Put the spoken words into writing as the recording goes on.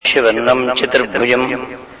च चतुर्भुजम्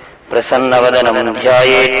प्रसन्नवदनम्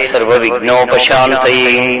ध्यायेत् सर्वविघ्नोपशान्तये।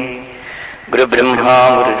 गुरुब्रह्मा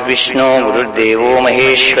गुरुर्विष्णु गुरुर्देवो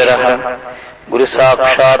महेश्वरः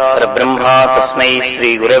गुरुसाक्षात् परब्रह्मा तस्मै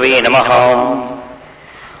श्रीगुरवे नमः।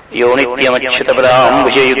 यो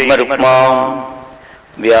नित्यमच्युतपदाम्बुजयुग्मरुक्मा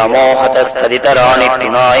व्यामोहतस्तदितराणि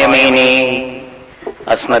तृणाय मेने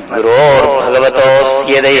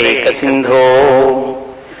अस्मद्गुरोर्भगवतोऽस्य दयैकसिन्धो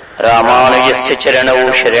रामानुजस्य चरणौ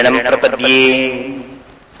शरणम् प्रपद्ये।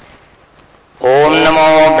 ॐ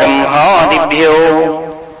नमो ब्रह्मादिभ्यो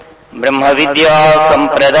ब्रह्मविद्या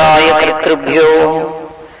सम्प्रदायकर्तृभ्यो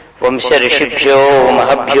वंशऋषिभ्यो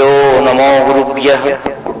महभ्यो नमो गुरुभ्यः।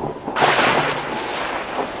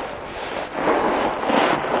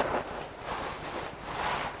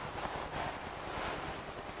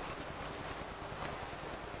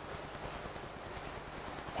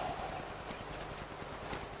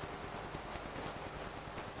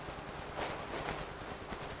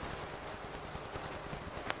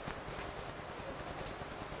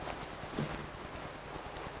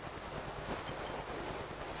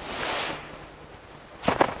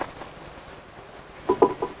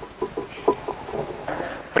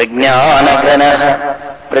 प्रज्ञानघनः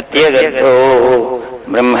प्रत्यगर्थो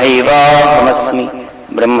ब्रह्मैवाहमस्मि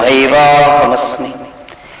ब्रह्मैवाहमस्मि।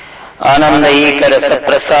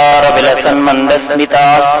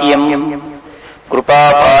 आनन्दैकरसप्रसारविलसन्मन्दस्मितास्यम्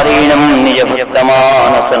कृपापारीणम्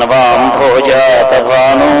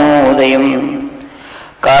निजभक्तमानसनवाम्भोजातभानोदयम्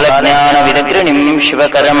कालज्ञानविदग्रणिम्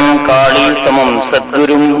शिवकरम् काळीसमम्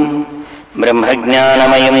सद्गुरुम्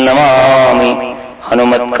ब्रह्मज्ञानमयम् नमामि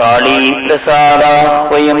हनुमत्काळी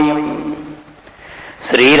प्रसादाह्वयम्।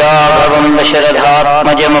 श्रीराघवम्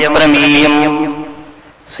दशरथात्मजमप्रमेयम्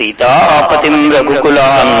सीतापतिम्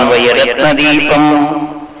रघुकुलान्वयरत्नदीपम्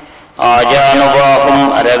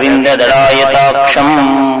आजानुबाहुम् अरविन्ददलायताक्षम्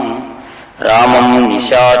रामम्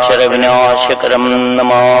निशाचरविनाशकरम्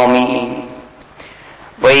नमामि।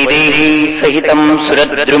 वैदेही सहितम्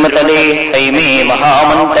सुरद्रुमतले हैमे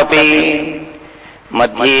महामण्टपे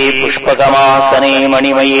मध्ये पुष्पकमासने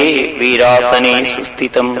मणिमये वीरासने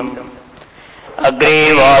सुस्थितम् अग्रे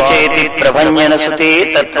वाचेति प्रभञ्जनसुते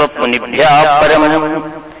तत्त्वमुनिभ्याः परम्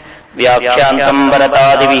व्याख्यान्तम्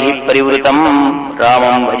भरतादिभिः परिवृतम्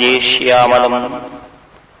रामम् भजे श्यामलम्।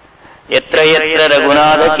 यत्र यत्र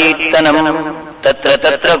रघुनाथकीर्तनम् तत्र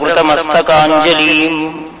तत्र कृतमस्तकाञ्जलिम्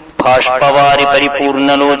बाष्पवारि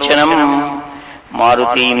परिपूर्णलोचनम्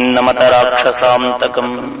मारुतीम् नमत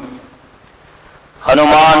राक्षसान्तकम्।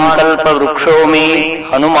 हनुमान् कल्पवृक्षो मे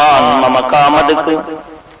हनुमान् मम कामदक्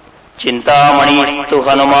चिन्तामणिस्तु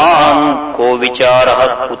हनुमान् को विचारः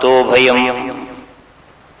कुतो भयम्।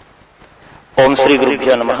 ओम श्री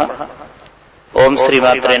गुरुभ्यो नमः। ओम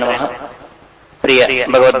శ్రీమాత్రే నమః। ప్రియ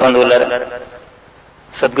భగవద్బంధువులారా,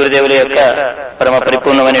 సద్గురుదేవుల యొక్క పరమ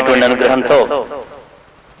పరిపూర్ణమైనటువంటి అనుగ్రహంతో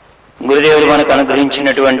గురుదేవులు మనకు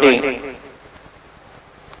అనుగ్రహించినటువంటి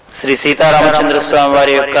శ్రీ సీతారామచంద్ర స్వామి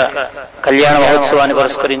వారి యొక్క కళ్యాణ మహోత్సవాన్ని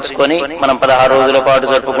పురస్కరించుకొని మనం 16 రోజుల పాటు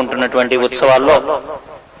జరుపుకుంటున్నటువంటి ఉత్సవాల్లో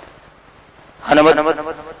హనుమత్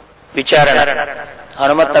విచారణ,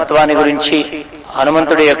 హనుమత్ తత్వాన్ని గురించి,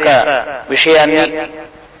 హనుమంతుడి యొక్క విషయాన్ని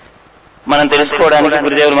మనం తెలుసుకోవడానికి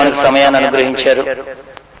గురుదేవులు మనకు సమయాన్ని అనుగ్రహించారు.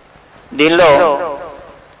 దీనిలో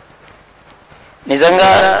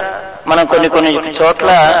నిజంగా మనం కొన్ని చోట్ల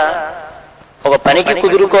ఒక పనికి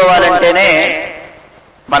కుదురుకోవాలంటేనే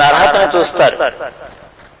మన అర్హతను చూస్తారు.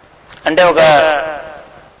 అంటే ఒక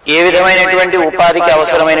ఏ విధమైనటువంటి ఉపాధికి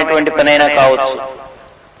అవసరమైనటువంటి పనైనా కావచ్చు.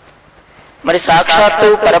 మరి సాక్షాత్తు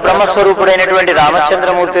పరబ్రహ్మ స్వరూపుడైనటువంటి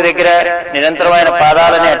రామచంద్రమూర్తి దగ్గర నిరంతరమైన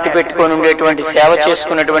పాదాలని అట్టిపెట్టుకొని ఉండేటువంటి సేవ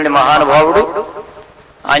చేసుకున్నటువంటి మహానుభావుడు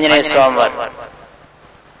ఆంజనేయ స్వామివారు.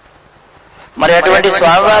 మరి అటువంటి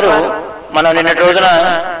స్వామివారు మనం నిన్నటి రోజున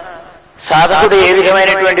సాధకుడు ఏ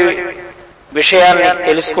విధమైనటువంటి విషయాన్ని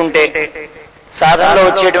తెలుసుకుంటే సాధనలో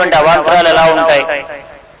వచ్చేటువంటి అవాంతరాలు ఎలా ఉంటాయి,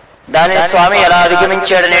 దానిని స్వామి ఎలా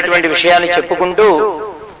అధిగమించాడనేటువంటి విషయాన్ని చెప్పుకుంటూ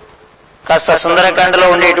కాస్త సుందరకాండలో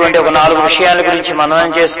ఉండేటువంటి ఒక 4 విషయాల గురించి మననం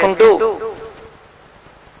చేసుకుంటూ,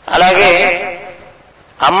 అలాగే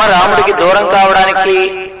అమ్మ రాముడికి దూరం కావడానికి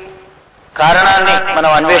కారణాన్ని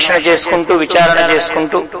మనం అన్వేషణ చేసుకుంటూ విచారణ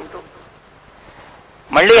చేసుకుంటూ,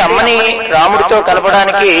 మళ్లీ అమ్మని రాముడితో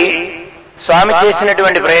కలపడానికి స్వామి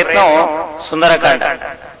చేసినటువంటి ప్రయత్నం సుందరకాండ.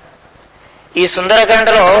 ఈ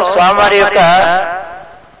సుందరకాండలో స్వామివారి యొక్క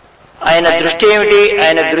ఆయన దృష్టి ఏమిటి,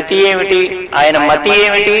 ఆయన ధృతి ఏమిటి, ఆయన మతి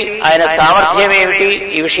ఏమిటి, ఆయన సామర్థ్యం ఏమిటి,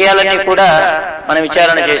 ఈ విషయాలన్నీ కూడా మనం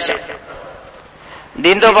విచారణ చేశాం.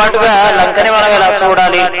 దీంతో పాటుగా లంకని మనం ఎలా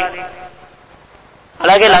చూడాలి,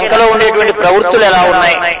 అలాగే లంకలో ఉండేటువంటి ప్రవృత్తులు ఎలా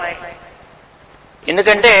ఉన్నాయి.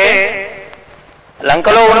 ఎందుకంటే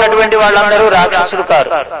లంకలో ఉన్నటువంటి వాళ్ళందరూ రాక్షసులు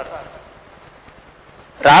కారు.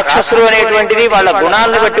 రాక్షసులు అనేటువంటిది వాళ్ళ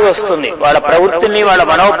గుణాలను బట్టి వస్తుంది, వాళ్ళ ప్రవృత్తిని, వాళ్ళ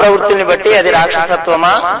మనోప్రవృత్తిని బట్టి అది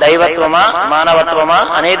రాక్షసత్వమా, దైవత్వమా, మానవత్వమా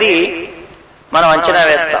అనేది మనం అంచనా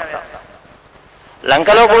వేస్తాం.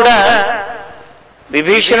 లంకలో కూడా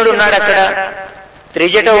విభీషణుడు ఉన్నాడు, అక్కడ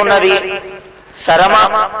త్రిజట ఉన్నది, సరమ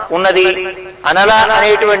ఉన్నది, అనల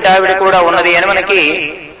అనేటువంటి ఆవిడ కూడా ఉన్నది అని మనకి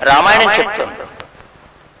రామాయణం చెప్తుంది.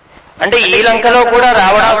 అంటే ఈ లంకలో కూడా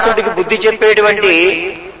రావణాసురుడికి బుద్ధి చెప్పేటువంటి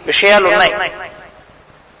విషయాలు ఉన్నాయి.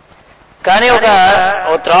 కానీ ఒక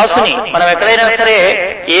త్రాసుని మనం ఎక్కడైనా సరే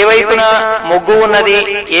ఏ వైపున మొగ్గు ఉన్నది,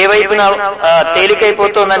 ఏ వైపున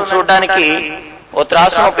తేలికైపోతుందని చూడడానికి ఓ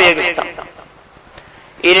త్రాసును ఉపయోగిస్తాం.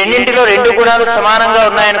 ఈ రెండింటిలో రెండు గుణాలు సమానంగా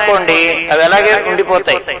ఉన్నాయనుకోండి, అవి అలాగే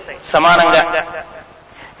ఉండిపోతాయి సమానంగా.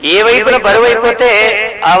 ఏ వైపున బరువైపోతే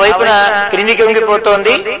ఆ వైపున క్రిందికి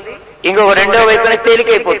ఉండిపోతోంది, ఇంకొక రెండో వైపున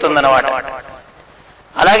తేలికైపోతుంది అన్నమాట.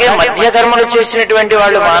 అలాగే మధ్య కర్మలు చేసినటువంటి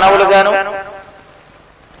వాళ్ళు మానవులుగాను,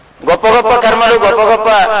 గొప్ప గొప్ప కర్మలు, గొప్ప గొప్ప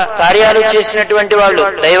కార్యాలు చేసినటువంటి వాళ్ళు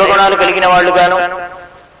దైవగుణాలు కలిగిన వాళ్ళుగాను,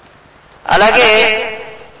 అలాగే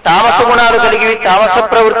తామస గుణాలు కలిగి తామస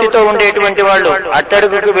ప్రవృత్తితో ఉండేటువంటి వాళ్ళు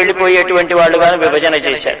అట్టడుగుకు వెళ్లిపోయేటువంటి వాళ్ళుగాను విభజన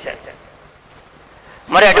చేశారు.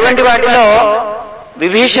 మరి అటువంటి వాటిలో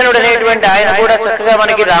విభీషణుడు అనేటువంటి ఆయన కూడా చక్కగా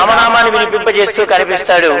మనకి రామనామాన్ని వినిపింపజేస్తూ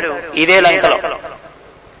కనిపిస్తాడు ఇదే లంకలో.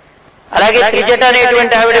 అలాగే త్రిజట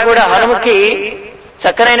అనేటువంటి ఆవిడ కూడా హనుమకి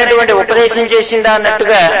చక్కనైనటువంటి ఉపదేశం చేసిందా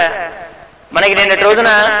అన్నట్టుగా మనకి నిన్నటి రోజున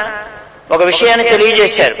ఒక విషయాన్ని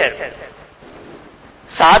తెలియజేశారు.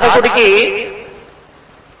 సాధకుడికి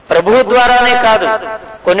ప్రభువు ద్వారానే కాదు,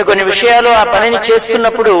 కొన్ని కొన్ని విషయాలు ఆ పనిని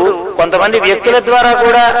చేస్తున్నప్పుడు కొంతమంది వ్యక్తుల ద్వారా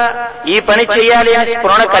కూడా ఈ పని చేయాలి అని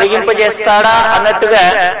స్ఫురణ కలిగింపజేస్తాడా అన్నట్టుగా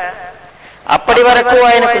అప్పటి వరకు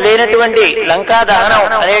ఆయనకు లేనటువంటి లంకా దహనం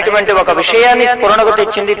అనేటువంటి ఒక విషయాన్ని స్ఫురణకు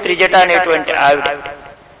తెచ్చింది త్రిజట అనేటువంటి ఆవిడ.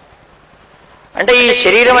 అంటే ఈ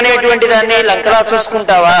శరీరం అనేటువంటి దాన్ని లంకలా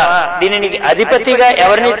చూసుకుంటావా, దీనిని అధిపతిగా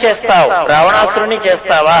ఎవరిని చేస్తావు, రావణాసురుని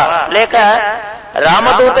చేస్తావా, లేక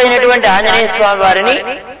రామదూత అయినటువంటి ఆంజనేయ స్వామి వారిని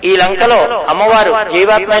ఈ లంకలో అమ్మవారు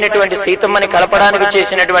జీవాత్మ అయినటువంటి సీతమ్మని కలపడానికి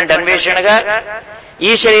చేసినటువంటి అన్వేషణగా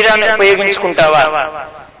ఈ శరీరాన్ని ఉపయోగించుకుంటావా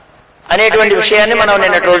అనేటువంటి విషయాన్ని మనం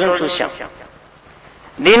నిన్నటి రోజున చూశాం.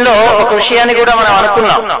 దీనిలో ఒక విషయాన్ని కూడా మనం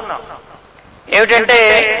అనుకున్నాం, ఏమిటంటే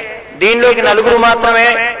దీనిలోకి నలుగురు మాత్రమే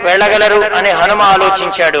వెళ్ళగలరు అని హనుమ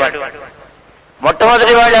ఆలోచించాడు అని.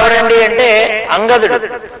 మొట్టమొదటి వాళ్ళు ఎవరండి అంటే అంగదుడు.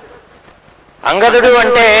 అంగదుడు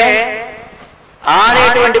అంటే ఆ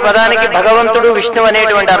అనేటువంటి పదానికి భగవంతుడు, విష్ణువు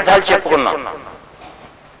అనేటువంటి అర్థాలు చెప్పుకున్నాం.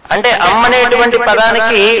 అంటే అమ్మ అనేటువంటి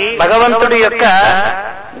పదానికి భగవంతుడి యొక్క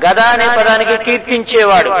గద అనే పదానికి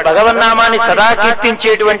కీర్తించేవాడు, భగవన్నామాన్ని సదా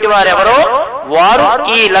కీర్తించేటువంటి వారెవరో వారు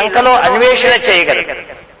ఈ లంకలో అన్వేషణ చేయగలరు.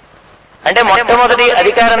 అంటే మొట్టమొదటి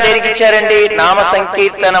అధికారం దేనికి ఇచ్చారండి? నామ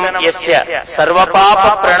సంకీర్తనం యస్య సర్వపాప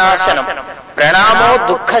ప్రణాశనం ప్రణామో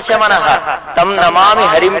దుఃఖశమనః తం నమామి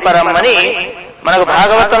హరింపరం అని మనకు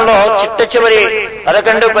భాగవతంలో చిట్ట చివరి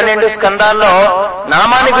 11-12 స్కందాల్లో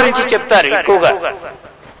నామాన్ని గురించి చెప్తారు ఎక్కువగా.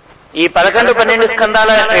 ఈ 11-12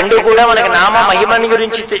 స్కందాల రెండు కూడా మనకి నామ మహిమని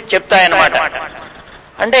గురించి చెప్తాయన్నమాట.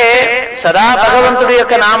 అంటే సదా భగవంతుడి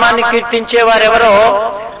యొక్క నామాన్ని కీర్తించే వారెవరో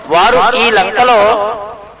వారు ఈ లంకలో,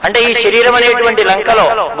 అంటే ఈ శరీరం అనేటువంటి లంకలో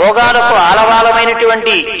భోగాలకు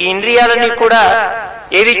ఆలవాలమైనటువంటి ఈ ఇంద్రియాలన్నీ కూడా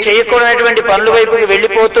ఏది చేయకూడనటువంటి పనుల వైపుకి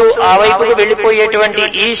వెళ్లిపోతూ ఆ వైపుకు వెళ్లిపోయేటువంటి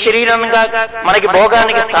ఈ శరీరంగా మనకి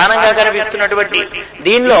భోగానికి స్థానంగా కనిపిస్తున్నటువంటి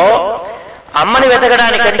దీనిలో అమ్మని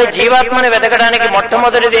వెతకడానికి, అంటే జీవాత్మని వెతకడానికి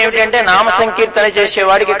మొట్టమొదటిది ఏమిటంటే నామ సంకీర్తన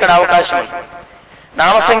చేసేవాడికి ఇక్కడ అవకాశం ఉంది.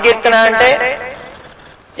 నామ సంకీర్తన అంటే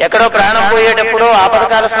ఎక్కడో ప్రాణం పోయేటప్పుడు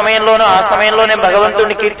ఆపదకాల సమయంలోనూ ఆ సమయంలో నేను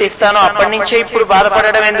భగవంతుడిని కీర్తిస్తాను, అప్పటి నుంచే ఇప్పుడు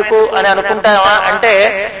బాధపడడం ఎందుకు అని అనుకుంటావా అంటే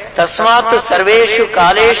తస్మాత్ సర్వేషు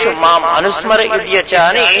కాలేషు మాం అనుస్మర యుధ్యచ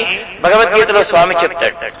అని భగవద్గీతలో స్వామి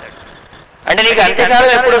చెప్తాడు. అంటే నీకు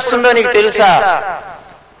అంత్యకాలం ఎప్పుడు వస్తుందో నీకు తెలుసా?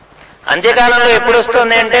 అంత్యకాలంలో ఎప్పుడు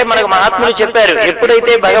వస్తుంది అంటే మనకు మహాత్ములు చెప్పారు,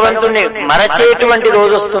 ఎప్పుడైతే భగవంతుణ్ణి మరచేటువంటి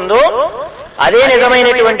రోజు వస్తుందో అదే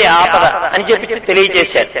నిజమైనటువంటి ఆపద అని చెప్పి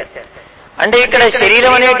తెలియజేశారు. అంటే ఇక్కడ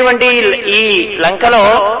శరీరం అనేటువంటి ఈ లంకలో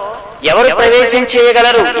ఎవరు ప్రవేశం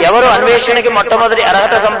చేయగలరు, ఎవరు అన్వేషణకి మొట్టమొదటి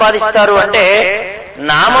అర్హత సంపాదిస్తారు అంటే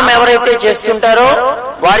నామం ఎవరైతే చేస్తుంటారో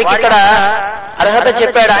వారికి ఇక్కడ అర్హత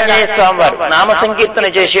చెప్పాడు ఆంజనేయ స్వామి వారు, నామ సంకీర్తన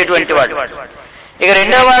చేసేటువంటి వాడు. ఇక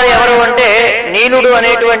రెండవ వారు ఎవరు అంటే నీలుడు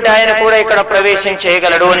అనేటువంటి ఆయన కూడా ఇక్కడ ప్రవేశం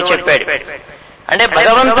చేయగలడు అని చెప్పాడు. అంటే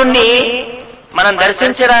భగవంతుణ్ణి మనం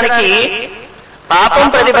దర్శించడానికి పాపం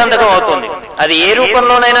ప్రతిబంధకం అవుతుంది. అది ఏ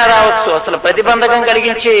రూపంలోనైనా రావచ్చు. అసలు ప్రతిబంధకం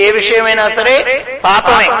కలిగించే ఏ విషయమైనా సరే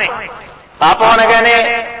పాపమే. పాపం అనగానే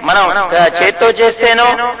మనం చేత్తో చేస్తేనో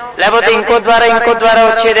లేకపోతే ఇంకో ద్వారా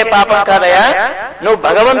వచ్చేదే పాపం కాదయా. నువ్వు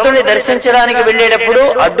భగవంతుని దర్శించడానికి వెళ్లేటప్పుడు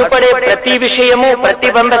అడ్డుపడే ప్రతి విషయము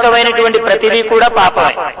ప్రతిబంధకమైనటువంటి ప్రతిదీ కూడా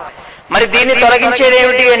పాపమే. మరి దీన్ని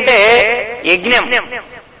తొలగించేదేమిటి అంటే యజ్ఞం.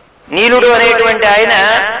 నీలుడు అనేటువంటి ఆయన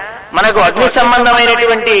మనకు అగ్ని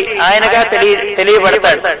సంబంధమైనటువంటి ఆయనగా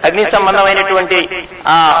తెలియబడతాడు. అగ్ని సంబంధమైనటువంటి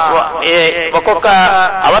ఒక్కొక్క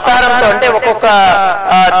అవతారంతో, అంటే ఒక్కొక్క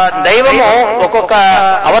దైవము ఒక్కొక్క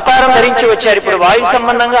అవతారం ధరించి వచ్చారు. ఇప్పుడు వాయు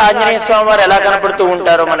సంబంధంగా ఆంజనేయ స్వామి వారు ఎలా కనపడుతూ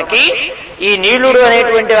ఉంటారో మనకి, ఈ నీలుడు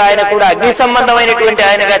అనేటువంటి ఆయన కూడా అగ్ని సంబంధమైనటువంటి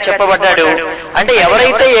ఆయనగా చెప్పబడ్డాడు. అంటే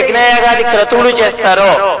ఎవరైతే యజ్ఞయాగాది క్రతువులు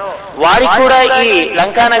చేస్తారో వారికి కూడా ఈ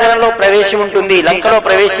లంకా నగరంలో ప్రవేశం ఉంటుంది, లంకలో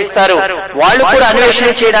ప్రవేశిస్తారు, వాళ్ళు కూడా అన్వేషణ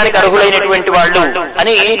చేయడానికి అర్హులైనటువంటి వాళ్ళు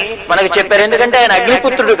అని మనకు చెప్పారు. ఎందుకంటే ఆయన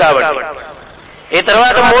అగ్నిపుత్రుడు కాబట్టి. ఈ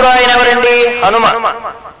తర్వాత మూడో ఆయన ఎవరండి? హనుమ.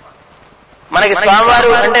 మనకి స్వామివారు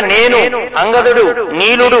అంటే నేను, అంగదుడు,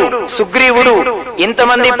 నీలుడు, సుగ్రీవుడు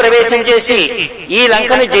ఇంతమంది ప్రవేశం చేసి ఈ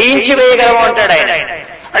లంకను జయించి వేయగలము అంటాడు ఆయన.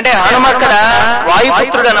 అంటే హనుమ అక్కడ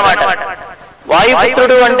వాయుపుత్రుడు అన్నమాట.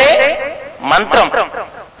 వాయుపుత్రుడు అంటే మంత్రం.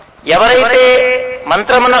 ఎవరైతే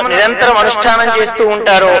మంత్రమును నిరంతరం అనుష్ఠానం చేస్తూ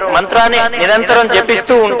ఉంటారో, మంత్రాన్ని నిరంతరం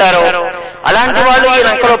జపిస్తూ ఉంటారో అలాంటి వాళ్ళు ఈ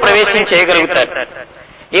లంకలో ప్రవేశం చేయగలుగుతారు.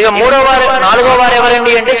 ఇక నాలుగో వారు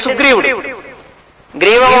ఎవరండి అంటే సుగ్రీవుడు.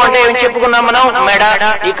 గ్రీవము అంటే ఏం చెప్పుకున్నాం మనం? మెడ,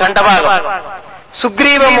 ఈ కంఠభాగం.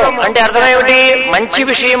 సుగ్రీవము అంటే అర్థమేమిటి? మంచి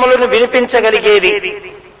విషయములను వినిపించగలిగేది,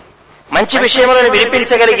 మంచి విషయములను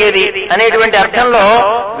వినిపించగలిగేది అనేటువంటి అర్థంలో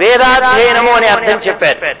వేదాధ్యయనము అనే అర్థం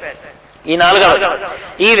చెప్పారు. ఈ నాలుగవది.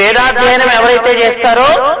 ఈ వేదాధ్యయనం ఎవరైతే చేస్తారో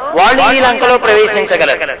వాళ్ళు ఈ లంకలో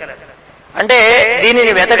ప్రవేశించగలరు. అంటే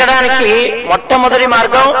దీనిని వెతకడానికి మొట్టమొదటి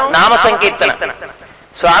మార్గం నామ సంకీర్తన.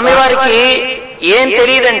 స్వామివారికి ఏం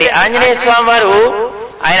తెలియదండి. ఆంజనేయ స్వామి వారు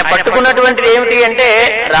ఆయన పట్టుకున్నటువంటిది ఏమిటి అంటే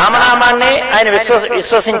రామనామాన్నే ఆయన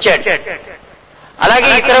విశ్వసించాడు. అలాగే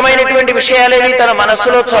ఇతరమైనటువంటి విషయాలేవి తన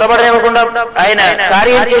మనస్సులో చొరబడనివ్వకుండా ఆయన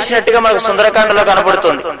కార్యం చేసినట్టుగా మనకు సుందరకాండలో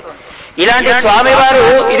కనబడుతుంది. ఇలాంటి స్వామివారు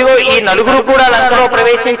ఇదిగో ఈ నలుగురు కూడా లంకలో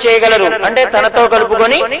ప్రవేశం చేయగలరు అంటే తనతో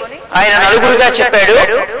కలుపుకొని ఆయన నలుగురుగా చెప్పాడు.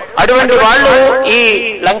 అటువంటి వాళ్ళు ఈ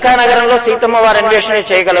లంకా నగరంలో సీతమ్మ వారు అన్వేషణ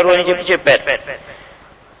చేయగలరు అని చెప్పారు.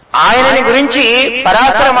 ఆయనని గురించి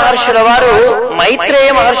పరాశర మహర్షుల వారు మైత్రేయ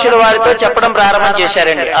మహర్షుల వారితో చెప్పడం ప్రారంభం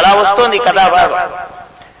చేశారండి. అలా వస్తోంది కథాభాగం.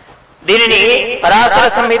 దీనిని పరాశర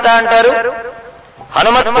సంహిత అంటారు,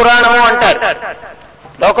 హనుమత్ పురాణము అంటారు.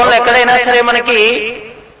 లోకంలో ఎక్కడైనా సరే మనకి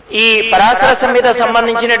ఈ పరాశర సంహిత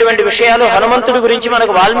సంబంధించినటువంటి విషయాలు హనుమంతుడి గురించి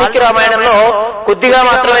మనకు వాల్మీకి రామాయణంలో కొద్దిగా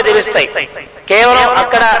మాత్రమే తెలుస్తాయి. కేవలం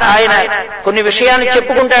అక్కడ ఆయన కొన్ని విషయాన్ని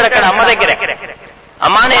చెప్పుకుంటాడు. అక్కడ అమ్మ దగ్గర,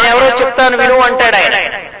 అమ్మా నేనెవరో చెప్తాను విను అంటాడు ఆయన.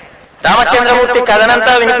 రామచంద్రమూర్తి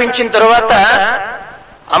కథనంతా వినిపించిన తరువాత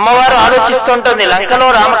అమ్మవారు ఆలోచిస్తుంటుంది, లంకలో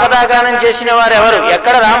రామకథాగానం చేసిన వారు ఎవరు,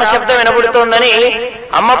 ఎక్కడ రామశబ్దం వినబడుతోందని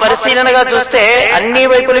అమ్మ పరిశీలనగా చూస్తే అన్ని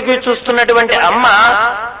వైపులకి చూస్తున్నటువంటి అమ్మ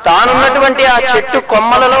తానున్నటువంటి ఆ చెట్టు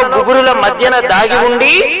కొమ్మలలో గుబురుల మధ్యన దాగి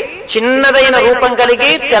ఉండి చిన్నదైన రూపం కలిగి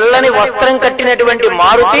తెల్లని వస్త్రం కట్టినటువంటి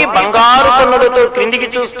మారుతి బంగారు కన్నులతో క్రిందికి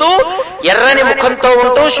చూస్తూ ఎర్రని ముఖంతో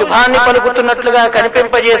ఉంటూ శుభాన్ని పలుకుతున్నట్లుగా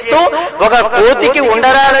కనిపింపజేస్తూ ఒక కోతికి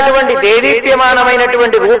ఉండరానటువంటి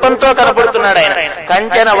దేదీప్యమానమైనటువంటి రూపంతో కనపడుతున్నాడు ఆయన.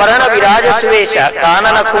 కంచన వర్ణ విరాజ సువేశ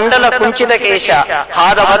కానన కుండల కుంచిత కేశ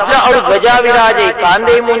హాద వజ్ర ఔ ధ్వజా విరాజై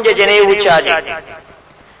కాందే ముంజ జనే ఉచాజి.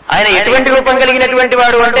 ఆయన ఎటువంటి రూపం కలిగినటువంటి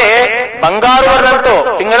వాడు అంటే బంగారు వర్ణంతో,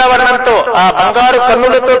 పింగళ వర్ణంతో, ఆ బంగారు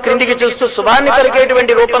కన్నులతో క్రిందికి చూస్తూ శుభాన్ని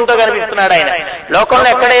కలిగేటువంటి రూపంతో కనిపిస్తున్నాడు ఆయన. లోకంలో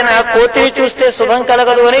ఎక్కడైనా కోతిని చూస్తే శుభం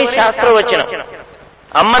కలగదు అని శాస్త్రవచనం.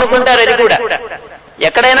 అమ్మనుకుంటారు అది కూడా.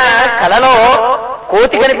 ఎక్కడైనా కలలో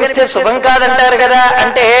కోతి కనిపిస్తే శుభం కాదంటారు కదా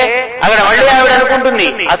అంటే అక్కడ మళ్ళీ ఆవిడ అనుకుంటుంది,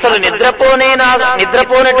 అసలు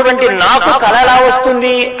నిద్రపోనటువంటి నాకు కల ఎలా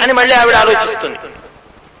వస్తుంది అని మళ్ళీ ఆవిడ ఆలోచిస్తుంది.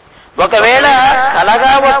 ఒకవేళ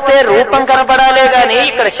కలగా వస్తే రూపం కనపడాలే గాని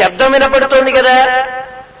ఇక్కడ శబ్దం వినపడుతోంది కదా,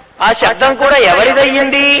 ఆ శబ్దం కూడా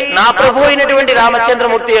ఎవరిదయ్యింది? నా ప్రభు అయినటువంటి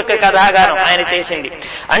రామచంద్రమూర్తి యొక్క కథాగానం ఆయన చేసింది.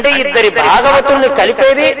 అంటే ఇద్దరి భాగవతుల్ని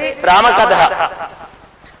కలిపేది రామకథ.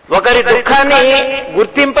 ఒకరి దుఃఖాన్ని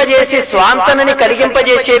గుర్తింపజేసి స్వాంతనని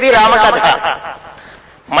కలిగింపజేసేది రామకథ.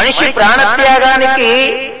 మనిషి ప్రాణత్యాగానికి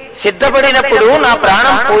సిద్ధపడినప్పుడు నా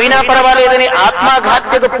ప్రాణం పోయినా పర్వాలేదని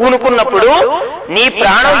ఆత్మాఘాత్యకు పూనుకున్నప్పుడు నీ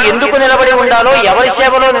ప్రాణం ఎందుకు నిలబడి ఉండాలో, ఎవరి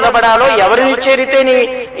సేవలో నిలబడాలో, ఎవరిని చేరితే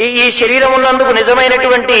ఈ శరీరం ఉన్నందుకు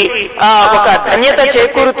నిజమైనటువంటి ఒక ధన్యత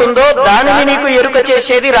చేకూరుతుందో దానిని నీకు ఎరుక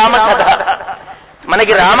చేసేది రామకథ.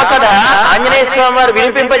 మనకి రామకథ ఆంజనేయ స్వామి వారు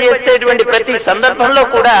వినిపింపజేసేటువంటి ప్రతి సందర్భంలో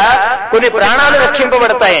కూడా కొన్ని ప్రాణాలు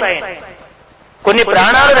రక్షింపబడతాయి. కొన్ని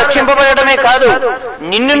ప్రాణాలు రక్షింపబడటమే కాదు,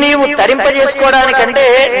 నిన్ను నీవు తరింపజేసుకోవడానికంటే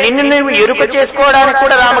నిన్ను నీవు ఎరుక చేసుకోవడానికి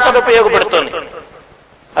కూడా రామకథ ఉపయోగపడుతుంది.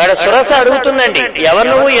 అక్కడ సురస అడుగుతుందండి, ఎవరు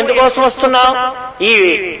నువ్వు, ఎందుకోసం వస్తున్నావు? ఈ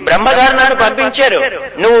బ్రహ్మగారు నన్ను పంపించారు,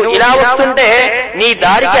 నువ్వు ఇలా వస్తుంటే నీ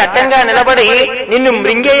దారికి అడ్డంగా నిలబడి నిన్ను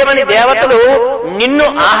మృంగేయమని దేవతలు నిన్ను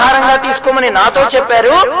ఆహారంగా తీసుకోమని నాతో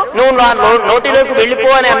చెప్పారు, నువ్వు నా నోటిలోకి వెళ్ళిపో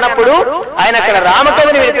అని అన్నప్పుడు ఆయన అక్కడ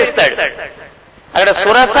రామకథని వినిపిస్తాడు. అక్కడ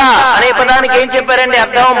సురస అనే పదానికి ఏం చెప్పారండి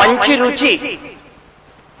అర్థం? మంచి రుచి.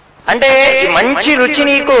 అంటే ఈ మంచి రుచి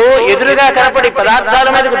నీకు ఎదురుగా కనపడి పదార్థాల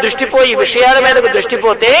మీదకు దృష్టిపోయి విషయాల మీదకు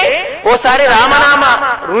దృష్టిపోతే ఓసారి రామనామ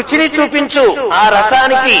రుచిని చూపించు. ఆ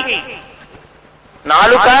రసానికి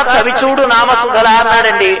నాలుక కవిచూడు నామసుధలా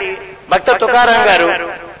అన్నాడండి భక్త తుకారాం గారు.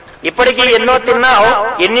 ఇప్పటికీ ఎన్నో తిన్నావు,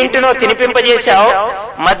 ఎన్నింటినో తినిపింపజేశావు,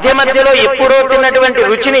 మధ్య మధ్యలో ఎప్పుడో తిన్నటువంటి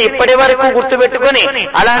రుచిని ఇప్పటి వరకు గుర్తుపెట్టుకుని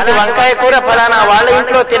అలాంటి వంకాయ కూర ఫలానా వాళ్ళ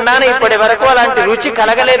ఇంట్లో తిన్నాను, ఇప్పటి వరకు అలాంటి రుచి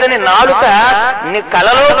కలగలేదని నాలుక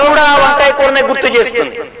కలలో కూడా ఆ వంకాయ కూరనే గుర్తు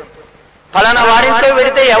చేస్తుంది. ఫలానా వారింట్లో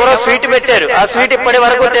వెడితే ఎవరో స్వీట్ పెట్టారు, ఆ స్వీట్ ఇప్పటి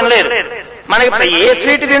వరకు తినలేదు. మనకి ఏ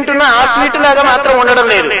స్వీట్ తింటున్నా ఆ స్వీట్ లాగా మాత్రం ఉండడం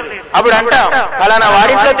లేదు. అప్పుడు అంటాం ఫలానా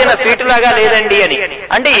వారింట్లో తిన్న స్వీట్ లాగా లేదండి అని.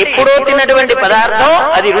 అంటే ఎప్పుడో తిన్నటువంటి పదార్థం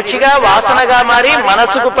అది రుచిగా వాసనగా మారి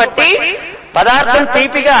మనసుకు పట్టి పదార్థం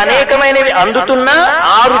తీపిగా అనేకమైనవి అందుతున్నా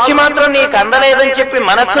ఆ రుచి మాత్రం నీకు అందలేదని చెప్పి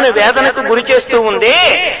మనస్సును వేదనకు గురి చేస్తూ ఉంది.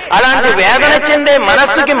 అలాంటి వేదన చెందే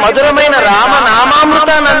మనస్సుకి మధురమైన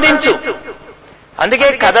రామనామామృతాన్ని అందించు. అందుకే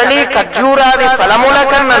కదలి ఖర్జూరాది ఫలముల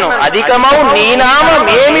కన్నను అధికమౌ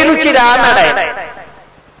నీనామేమి రుచిరా అన్నాడు ఆయన.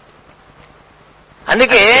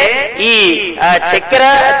 అందుకే ఈ చక్కెర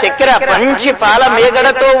మంచి పాల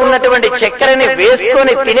మేగడతో ఉన్నటువంటి చక్కెరని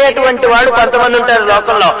వేసుకొని తినేటువంటి వాడు కొంతమంది ఉంటారు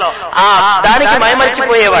లోకంలో, ఆ దానికి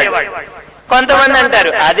మైమర్చిపోయేవాడు. కొంతమంది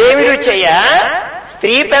అంటారు అదేమి రుచయ్యా,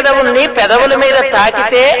 స్త్రీ పెదవుల్ని పెదవుల మీద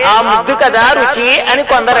తాకితే ఆ ముద్దు కదా రుచి అని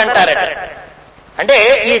కొందరు అంటారట. అంటే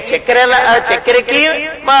ఈ చక్కెరకి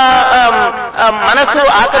మనసు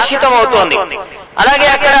ఆకర్షితం అవుతోంది. అలాగే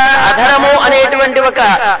అక్కడ అధరము అనేటువంటి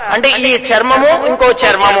అంటే ఈ చర్మము ఇంకో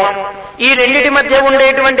చర్మము, ఈ రెండిటి మధ్య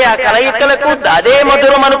ఉండేటువంటి ఆ కలయికలకు అదే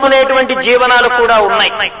మధురం అనుకునేటువంటి జీవనాలు కూడా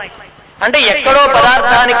ఉన్నాయి. అంటే ఎక్కడో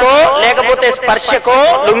పదార్థానికో లేకపోతే స్పర్శకో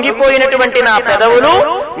లొంగిపోయినటువంటి నా పెదవులు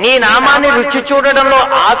నీ నామాన్ని రుచి చూడడంలో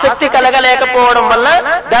ఆసక్తి కలగలేకపోవడం వల్ల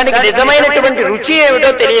దానికి నిజమైనటువంటి రుచి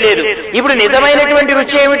ఏమిటో తెలియలేదు. ఇప్పుడు నిజమైనటువంటి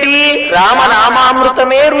రుచి ఏమిటి?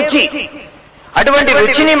 రామనామామృతమే రుచి. అటువంటి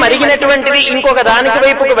రుచిని మరిగినటువంటిది ఇంకొక దానికి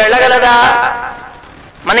వైపుకు వెళ్ళగలదా?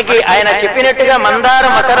 మనకి ఆయన చెప్పినట్టుగా మందార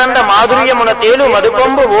మకరంద మాధుర్యమున తేలు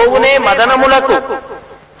మధుపంబు ఓవునే మదనములకు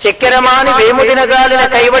చక్కెరమాని వేముదినగాలిన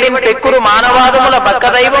కైవడిన పెక్కురు మానవాదముల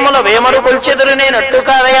బక్కదైవముల వేమరు కొల్చెదురునే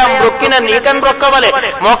నట్టుకాదయా మృక్కిన నీకన్ రొక్కవలే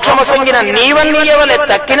మోక్షము సంగిన నీవన్నీయవలే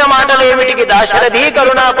తక్కిన మాటలేమిటికి దాశరథీ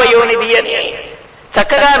కరుణాపయోనిది అని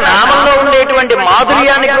చక్కగా నామంలో ఉండేటువంటి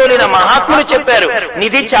మాధుర్యాన్ని కోలిన మహాత్ములు చెప్పారు.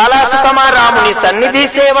 నిధి చాలా సుఖమా రాముని సన్నిధి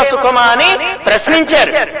సేవ సుఖమా అని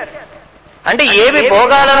ప్రశ్నించారు. అంటే ఏవి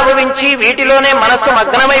భోగాలను అనుభవించి వీటిలోనే మనస్సు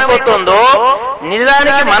మగ్నమైపోతుందో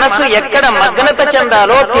నిజానికి మనస్సు ఎక్కడ మగ్నత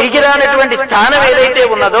చెందాలో తిరిగి రానటువంటి స్థానం ఏదైతే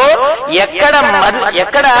ఉన్నదో, ఎక్కడ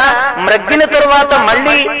మ్రగ్గిన తరువాత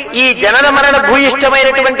మళ్లీ ఈ జనన మరణ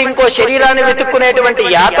భూయిష్టమైనటువంటి ఇంకో శరీరాన్ని వెతుక్కునేటువంటి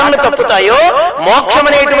యాతనలు తప్పుతాయో, మోక్షం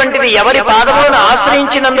అనేటువంటిది ఎవరి పాదములను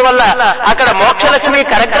ఆశ్రయించినందువల్ల అక్కడ మోక్షలక్ష్మి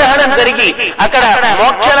కరగ్రహణం జరిగి అక్కడ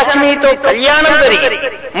మోక్షలక్ష్మితో కళ్యాణం జరిగి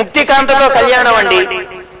ముక్తికాంతలో కళ్యాణం అండి.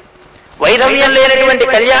 వైధవ్యం లేనటువంటి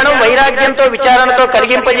కళ్యాణం వైరాగ్యంతో విచారణతో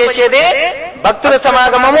కలిగింపజేసేదే భక్తుల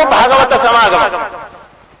సమాగమము, భాగవత సమాగమం.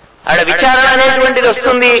 అక్కడ విచారణ అనేటువంటిది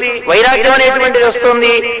వస్తుంది, వైరాగ్యం అనేటువంటిది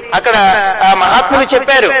వస్తుంది. అక్కడ మహాత్ములు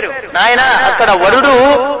చెప్పారు, నాయన అక్కడ వరుడు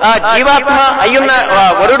జీవాత్మ అయ్యున్న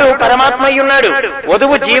వరుడు పరమాత్మ అయ్యున్నాడు,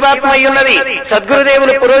 వధువు జీవాత్మ అయ్యున్నది,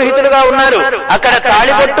 సద్గురుదేవులు పురోహితులుగా ఉన్నారు. అక్కడ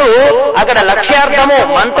తాళిబొట్టు అక్కడ లక్ష్యార్థము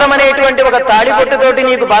మంత్రం అనేటువంటి ఒక తాళిబొట్టుతోటి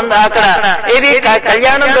నీకు అక్కడ ఏది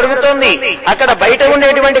కళ్యాణం జరుగుతోంది. అక్కడ బయట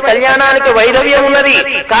ఉండేటువంటి కళ్యాణానికి వైధవ్యం ఉన్నది,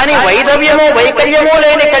 కానీ వైధవ్యము వైకల్యము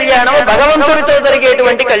లేని కళ్యాణం భగవంతుడితో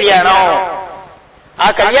జరిగేటువంటి కళ్యాణం. ఆ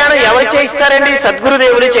కళ్యాణం ఎవరు చేయిస్తారండి?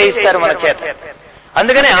 సద్గురుదేవులు చేయిస్తారు మన చేత.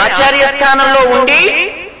 అందుకని ఆచార్య స్థానంలో ఉండి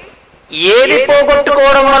ఏది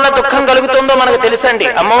పోగొట్టుకోవడం వల్ల దుఃఖం కలుగుతుందో మనకు తెలుసండి.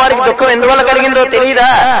 అమ్మవారికి దుఃఖం ఎందువల్ల కలిగిందో తెలియదా?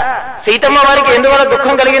 సీతమ్మ వారికి ఎందువల్ల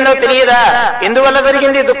దుఃఖం కలిగిందో తెలియదా? ఎందువల్ల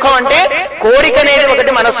జరిగింది దుఃఖం అంటే కోరిక అనేది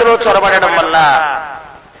ఒకటి మనస్సులో చొరబడడం వల్ల.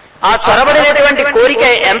 ఆ చొరబడినటువంటి కోరిక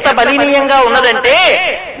ఎంత బలీనీయంగా ఉన్నదంటే,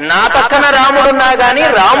 నా పక్కన రాముడున్నా గాని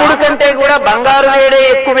రాముడి కంటే కూడా బంగారు వేడే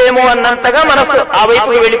ఎక్కువేమో అన్నంతగా మనసు ఆ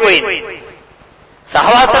వైపుకి వెళ్ళిపోయింది.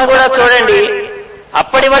 సహవాసం కూడా చూడండి,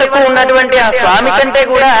 అప్పటి వరకు ఉన్నటువంటి ఆ స్వామి కంటే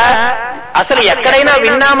కూడా అసలు ఎక్కడైనా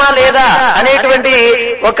విన్నామా లేదా అనేటువంటి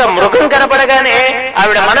ఒక మృగం కనపడగానే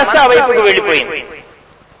ఆవిడ మనస్సు ఆ వైపుకు వెళ్ళిపోయింది.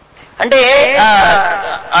 అంటే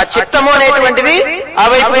ఆ చిత్తము అనేటువంటిది ఆ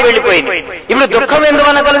వైపుకి వెళ్ళిపోయింది. ఇప్పుడు దుఃఖం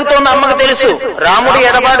ఎందువల్ల కలుగుతోందో అమ్మకు తెలుసు. రాముడు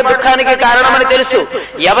ఎడబాటు దుఃఖానికి కారణమని తెలుసు.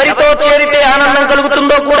 ఎవరితో చేరితే ఆనందం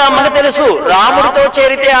కలుగుతుందో కూడా అమ్మకు తెలుసు. రాముడితో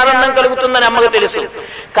చేరితే ఆనందం కలుగుతుందని అమ్మకు తెలుసు.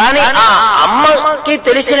 కానీ ఆ అమ్మకి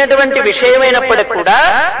తెలిసినటువంటి విషయమైనప్పటికీ కూడా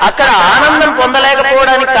అక్కడ ఆనందం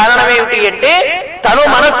పొందలేకపోవడానికి కారణం ఏమిటి అంటే తను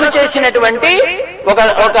మనస్సు చేసినటువంటి ఒక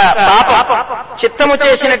పాపం, చిత్తము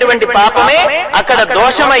చేసినటువంటి పాపమే అక్కడ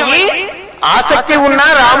దోషమయ్యి ఆసక్తి ఉన్నా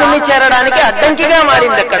రాముణ్ణి చేరడానికి అడ్డంకిగా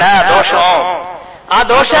మారింది అక్కడ దోషం. ఆ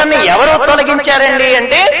దోషాన్ని ఎవరు తొలగించారండి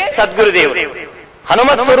అంటే సద్గురుదేవుడు.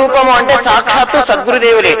 హనుమత్ స్వరూపము అంటే సాక్షాత్తు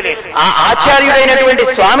సద్గురుదేవులే. ఆ ఆచార్యుడైనటువంటి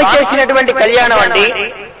స్వామి చేసినటువంటి కళ్యాణం అండి.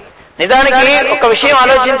 నిజానికి ఒక విషయం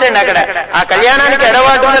ఆలోచించండి, అక్కడ ఆ కళ్యాణానికి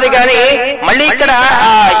ఎడబాటు ఉన్నది కానీ మళ్ళీ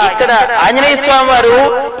ఇక్కడ ఆంజనేయ స్వామి వారు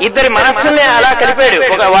ఇద్దరి మనస్సుల్ని అలా కలిపాడు.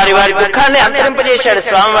 వారి దుఃఖాన్ని అంతరింపజేశాడు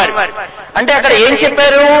స్వామివారు. అంటే అక్కడ ఏం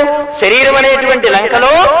చెప్పారు? శరీరం అనేటువంటి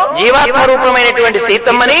లంకలో జీవాత్మ రూపమైనటువంటి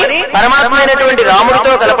సీతమ్మని పరమాత్మ అయినటువంటి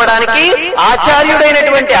రాముడితో కలపడానికి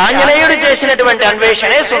ఆచార్యుడైనటువంటి ఆంజనేయుడు చేసినటువంటి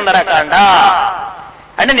అన్వేషణే సుందరకాండ.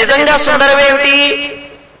 అంటే నిజంగా సుందరమేమిటి,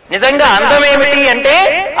 నిజంగా అందమేమిటి అంటే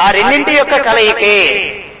ఆ రెండింటి యొక్క కలయికే.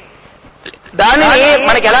 దానిని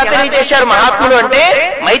మనకి ఎలా తెలియజేశారు మహాత్ములు అంటే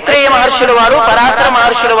మైత్రేయ మహర్షుల వారు, పరాశర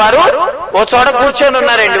మహర్షుల వారు ఓ చోట కూర్చొని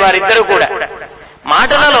ఉన్నారండి. వారిద్దరూ కూడా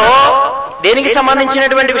మాటలలో దేనికి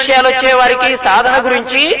సంబంధించినటువంటి విషయాలు వచ్చే వారికి సాధన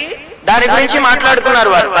గురించి దాని గురించి మాట్లాడుకున్నారు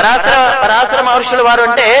వారు. పరాశర మహర్షుల వారు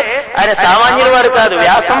అంటే ఆయన సామాన్యుల వారు కాదు.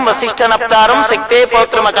 వ్యాసం వశిష్ఠ నప్తారం శక్తే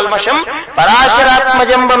పౌత్రమ కల్మషం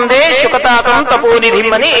పరాశరాత్మజం వందే శుకతాతం తపోనిధిం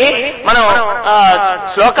అని మనం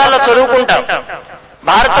శ్లోకాల్లో చదువుకుంటాం.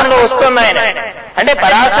 భారతంలో వస్తుంది ఆయన. అంటే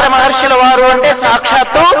పరాశర మహర్షుల వారు అంటే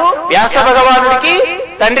సాక్షాత్తు వ్యాస భగవానుడికి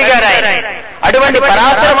తండ్రి గారు ఆయన. అటువంటి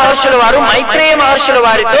పరాశర మహర్షుల వారు మైత్రేయ మహర్షుల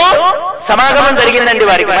వారితో సమాగమం జరిగిందండి.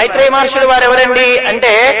 వారికి మైత్రేయ మహర్షుల వారు ఎవరండి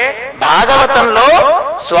అంటే భాగవతంలో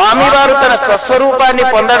స్వామివారు తన స్వస్వరూపాన్ని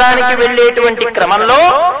పొందడానికి వెళ్లేటువంటి క్రమంలో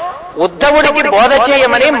ఉద్ధవుడికి బోధ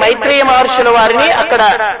చేయమని మైత్రేయ మహర్షుల వారిని అక్కడ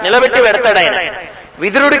నిలబెట్టి పెడతాడు ఆయన.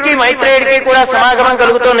 విదురుడికి మైత్రేయుడికి కూడా సమాగమం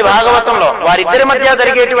కలుగుతోంది భాగవతంలో. వారిద్దరి మధ్య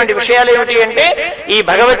జరిగేటువంటి విషయాలు ఏమిటి అంటే ఈ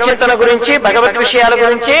భగవత్ చింతన గురించి, భగవత్ విషయాల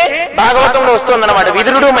గురించి భాగవతంలో వస్తుందన్నమాట.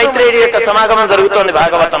 విదురుడు మైత్రేయుడి యొక్క సమాగమం జరుగుతోంది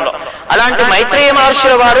భాగవతంలో. అలాంటి మైత్రేయ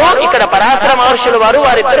మహర్షుల వారు ఇక్కడ పరాశర మహర్షుల వారు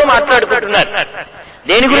వారిద్దరూ మాట్లాడుకుంటున్నారు.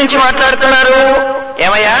 దేని గురించి మాట్లాడుతున్నారు?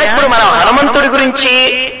 ఏమయ్యా, ఇప్పుడు మనం హనుమంతుడి గురించి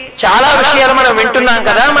చాలా విషయాలు మనం వింటున్నాం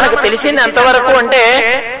కదా. మనకు తెలిసింది ఎంతవరకు అంటే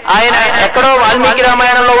ఆయన ఎక్కడో వాల్మీకి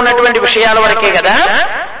రామాయణంలో ఉన్నటువంటి విషయాల వరకే కదా.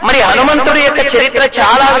 మరి హనుమంతుడి యొక్క చరిత్ర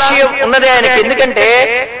చాలా విషయం ఉన్నది ఆయనకి. ఎందుకంటే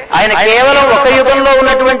ఆయన కేవలం ఒక యుగంలో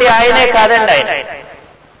ఉన్నటువంటి ఆయనే కాదండి. ఆయన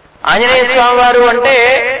ఆంజనేయ స్వామి వారు అంటే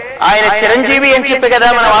ఆయన చిరంజీవి అని చెప్పి కదా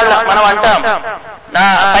మనం అంటాం.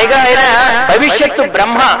 పైగా ఆయన భవిష్యత్తు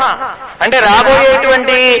బ్రహ్మ, అంటే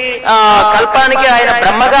రాబోయేటువంటి కల్పానికి ఆయన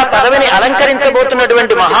బ్రహ్మగా పదవిని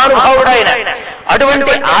అలంకరించబోతున్నటువంటి మహానుభావుడు ఆయన.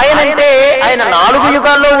 అటువంటి ఆయనంటే ఆయన 4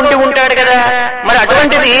 యుగాల్లో ఉండి ఉంటాడు కదా. మరి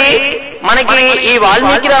అటువంటిది మనకి ఈ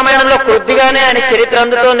వాల్మీకి రామాయణంలో కొద్దిగానే ఆయన చరిత్ర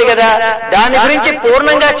అందుతోంది కదా. దాని గురించి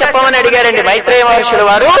పూర్ణంగా చెప్పమని అడిగారండి మైత్రేయ మహర్షుల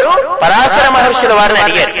వారు పరాశర మహర్షుల వారిని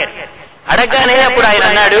అడిగారు. అడగగానే అప్పుడు ఆయన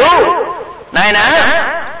అన్నాడు, నాయనా,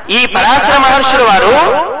 ఈ పరాశర మహర్షుల వారు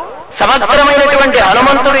సమగ్రమైనటువంటి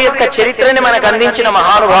హనుమంతుడి యొక్క చరిత్రని మనకు అందించిన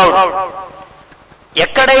మహానుభావుడు.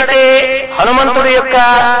 ఎక్కడైతే హనుమంతుడి యొక్క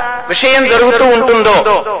విషయం జరుగుతూ ఉంటుందో,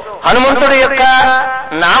 హనుమంతుడి యొక్క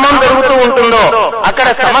నామం జరుగుతూ ఉంటుందో అక్కడ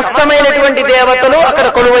సమస్తమైనటువంటి దేవతలు అక్కడ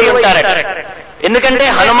కొలువై ఉంటారట. ఎందుకంటే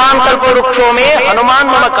హనుమాన్ కల్పవృక్షోమే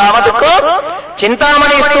హనుమాన్ మమ కామదుకో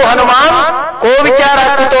చింతామణిస్తూ హనుమాన్ కో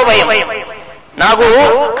విచారకుతో భయం. నాకు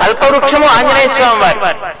కల్పవృక్షము ఆంజనేయ స్వామి వారు,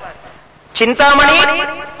 చింతామణి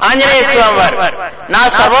ఆంజనేయ స్వామి వారు, నా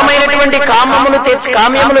సర్వమైనటువంటి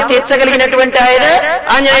కామ్యములు తీర్చగలిగినటువంటి ఆయన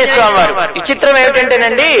ఆంజనేయ స్వామి వారు. విచిత్రం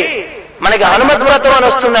ఏమిటంటేనండి, మనకి హనుమత్ వ్రతం అని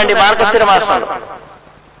వస్తుందండి మార్గశిర మాసంలో.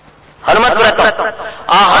 హనుమత్ వ్రతం,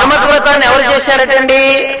 ఆ హనుమత్ వ్రతాన్ని ఎవరు చేశారటండి?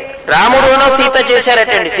 రాముడునో సీత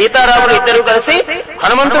చేశారటండి. సీతారాముడు ఇద్దరు కలిసి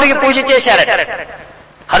హనుమంతుడికి పూజ చేశారట.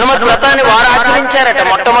 హనుమత్ వ్రతాన్ని వారు ఆచరించారట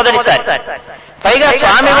మొట్టమొదటిసారి. పైగా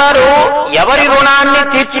స్వామివారు ఎవరి రుణాన్ని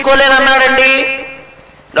తీర్చుకోలేనన్నాడండి.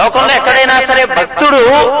 లోకంలో ఎక్కడైనా సరే భక్తుడు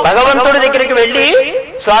భగవంతుడి దగ్గరికి వెళ్లి,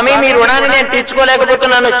 స్వామి మీ రుణాన్ని నేను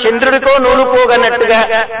తీర్చుకోలేకపోతున్నాను, చంద్రుడికో నూలు పోగన్నట్టుగా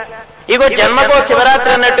ఇగో జన్మకో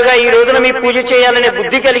శివరాత్రి అన్నట్టుగా ఈ రోజున మీ పూజ చేయాలనే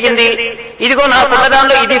బుద్ధి కలిగింది, ఇదిగో నా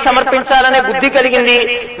పున్నదాంలో ఇది సమర్పించాలనే బుద్ధి కలిగింది,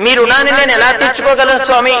 మీ రుణాన్ని నేను ఎలా తీర్చుకోగలను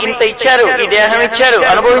స్వామి, ఇంత ఇచ్చారు, ఈ దేహం ఇచ్చారు,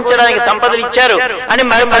 అనుభవించడానికి సంపదలు ఇచ్చారు అని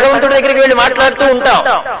భగవంతుడి దగ్గరికి వెళ్ళి మాట్లాడుతూ ఉంటాం.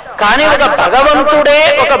 కానీ ఒక భగవంతుడే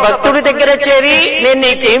ఒక భక్తుడి దగ్గర చేరి నేను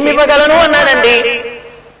నీకేమి ఇవ్వగలను అన్నాడండి.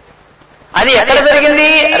 అది ఎక్కడ జరిగింది?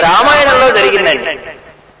 రామాయణంలో జరిగిందండి.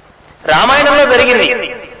 రామాయణంలో జరిగింది.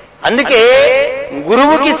 అందుకే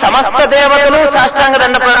గురువుకి సమస్త దేవతలు సాష్టాంగ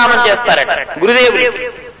దండ ప్రణామం చేస్తారట గురుదేవుడి.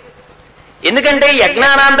 ఎందుకంటే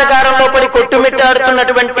యజ్ఞానాంధకారంలో పడి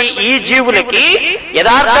కొట్టుమిట్టాడుతున్నటువంటి ఈ జీవులకి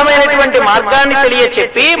యథార్థమైనటువంటి మార్గాన్ని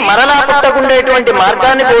తెలియచెప్పి మరలా పుట్టకుండేటువంటి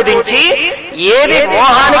మార్గాన్ని బోధించి ఏది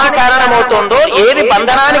మోహానికి కారణమవుతోందో, ఏది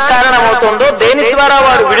బంధనానికి కారణమవుతోందో, దేని ద్వారా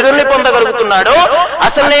వాడు విడుదలని పొందగలుగుతున్నాడో,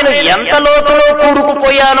 అసలు నేను ఎంత లోతులో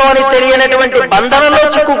కూరుకుపోయానో అని తెలియనటువంటి బంధనంలో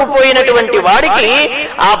చిక్కుకుపోయినటువంటి వాడికి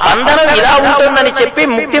ఆ బంధనం ఇలా ఉంటుందని చెప్పి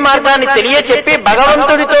ముక్తి మార్గాన్ని తెలియచెప్పి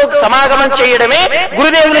భగవంతుడితో సమాగమం చేయడమే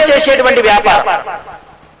గురుదేవులు చేసేటువంటి వ్యాపారం.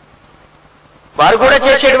 వారు కూడా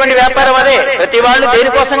చేసేటువంటి వ్యాపారం అదే. ప్రతి వాళ్ళు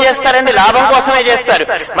దేనికోసం చేస్తారండి? లాభం కోసమే చేస్తారు.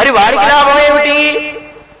 మరి వారికి లాభం ఏమిటి?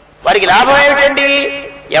 వారికి లాభం ఏమిటండి?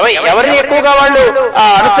 ఎవరిని ఎక్కువగా వాళ్ళు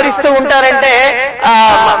అనుసరిస్తూ ఉంటారంటే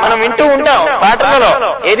మనం వింటూ ఉంటాం పాటలలో,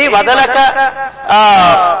 ఏది వదలక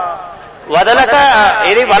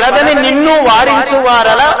ఏది వలదని నిన్ను వారించు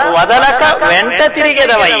వారల వదలక వెంట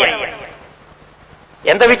తిరిగేదవయ్య.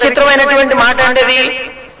 ఎంత విచిత్రమైనటువంటి మాట అండి అది.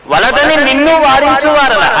 వలదని నిన్ను వారించు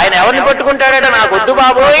వారల. ఆయన ఎవరిని పట్టుకుంటాడట? నాకొద్దు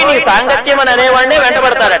బాబోయ్ నీ సాంగత్యం అని అనేవాడినే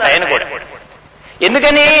వెంటబడతాడట ఆయన కూడా.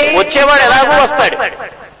 ఎందుకని? వచ్చేవాడు ఎలాగూ వస్తాడు.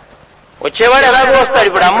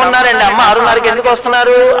 ఇప్పుడు అమ్మ ఉన్నారండి, అమ్మ 6:30కి ఎందుకు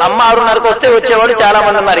వస్తున్నారు? అమ్మ 6:30కి వస్తే వచ్చేవాడు చాలా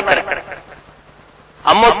మంది ఉన్నారు ఇక్కడ.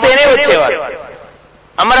 అమ్మ వస్తేనే వచ్చేవాడు,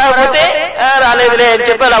 అమ్మ రాకపోతే రాలేదులే అని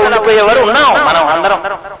చెప్పి అలా ఉండిపోయేవారు ఉన్నాం మనం అందరం.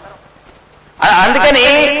 అందుకని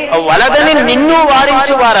వలదని నిన్ను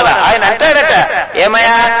వారించు వారలా. ఆయన అంటాడట,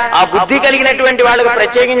 ఏమయ్యా ఆ బుద్ధి కలిగినటువంటి వాళ్ళకు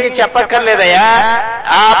ప్రత్యేకించి చెప్పక్కర్లేదయ్యా,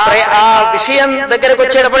 ఆ విషయం దగ్గరకు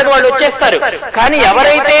వచ్చేటప్పటికి వాళ్ళు వచ్చేస్తారు. కానీ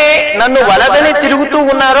ఎవరైతే నన్ను వలదని తిరుగుతూ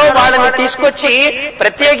ఉన్నారో వాళ్ళని తీసుకొచ్చి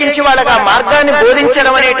ప్రత్యేకించి వాళ్ళకి ఆ మార్గాన్ని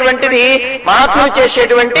బోధించడం అనేటువంటిది మహాత్ములు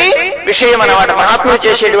చేసేటువంటి విషయం అన్నమాట, మహాత్ములు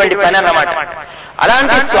చేసేటువంటి పని అన్నమాట.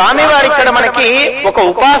 అలాంటి స్వామి వారు ఇక్కడ మనకి ఒక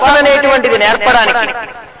ఉపాసన అనేటువంటిది నేర్పడానికి,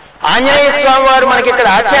 ఆంజనేయ స్వామి వారు మనకి ఇక్కడ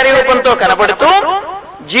ఆచార్య రూపంతో కనబడుతూ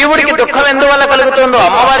జీవుడికి దుఃఖం ఎందువల్ల కలుగుతుందో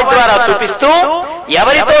అమ్మవారి ద్వారా చూపిస్తూ,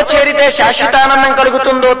 ఎవరితో చేరితే శాశ్వతానందం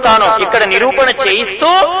కలుగుతుందో తాను ఇక్కడ నిరూపణ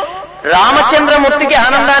చేయిస్తూ, రామచంద్రమూర్తికి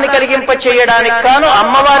ఆనందాన్ని కలిగింప చేయడానికి కాను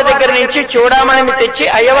అమ్మవారి దగ్గర నుంచి చూడామణిని తెచ్చి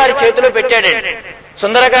అయ్యవారి చేతిలో పెట్టాడండి.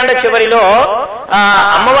 సుందరకాండ చివరిలో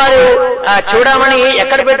అమ్మవారు చూడామణి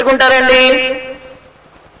ఎక్కడ పెట్టుకుంటారండి?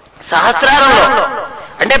 సహస్రారంలో.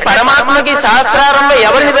 అంటే పరమాత్మకి సహస్రారంలో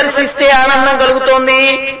ఎవరిని దర్శిస్తే ఆనందం కలుగుతోంది?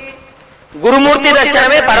 గురుమూర్తి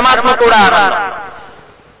దర్శనమే పరమాత్మ కూడా ఆనందం.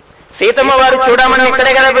 సీతమ్మ వారు చూడమని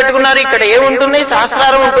ఇక్కడే కదా పెట్టుకున్నారు. ఇక్కడ ఏముంటుంది?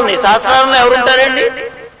 సహస్రారం ఉంటుంది. సహస్రారంలో ఎవరుంటారండి?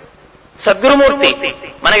 సద్గురుమూర్తి.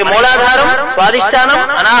 మనకి మూలాధారం, స్వాధిష్టానం,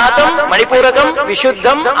 అనాహతం, మణిపూరకం,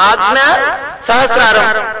 విశుద్ధం, ఆజ్ఞ, సహస్రారం.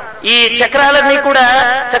 ఈ చక్రాలన్నీ కూడా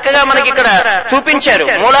చక్కగా మనకి ఇక్కడ చూపించారు.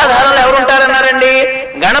 మూలాధారంలో ఎవరుంటారన్నారండి?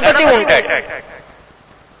 గణపతి ఉంటాడు.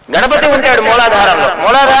 గణపతి ఉంటాడు మూలాధారంలో.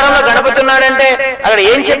 మూలాధారంలో గణపతి ఉన్నాడంటే అక్కడ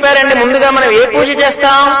ఏం చెప్పారండి? ముందుగా మనం ఏ పూజ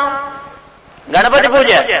చేస్తాం? గణపతి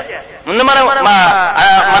పూజ. ముందు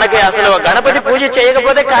మనకి అసలు గణపతి పూజ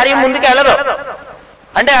చేయకపోతే కార్యం ముందుకు వెళ్ళదు.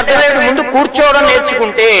 అంటే అర్థమేంటి? ముందు కూర్చోవడం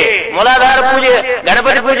నేర్చుకుంటే. మూలాధార పూజ,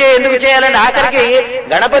 గణపతి పూజ ఎందుకు చేయాలండి? ఆఖరికి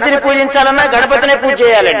గణపతిని పూజించాలన్నా గణపతినే పూజ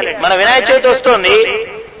చేయాలండి. మన వినాయక చవితి వస్తోంది.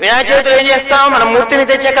 వినాయక చవితిలో ఏం చేస్తాం? మనం మూర్తిని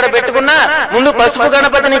తెచ్చి అక్కడ పెట్టుకున్నా ముందు పసుపు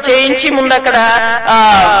గణపతిని చేయించి ముందు అక్కడ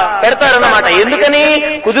పెడతారన్నమాట. ఎందుకని?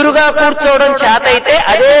 కుదురుగా కూర్చోవడం చేత అయితే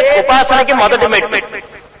అదే ఉపాసనకి మొదటి మెట్టు.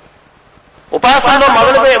 ఉపాసనలో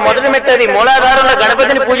మొదటి మెట్టది. మూలాధారంలో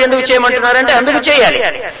గణపతిని పూజ ఎందుకు చేయమంటున్నారంటే అందుకు చేయాలి.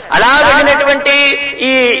 అలా వెళ్ళినటువంటి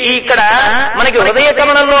ఇక్కడ మనకి హృదయ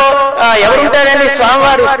కమలంలో ఎవరుంటారండి?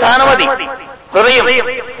 స్వామివారి స్థానం అది హృదయం.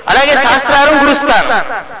 అలాగే సహస్రారం గురుస్థానం.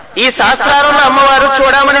 ఈ సహస్రారంలో అమ్మవారు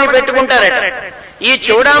చూడామణి పెట్టుకుంటారట. ఈ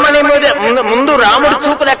చూడామణి ముందు రాముడు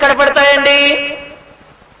చూపులు ఎక్కడ పడతాయండి?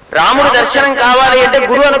 రాముడు దర్శనం కావాలి అంటే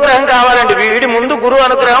గురు అనుగ్రహం కావాలండి. వీడి ముందు గురు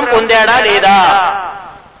అనుగ్రహం పొందాడా లేదా?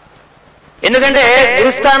 ఎందుకంటే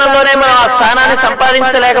గురుస్థానంలోనే మనం ఆ స్థానాన్ని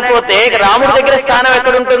సంపాదించలేకపోతే రాముడి దగ్గర స్థానం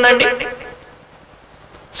ఎక్కడుంటుందండి?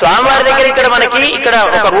 స్వామివారి దగ్గర ఇక్కడ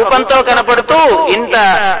ఒక రూపంతో కనపడుతూ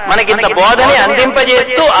మనకింత బోధని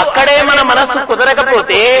అందింపజేస్తూ అక్కడే మన మనస్సు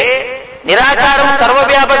కుదరకపోతే నిరాకారం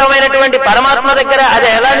సర్వవ్యాపకమైనటువంటి పరమాత్మ దగ్గర అది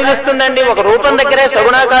ఎలా నిలుస్తుందండి? ఒక రూపం దగ్గరే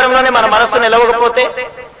సగుణాకారంలోనే మన మనస్సు నిలవకపోతే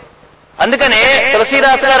అందుకనే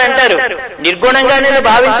తులసీదాస్ గారు అంటారు, నిర్గుణంగా నేను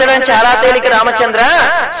భావించడం చాలా తేలిక రామచంద్ర,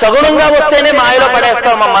 సగుణంగా వస్తేనే మాయలో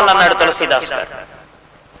పడేస్తాం మమ్మల్ని అన్నాడు తులసీదాస్ గారు.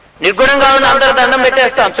 నిర్గుణంగా ఉన్న అందరూ దండం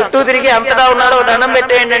పెట్టేస్తాం, చుట్టూ తిరిగి అంతటా ఉన్నారో దండం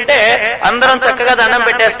పెట్టేయండి అంటే అందరం చక్కగా దండం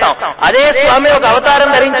పెట్టేస్తాం. అదే స్వామి ఒక అవతారం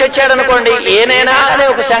ధరించి వచ్చాడనుకోండి, ఏనైనా అనే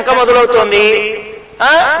ఒక శంక మొదలవుతోంది,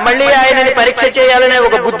 మళ్ళీ ఆయనని పరీక్ష చేయాలనే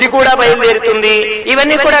ఒక బుద్ధి కూడా బయలుదేరుతుంది.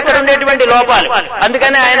 ఇవన్నీ కూడా అక్కడ ఉండేటువంటి లోపాలు.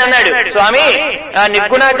 అందుకని ఆయన అన్నాడు, స్వామి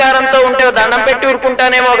నిర్గుణాకారంతో ఉంటే దండం పెట్టి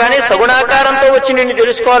ఊరుకుంటానేమో గానీ సగుణాకారంతో వచ్చి నిన్ను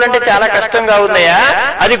తెలుసుకోవాలంటే చాలా కష్టంగా ఉందయ్యా,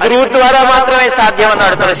 అది గురువు ద్వారా మాత్రమే సాధ్యం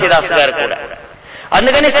అన్నాడు తులసీదాస్ గారు కూడా.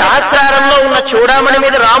 అందుకని సహస్రారంలో ఉన్న చూడామణి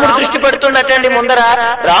మీద రాముడు దృష్టి పెడుతుండటండి ముందర.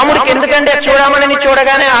 రాముడికి ఎందుకంటే చూడామణిని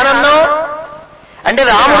చూడగానే ఆనందం అంటే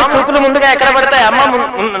రాముడు చూపులు ముందుగా ఎక్కడ పడతాయి? అమ్మ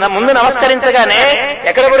ముందు నమస్కరించగానే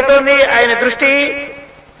ఎక్కడ పడుతోంది ఆయన దృష్టి?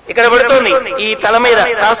 ఇక్కడ పడుతోంది, ఈ తల మీద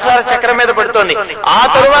సహస్రార చక్రం మీద పడుతోంది. ఆ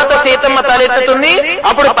తరువాత సీతమ్మ తలెత్తుతుంది.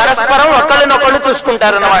 అప్పుడు పరస్పరం ఒకళ్ళనొకళ్ళు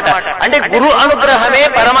చూసుకుంటారన్నమాట. అంటే గురు అనుగ్రహమే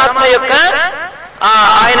పరమాత్మ యొక్క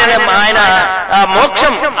ఆయన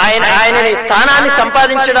మోక్షం, ఆయనని స్థానాన్ని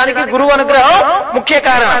సంపాదించడానికి గురువు అనుగ్రహం ముఖ్య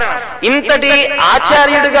కారణం. ఇంతటి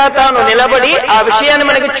ఆచార్యుడిగా తాను నిలబడి ఆ విషయాన్ని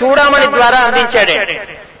మనకి చూడామణి ద్వారా అందించాడే.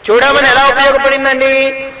 చూడామణి ఎలా ఉపయోగపడిందండి?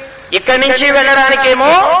 ఇక్కడి నుంచి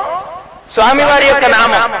వెళ్ళడానికేమో స్వామివారి యొక్క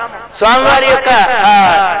నామం, స్వామివారి యొక్క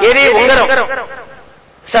ఏది ఉంగరం,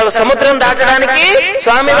 సముద్రం దాటడానికి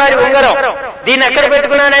స్వామివారి ఉంగరం. దీన్ని ఎక్కడ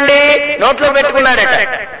పెట్టుకున్నాడండి? నోట్లో పెట్టుకున్నాడట.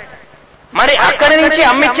 మరి అక్కడి నుంచి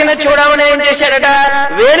అమ్మిచ్చిన చూడమని ఏం చేశాడట?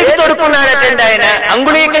 వేలికి తొడుక్కున్నాడటండి. ఆయన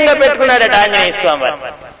అంగుళీకంగా పెట్టుకున్నాడట ఆంజనేయ స్వామి వారు.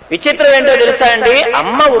 విచిత్రం ఏంటో తెలుసా అండి?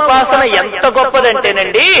 అమ్మ ఉపాసన ఎంత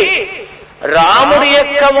గొప్పదంటేనండి, రాముడి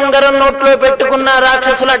యొక్క ఉంగరం నోట్లో పెట్టుకున్న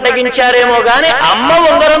రాక్షసులు అడ్డగించారేమో గాని అమ్మ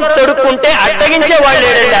ఉంగరం తొడుక్కుంటే అడ్డగించే వాళ్ళు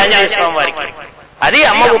లేడండి ఆంజనేయ స్వామి వారికి. అది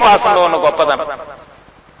అమ్మ ఉపాసనలో ఉన్న గొప్పదనం.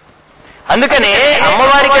 అందుకనే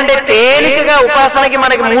అమ్మవారి కంటే తేలికగా ఉపాసనకి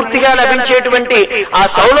మనకి మూర్తిగా లభించేటువంటి ఆ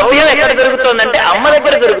సౌలభ్యం ఎక్కడ దొరుకుతోందంటే అమ్మ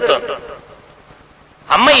దగ్గర దొరుకుతోంది.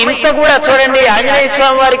 అమ్మ ఇంత కూడా చూడండి, ఆంజనేయ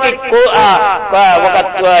స్వామి వారికి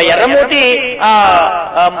ఒక ఎర్రమూతి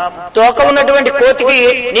తోక ఉన్నటువంటి కోతికి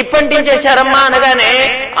నిప్పంటించేశారమ్మా అనగానే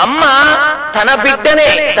అమ్మ తన బిడ్డనే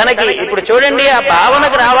తనకి, ఇప్పుడు చూడండి ఆ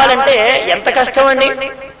భావనకు రావాలంటే ఎంత కష్టం అండి.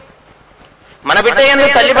 మన బిడ్డ ఎందు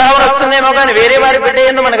తల్లి భావన వస్తుందేమో కానీ వేరే వారి బిడ్డ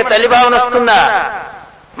ఎందు మనకు తల్లి భావన వస్తుందా?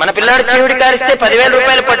 మన పిల్లాడు చీవుడి కారిస్తే 10,000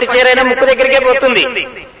 రూపాయలు పట్టు చీరైనా ముక్కు దగ్గరికే పోతుంది.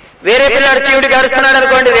 వేరే పిల్లాడు చీవుడి కారుస్తున్నాడు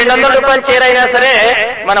అనుకోండి, 200 రూపాయలు చీరైనా సరే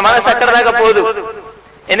మన మనసు అక్కడ దాకా పోదు.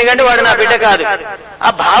 ఎందుకంటే వాడు నా బిడ్డ కాదు. ఆ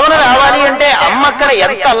భావన రావాలి అంటే అమ్మ అక్కడ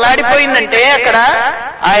ఎంత అల్లాడిపోయిందంటే, అక్కడ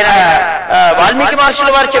ఆయన వాల్మీకి మహర్షుల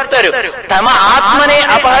వారు చెప్తారు, తమ ఆత్మనే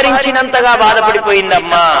అపహరించినంతగా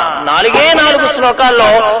బాధపడిపోయిందమ్మా. 4 శ్లోకాల్లో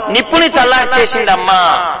నిప్పుని చల్లార్చేసిందమ్మా.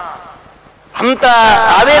 అంత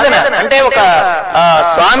ఆవేదన. అంటే ఒక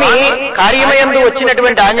స్వామి కార్యమయందు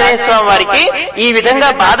వచ్చినటువంటి ఆంజనేయ స్వామి వారికి ఈ విధంగా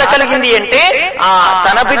బాధ కలిగింది అంటే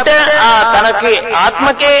తన బిడ్డ తనకి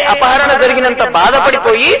ఆత్మకే అపహరణ జరిగినంత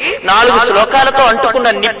బాధపడిపోయి 4 శ్లోకాలతో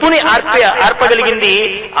అంటుకున్న నిప్పుని ఆర్పగలిగింది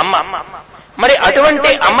అమ్మ. మరి అటువంటి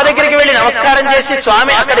అమ్మ దగ్గరికి వెళ్లి నమస్కారం చేసి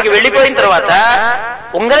స్వామి అక్కడికి వెళ్లిపోయిన తర్వాత,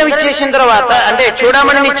 ఉంగరం ఇచ్చేసిన తర్వాత, అంటే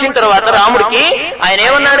చూడమని ఇచ్చిన తర్వాత రాముడికి ఆయన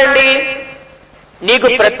ఏమన్నాడండి? నీకు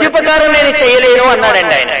ప్రత్యుపకారం నేను చేయలేను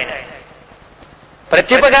అన్నాడండి ఆయన.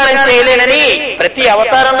 ప్రత్యుపకారం చేయలేనని ప్రతి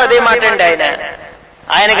అవతారంలో అదే మాట అండి ఆయన.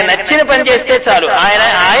 ఆయనకు నచ్చిన పని చేస్తే చాలు.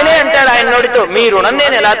 ఆయనే అంటాడు ఆయన నోటితో, మీ రుణం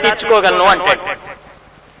నేను ఎలా తీర్చుకోగలను అంటాడు.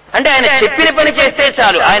 అంటే ఆయన చెప్పిన పని చేస్తే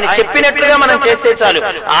చాలు, ఆయన చెప్పినట్లుగా మనం చేస్తే చాలు.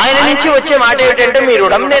 ఆయన నుంచి వచ్చే మాట ఏమిటంటే, మీ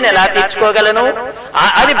రుణం నేను ఎలా తీర్చుకోగలను?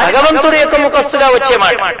 అది భగవంతుడి యొక్క ముఖస్తుగా వచ్చే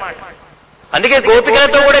మాట. అందుకే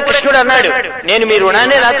గోపికలతో కూడా కృష్ణుడు అన్నాడు, నేను మీ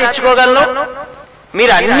రుణాన్ని ఎలా తీర్చుకోగలను?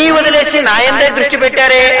 మీరు అన్నీ వదిలేసి నా యందే దృష్టి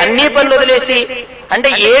పెట్టారే, అన్ని పనులు వదిలేసి. అంటే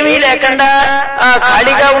ఏమీ లేకుండా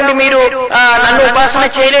ఖాళీగా ఉండి మీరు నన్ను ఉపాసన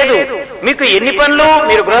చేయలేదు. మీకు ఎన్ని పనులు,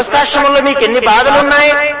 మీరు గృహస్థాశ్రమంలో మీకు ఎన్ని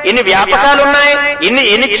బాధలున్నాయి, ఎన్ని వ్యాపకాలున్నాయి,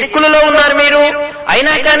 ఎన్ని చిక్కులలో ఉన్నారు మీరు.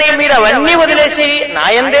 అయినా కానీ మీరు అవన్నీ వదిలేసి నా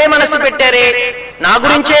యందే మనసు పెట్టారే, నా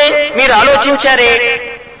గురించే మీరు ఆలోచించారే.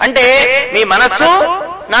 అంటే మీ మనస్సు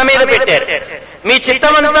నా మీద పెట్టారు, మీ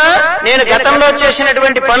చిత్తమంతా నేను గతంలో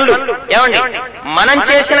చేసినటువంటి పనులు. ఏమండి, మనం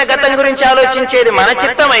చేసిన గతం గురించి ఆలోచించేది మన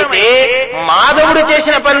చిత్తం అయితే, మాధవుడు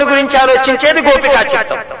చేసిన పనుల గురించి ఆలోచించేది గోపికా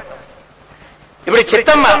చిత్తం. ఇప్పుడు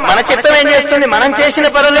చిత్తం, మన చిత్తం ఏం చేస్తుంది? మనం చేసిన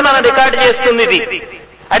పనుల్ని మనం రికార్డు చేస్తుంది. ఇది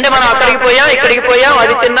అంటే మనం అక్కడికి పోయాం, ఇక్కడికి పోయాం,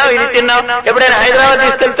 అది తిన్నాం, ఇది తిన్నాం. ఎప్పుడైనా హైదరాబాద్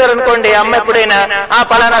తీసుకెళ్తారు అనుకోండి అమ్మ, ఎప్పుడైనా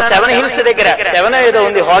పలానా 7 హిల్స్ దగ్గర 7 ఏదో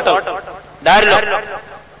ఉంది హోటల్ దారిలో,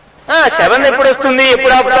 7 ఎప్పుడు వస్తుంది,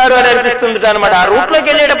 ఎప్పుడు ఆపుతారు అని అనిపిస్తుంది అనమాట. ఆ రూట్ లోకి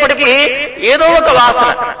వెళ్ళేటప్పటికి ఏదో ఒక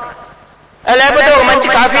వాసన, లేకపోతే ఒక మంచి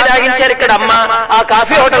కాఫీ తాగించారు ఇక్కడ అమ్మ, ఆ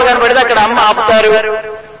కాఫీ హోటల్ కనబడితే అక్కడ అమ్మ ఆపుతారు.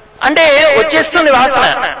 అంటే వచ్చేస్తుంది వాసన.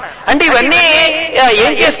 అంటే ఇవన్నీ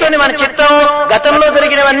ఏం చేస్తుంది మన చిత్తం? గతంలో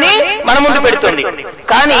జరిగినవన్నీ మన ముందు పెడుతుంది.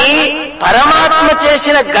 కానీ పరమాత్మ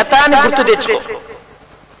చేసిన గతాన్ని గుర్తు తెచ్చుకో.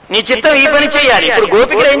 నీ చిత్తం ఈ పని చేయాలి. ఇప్పుడు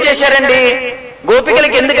గోపికలు ఏం చేశారండి?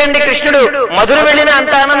 గోపికలకి ఎందుకండి కృష్ణుడు మధుర వెళ్ళిన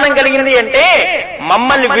అంత ఆనందం కలిగింది అంటే,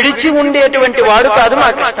 మమ్మల్ని విడిచి ఉండేటువంటి వాడు కాదు మా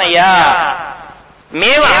కృష్ణయ్య,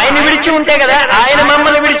 మేము ఆయన విడిచి ఉంటే కదా ఆయన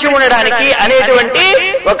మమ్మల్ని విడిచి ఉండడానికి అనేటువంటి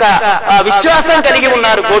ఒక విశ్వాసం కలిగి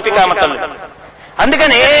ఉన్నారు గోపికామతలు.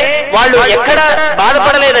 అందుకనే వాళ్ళు ఎక్కడ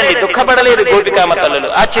బాధపడలేదండి, దుఃఖపడలేదు గోపికామతలు.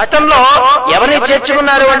 ఆ చిత్తంలో ఎవరిని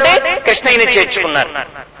చేర్చుకున్నారు అంటే కృష్ణయ్యని చేర్చుకున్నారు.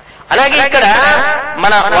 అలాగే ఇక్కడ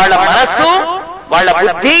వాళ్ళ మనస్సు, వాళ్ళ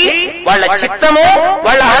బుద్ధి, వాళ్ళ చిత్తము,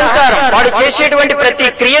 వాళ్ళ అహంకారం, వాడు చేసేటువంటి ప్రతి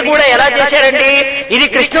క్రియ కూడా ఎలా చేశారండి? ఇది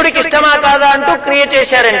కృష్ణుడికి ఇష్టమా కాదా అంటూ క్రియ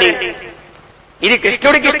చేశారండి. ఇది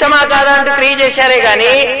కృష్ణుడికి ఇష్టమా కాదా అంటూ క్రియ చేశారే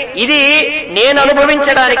గాని ఇది నేను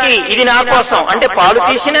అనుభవించడానికి, ఇది నా కోసం అంటే పాలు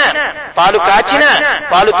తీసినా, పాలు కాచినా,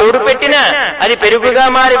 పాలు తోడు పెట్టినా, అది పెరుగుగా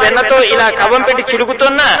మారి వెన్నతో ఇలా కవ్వం పెట్టి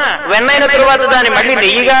చిలుకుతున్నా, వెన్నైన తరువాత దాన్ని మళ్ళీ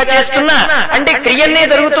నెయ్యిగా చేస్తున్నా అంటే క్రియనే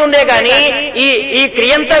జరుగుతుందే గాని ఈ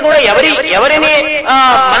క్రియంతా కూడా ఎవరిని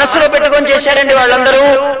మనస్సులో పెట్టుకొని చేశారండి? వాళ్ళందరూ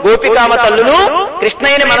గోపికామ తల్లులు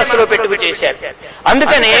కృష్ణయ్యని మనస్సులో పెట్టుకు చేశారు.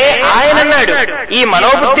 అందుకనే ఆయన అన్నాడు, ఈ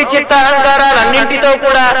మనోబుద్ధి చిత్త అహంకారాలన్నింటితో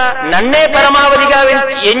కూడా నన్నే పరమావధిగా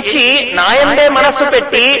ఎంచి నాయందే మనస్సు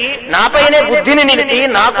పెట్టి నాపైనే బుద్ధిని నిలిపి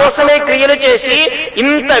నా కోసమే క్రియలు చేసి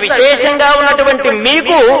ఇంత విశేషంగా ఉన్నటువంటి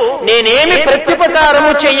మీకు నేనేమి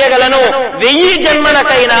ప్రత్యుపకారము చెయ్యగలను 1000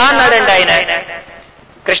 జన్మలకైనా అన్నాడండి ఆయన.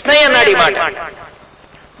 కృష్ణయ్య అన్నాడు ఈ మాట,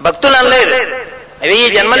 భక్తులు అనలేదు. 1000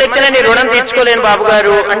 జన్మలెత్తినా నీ రుణం తీర్చుకోలేను బాబు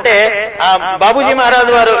గారు అంటే ఆ బాబూజీ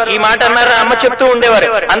మహారాజు వారు ఈ మాట అన్నారు. అమ్మ చెప్తూ ఉండేవారు,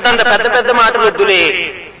 అంతంత పెద్ద పెద్ద మాటలు వద్దులే,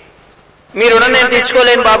 మీ రుణం నేను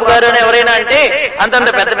తీర్చుకోలేను బాబు గారు అని ఎవరైనా అంటే అంతంత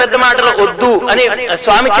పెద్ద పెద్ద మాటలు వద్దు అని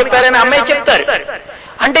స్వామి చెప్పారని అమ్మాయి చెప్తారు.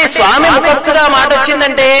 అంటే స్వామి ముఖస్థుగా మాట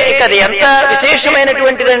వచ్చిందంటే ఇక అది ఎంత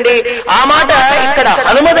విశేషమైనటువంటిదండి. ఆ మాట ఇక్కడ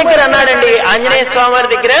హనుమ దగ్గర అన్నాడండి, ఆంజనేయ స్వామి వారి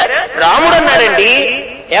దగ్గర రాముడు అన్నాడండి.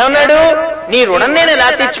 ఏమన్నాడు? నీ రుణం నేను ఎలా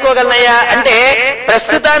తీర్చుకోగలనయ్యా అంటే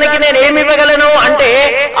ప్రస్తుతానికి నేనేమి ఇవ్వగలను అంటే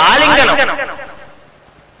ఆలింగనం.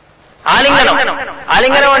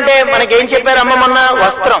 ఆలింగనం అంటే మనకేం చెప్పారు అమ్మ మొన్న?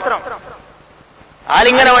 వస్త్రం.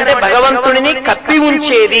 ఆలింగనం అంటే భగవంతుడిని కప్పి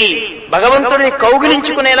ఉంచేది, భగవంతుడిని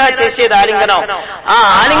కౌగిలించుకునేలా చేసేది ఆలింగనం. ఆ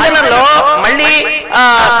ఆలింగనంలో మళ్ళీ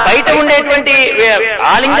బయట ఉండేటువంటి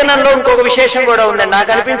ఆలింగనంలో ఇంకొక విశేషం కూడా ఉందండి. నాకు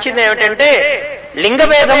అనిపించింది ఏమిటంటే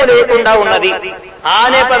లింగభేదము లేకుండా ఉన్నది. ఆ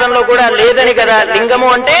అనే పదంలో కూడా లేదని కదా. లింగము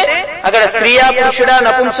అంటే అక్కడ స్త్రీయా, పురుషుడా,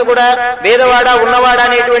 నపుంసకుడా, భేదవాడా, ఉన్నవాడా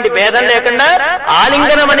అనేటువంటి భేదం లేకుండా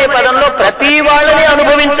ఆలింగనం అనే పదంలో ప్రతి వాళ్ళని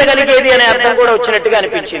అనుభవించగలిగేది అనే అర్థం కూడా వచ్చినట్టుగా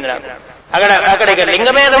అనిపించింది నాకు. అక్కడ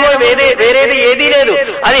లింగభేదము వేరేది ఏదీ లేదు,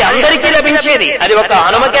 అది అందరికీ లభించేది. అది ఒక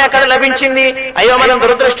హనుమకే అక్కడ లభించింది, అయ్యో మనం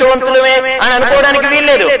దురదృష్టవంతులమే అని అనుకోవడానికి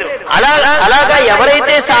వీల్లేదు. అలాగా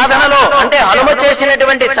ఎవరైతే సాధనలో అంటే హనుమ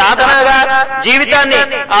చేసినటువంటి సాధనగా జీవితాన్ని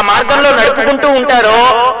ఆ మార్గంలో నడుపుకుంటూ ఉంటారో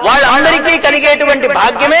వాళ్ళందరికీ కలిగేటువంటి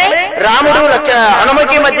భాగ్యమే రాముడు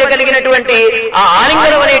హనుమకి మధ్య కలిగినటువంటి ఆ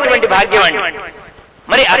ఆలింగనం అనేటువంటి భాగ్యం అండి.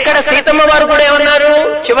 మరి అక్కడ సీతమ్మ వారు కూడా ఏమన్నారు?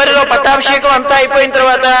 చివరిలో పట్టాభిషేకం అంతా అయిపోయిన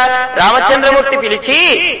తర్వాత రామచంద్రమూర్తి పిలిచి,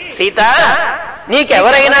 సీత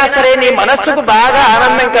నీకెవరైనా సరే నీ మనస్సుకు బాగా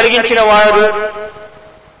ఆనందం కలిగించిన వారు,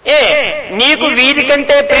 నీకు వీరి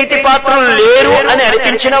కంటే ప్రీతిపాత్రులు లేరు అని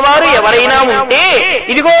అనిపించిన వారు ఎవరైనా ఉంటే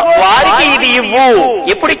ఇదిగో వారికి ఇది ఇవ్వు.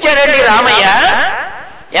 ఎప్పుడిచ్చాడండి రామయ్య?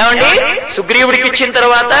 ఏమండి? సుగ్రీవుడికి ఇచ్చిన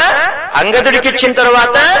తర్వాత, అంగదుడికి ఇచ్చిన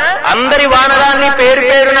తర్వాత, అందరి వానరాన్ని పేరు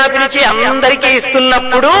పేరునా పిలిచి అందరికీ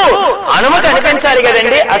ఇస్తున్నప్పుడు హనుమకు అనిపించాలి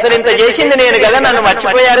కదండి, అసలు ఇంత చేసింది నేను కదా, నన్ను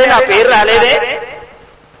మర్చిపోయారే, నా పేరు రాలేదే.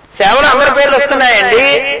 సేవలు అందరి పేర్లు వస్తున్నాయండి,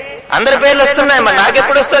 అందరి పేర్లు వస్తున్నాయి. మరి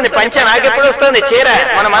నాకెప్పుడు వస్తుంది పంచ, నాకెప్పుడు వస్తుంది చీర?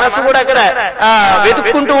 మన మనసు కూడా అక్కడ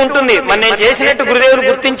వెతుక్కుంటూ ఉంటుంది, మరి నేను చేసినట్టు గురుదేవులు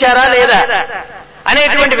గుర్తించారా లేదా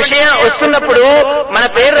అనేటువంటి విషయం వస్తున్నప్పుడు మన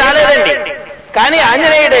పేరు రాలేదండి. కానీ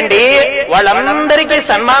ఆంజనేయుడండి వాళ్ళందరికీ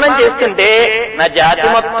సన్మానం చేస్తుంటే నా జాతి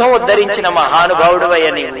మొత్తం ఉద్ధరించిన మహానుభావుడు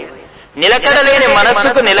అయ్యా నీవు. నిలకడలేని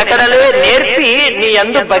మనస్సుకు నిలకడలే నేర్పి నీ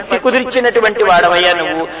యందు భక్తి కుదిర్చినటువంటి వాడవయ్యా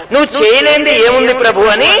నువ్వు చేయలేంది ఏముంది ప్రభు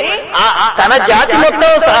అని తన జాతి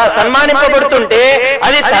మొత్తం సన్మానింపబడుతుంటే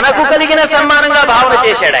అది తనకు కలిగిన సన్మానంగా భావన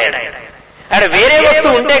చేశాడు ఆయన. అక్కడ వేరే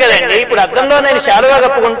వస్తువు ఉంటే కదండి, ఇప్పుడు అద్దంలో నేను శాలువా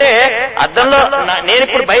కప్పుకుంటే అద్దంలో నేను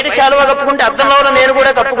ఇప్పుడు బయట శాలువా కప్పుకుంటే అద్దంలో నేను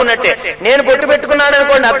కూడా కప్పుకున్నట్టే. నేను బొట్టు పెట్టుకున్నాను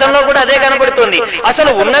అనుకోండి, అద్దంలో కూడా అదే కనబడుతుంది.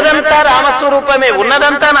 అసలు ఉన్నదంతా రామస్వరూపమే,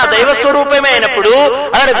 ఉన్నదంతా నా దైవ స్వరూపమే అయినప్పుడు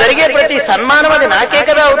అక్కడ జరిగే ప్రతి సన్మానం అది నాకే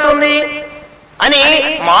కదా అవుతుంది అని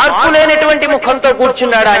మార్పు లేనటువంటి ముఖంతో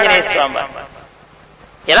కూర్చున్నాడు ఆంజనేయ స్వామి.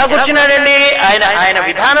 ఎలా కూర్చున్నాడండి ఆయన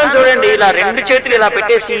విధానం చూడండి. ఇలా రెండు చేతులు ఇలా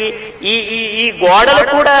పెట్టేసి ఈ గోడలు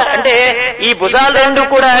కూడా అంటే ఈ భుజాలు రెండు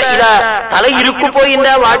కూడా ఇలా తల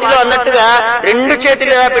ఇరుక్కుపోయిందా వాటిలో అన్నట్టుగా రెండు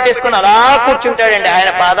చేతులు ఇలా పెట్టేసుకుని అలా కూర్చుంటాడండి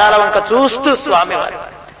ఆయన పాదాల వంక చూస్తూ స్వామివారు.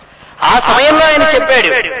 ఆ సమయంలో ఆయన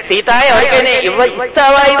చెప్పాడు, సీత ఎవరికైనా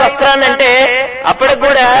ఇస్తావా ఈ వస్త్రాన్ని అంటే అప్పటికి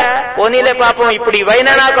కూడా పోనీలే పాపం ఇప్పుడు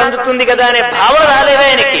ఇవైనా నాకు అందుతుంది కదా అనే భావం రాలేదు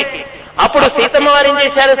ఆయనకి. అప్పుడు సీతమ్మ వారు ఏం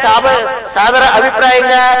చేశారు, సాదర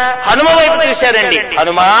అభిప్రాయంగా హనుమ వైపు చూశారండి.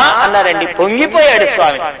 హనుమా అన్నారండి. పొంగిపోయాడు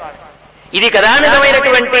స్వామి. ఇది కదా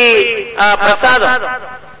నిజమైనటువంటి ప్రసాదం.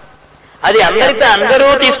 అది అందరూ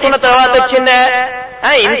తీసుకున్న తర్వాత వచ్చిందా,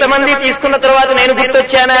 ఇంతమంది తీసుకున్న తర్వాత నేను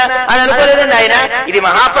గుర్తొచ్చానా అని అనుకోలేదండి ఆయన. ఇది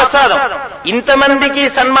మహాప్రసాదం. ఇంతమందికి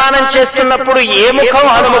సన్మానం చేస్తున్నప్పుడు ఏ ముఖం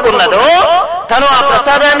హనుమకున్నదో తను ఆ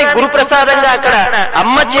ప్రసాదాన్ని గురుప్రసాదంగా అక్కడ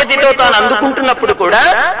అమ్మ చేతితో తాను అందుకుంటున్నప్పుడు కూడా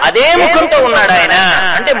అదే ముఖంతో ఉన్నాడు ఆయన.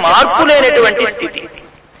 అంటే మార్పు లేనటువంటి స్థితి.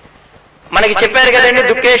 మనకి చెప్పారు కదండి,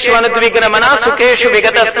 దుఃఖేషు అనుద్విగ్నమన సుఖేషు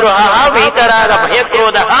విగత స్పృహ వీతరాగ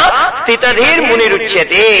భయక్రోధ స్థితధీర్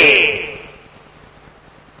మునిరుచ్యతే.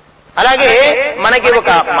 అలాగే మనకి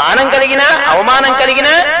ఒక మానం కలిగినా అవమానం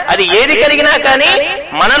కలిగినా అది ఏది కలిగినా కానీ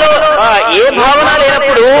మనలో ఏ భావన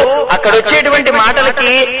లేనప్పుడు అక్కడ వచ్చేటువంటి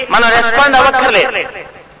మాటలకి మనం రెస్పాండ్ అవ్వక్కర్లేదు.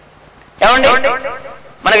 ఏమండి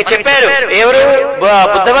మనకి చెప్పారు, ఎవరు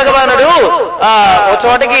బుద్ధ భగవానుడు ఒక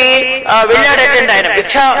చోటకి వెళ్ళాడటండి. ఆయన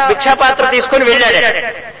భిక్షాపాత్ర తీసుకుని వెళ్ళాడట.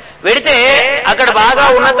 వెడితే అక్కడ బాగా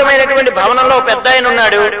ఉన్నతమైనటువంటి భవనంలో పెద్ద ఆయన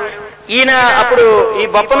ఉన్నాడు. ఈయన అప్పుడు ఈ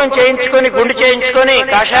బొప్పనం చేయించుకొని గుండు చేయించుకొని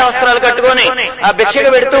కాషాయ వస్త్రాలు కట్టుకొని ఆ భిక్షకు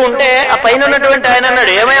పెడుతూ ఉంటే ఆ పైన ఉన్నటువంటి ఆయన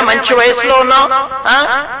అన్నాడు, ఏమయ్యా మంచి వయసులో ఉన్నావు,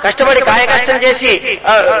 కష్టపడి కాయ కష్టం చేసి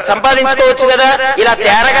సంపాదించుకోవచ్చు కదా, ఇలా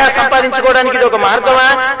తేరగా సంపాదించుకోవడానికి ఇది ఒక మార్గమా,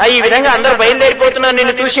 ఈ విధంగా అందరూ బయలుదేరిపోతున్నారు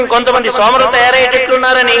నిన్ను చూసి ఇంకొంతమంది సోమరు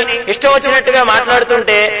తయారయ్యేటట్లున్నారని ఇష్టం వచ్చినట్టుగా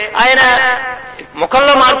మాట్లాడుతుంటే ఆయన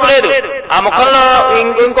ముఖంలో మార్పు లేదు. ఆ ముఖంలో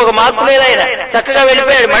ఇంకొక మార్పు లేదు. ఆయన చక్కగా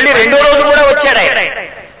వెళ్ళిపోయాడు. మళ్ళీ రెండో రోజు కూడా వచ్చాడు. ఆయన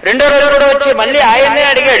రెండో రోజు కూడా వచ్చి మళ్ళీ ఆయన్నే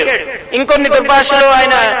అడిగాడు. ఇంకొన్ని దుర్భాషలు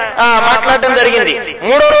ఆయన మాట్లాడడం జరిగింది.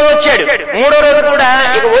 మూడో రోజు వచ్చాడు. మూడో రోజు కూడా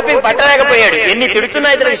ఇక ఓపిక పట్టలేకపోయాడు. ఎన్ని తిడుతున్నా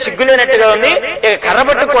ఇతనికి సిగ్గులేనట్టుగా ఉంది. ఇక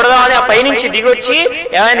కర్రబట్టు కొడదామని ఆ పైనుంచి దిగొచ్చి,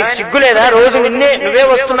 ఆయనకి సిగ్గులేదా, రోజు నువ్వే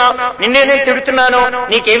వస్తున్నావు, నిన్నే తిడుతున్నాను,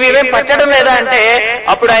 నీకేమేం పట్టడం లేదా అంటే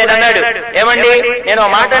అప్పుడు ఆయన అన్నాడు, ఏమండి నేను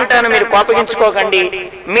మాట అంటాను, మీరు కోపగించుకోకండి.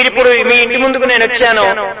 మీరిప్పుడు మీ ఇంటి ముందుకు నేను వచ్చాను,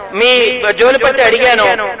 మీ జోలు పట్టి అడిగాను,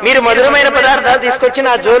 మీరు మధురమైన పదార్థాలు తీసుకొచ్చి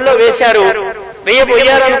నా జోల్లో వేశారు,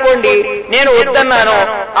 వేయబోయారనుకోండి, నేను వద్దన్నాను,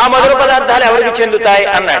 ఆ మధుర పదార్థాలు ఎవరికి చెందుతాయి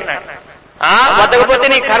అన్నాడు. వద్దకపోతే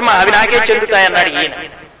నీ కర్మ, అవి నాకే చెందుతాయి అన్నాడు ఈయన.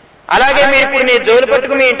 అలాగే మీరు ఇప్పుడు నీ జోలు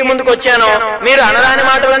పట్టుకు మీ ఇంటి ముందుకు వచ్చాను, మీరు అనరాని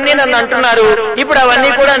మాటలన్నీ నన్ను అంటున్నారు, ఇప్పుడు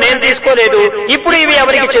అవన్నీ కూడా నేను తీసుకోలేదు, ఇప్పుడు ఇవి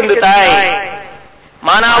ఎవరికి చెందుతాయి?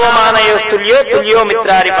 మానవమానయోస్తుల్యో తుల్యో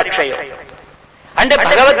మిత్రారి పక్షయో. అంటే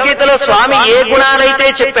భగవద్గీతలో స్వామి ఏ గుణాలైతే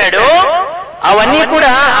చెప్పాడో అవన్నీ కూడా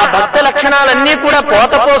ఆ భక్త లక్షణాలన్నీ కూడా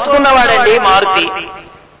పోత పోసుకున్నవాడండి మారుతి.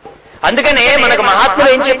 అందుకనే మనకు మహాత్ములు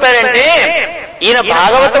ఏం చెప్పారంటే, ఈయన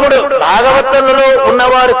భాగవతంలో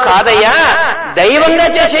ఉన్నవారు కాదయ్యా, దైవంగా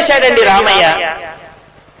చేసేశాడండి రామయ్య.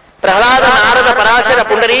 ప్రహ్లాద నారద పరాశర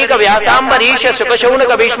పుండరీక వ్యాసాంబరీష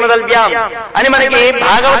సుఖశౌనక భీష్మదల్భ్యాం అని మనకి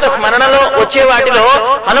భాగవత స్మరణలో వచ్చే వాటిలో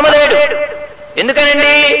హనుమలేడు.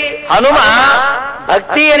 ఎందుకనండి, హనుమ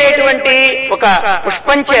భక్తి అనేటువంటి ఒక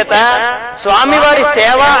పుష్పం చేత, స్వామివారి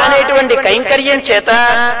సేవ అనేటువంటి కైంకర్యం చేత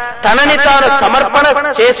తనని తాను సమర్పణ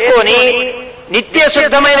చేసుకొని నిత్య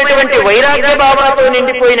శుద్ధమైనటువంటి వైరాగ్య భావనతో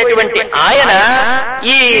నిండిపోయినటువంటి ఆయన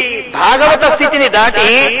ఈ భాగవత స్థితిని దాటి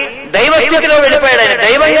దైవ స్థితిలో వెళ్ళిపోయాడు. ఆయన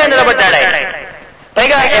దైవంగా నిలబడ్డాడు. ఆయన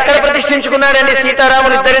పైగా ఎక్కడ ప్రతిష్ఠించుకున్నాడండి?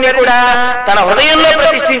 సీతారాములు ఇద్దరిని కూడా తన హృదయంలో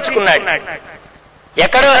ప్రతిష్ఠించుకున్నాడు.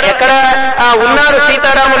 ఎక్కడ ఉన్నారు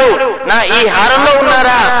సీతారాములు, నా ఈ హారంలో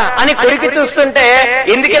ఉన్నారా అని కొరికి చూస్తుంటే,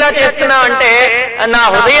 ఎందుకు ఇలా చేస్తున్నావంటే, నా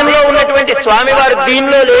హృదయంలో ఉన్నటువంటి స్వామివారు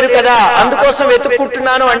దీనిలో లేరు కదా, అందుకోసం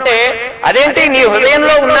వెతుక్కుంటున్నాను అంటే, అదేంటి నీ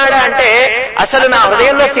హృదయంలో ఉన్నాడా అంటే, అసలు నా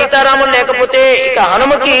హృదయంలో సీతారాములు లేకపోతే ఇక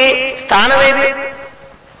హనుమకి స్థానమేది?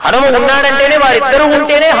 హనుమ ఉన్నాడంటేనే, వారిద్దరూ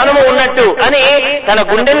ఉంటేనే హనుమ ఉన్నట్టు అని తన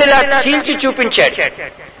గుండెల్ని ఇలా చీల్చి చూపించాడు.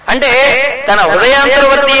 అంటే తన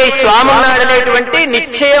హృదయాంతర్వర్తి అయి స్వామి ఉన్నాడనేటువంటి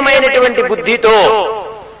నిశ్చయమైనటువంటి బుద్ధితో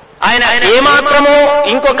ఆయన ఏమాత్రమూ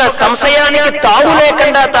ఇంకొక సంశయానికి తావు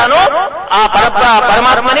లేకుండా తాను ఆ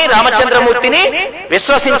పరమాత్మని రామచంద్రమూర్తిని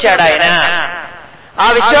విశ్వసించాడు. ఆయన ఆ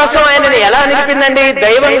విశ్వాసం ఆయనని ఎలా నిలిపిందండి?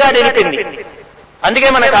 దైవంగా నిలిపింది. అందుకే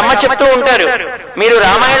మనకు అమ్మ చెప్తూ ఉంటారు, మీరు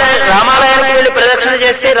రామాలయానికి వెళ్లి ప్రదక్షిణ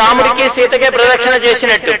చేస్తే రాముడికి సీతకే ప్రదక్షిణ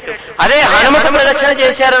చేసినట్టు, అదే హనుమకు ప్రదక్షిణ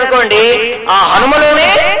చేశారనుకోండి, ఆ హనుమలోనే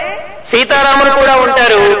సీతారాములు కూడా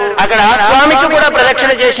ఉంటారు, అక్కడ స్వామికి కూడా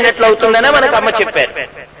ప్రదక్షిణ చేసినట్లు అవుతుందనే మనకు అమ్మ చెప్పారు.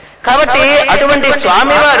 కాబట్టి అటువంటి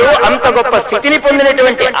స్వామివారు అంత గొప్ప స్థితిని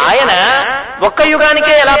పొందినటువంటి ఆయన ఒక్క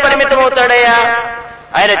యుగానికే ఎలా పరిమితం అవుతాడయ్యా?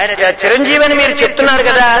 ఆయన చిరంజీవిని మీరు చెప్తున్నారు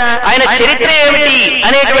కదా, ఆయన చరిత్ర ఏమిటి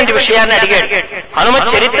అనేటువంటి విషయాన్ని అడిగాడు. హనుమత్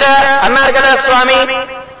చరిత్ర అన్నారు కదా స్వామి,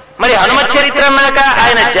 మరి హనుమత్ చరిత్ర అన్నాక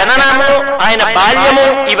ఆయన జననము, ఆయన బాల్యము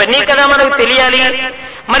ఇవన్నీ కదా మనకు తెలియాలి.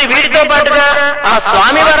 మరి వీటితో పాటుగా ఆ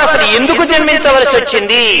స్వామివారు అసలు ఎందుకు జన్మించవలసి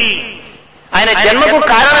వచ్చింది, ఆయన జన్మకు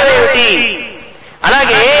కారణం ఏమిటి,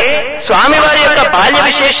 అలాగే స్వామివారి యొక్క బాల్య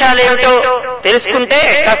విశేషాలేమిటో తెలుసుకుంటే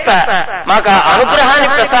కాస్త మాకు అనుగ్రహాన్ని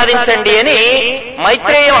ప్రసాదించండి అని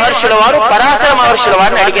మైత్రేయ మహర్షుల వారు పరాశర మహర్షుల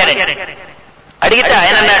వారిని అడిగారు. అడిగితే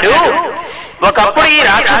ఆయన అన్నాడు, ఒకప్పుడు ఈ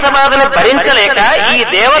రాక్షస బాధను భరించలేక ఈ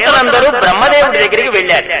దేవతలందరూ బ్రహ్మదేవుడి దగ్గరికి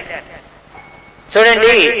వెళ్ళారు.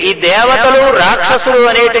 చూడండి, ఈ దేవతలు రాక్షసులు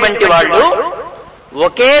అనేటువంటి వాళ్ళు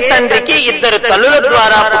ఒకే తండ్రికి ఇద్దరు తల్లుల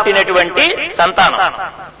ద్వారా పుట్టినటువంటి సంతానం.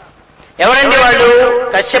 ఎవరండి వాళ్ళు?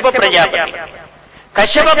 కశ్యప ప్రజాపతి.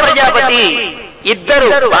 కశ్యప ప్రజాపతి ఇద్దరు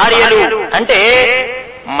భార్యలు. అంటే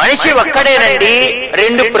మనిషి ఒక్కడేనండి,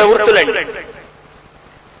 రెండు ప్రవృత్తులండి.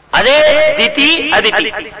 అదే దితి అదితి.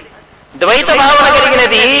 ద్వైత భావన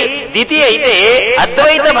కలిగినది దితి అయితే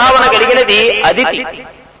అద్వైత భావన కలిగినది అదితి.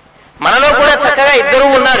 మనలో కూడా చక్కగా ఇద్దరూ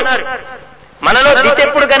ఉన్నారు. మనలో దితి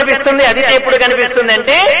ఎప్పుడు కనిపిస్తుంది, అదితి ఎప్పుడు కనిపిస్తుంది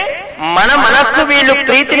అంటే మన మనస్సు వీళ్ళు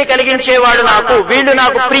ప్రీతిని కలిగించేవాడు నాకు, వీళ్ళు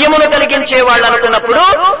నాకు ప్రియమును కలిగించేవాళ్ళు అనుకున్నప్పుడు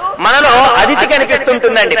మనలో అదితి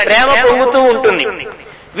కనిపిస్తుంటుందండి, ప్రేమ పొంగుతూ ఉంటుంది.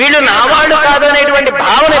 వీళ్ళు నా వాళ్ళు కాదు అనేటువంటి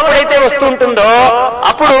భావన ఎప్పుడైతే వస్తుంటుందో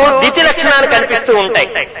అప్పుడు దితి లక్షణాలు కనిపిస్తూ ఉంటాయి.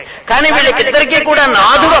 కానీ వీళ్ళకిద్దరికీ కూడా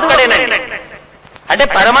నాథుడు ఒక్కడేనండి. అంటే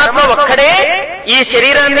పరమాత్మ ఒక్కడే ఈ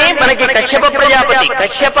శరీరాన్ని మనకి కశ్యప ప్రజాపతి.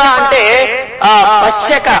 కశ్యప అంటే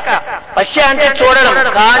పశ్యక, పశ్య అంటే చూడడం,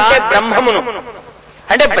 కా అంటే బ్రహ్మమును,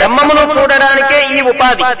 అంటే బ్రహ్మమును చూడడానికే ఈ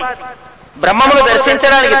ఉపాధి. బ్రహ్మమును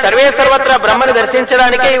దర్శించడానికి, సర్వే సర్వత్రా బ్రహ్మను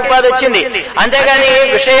దర్శించడానికే ఈ ఉపాధి వచ్చింది. అంతేగాని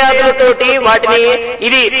విషయాదులతోటి వాటిని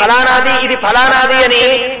ఇది ఫలానాది ఇది ఫలానాది అని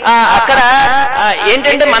అక్కడ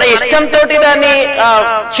ఏంటంటే మన ఇష్టంతో దాన్ని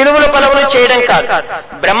చిలువులు పలువులు చేయడం కాదు,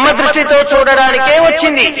 బ్రహ్మ దృష్టితో చూడడానికే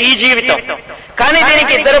వచ్చింది ఈ జీవితం. కానీ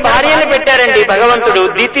దీనికి ఇద్దరు భార్యలు పెట్టారండి భగవంతుడు,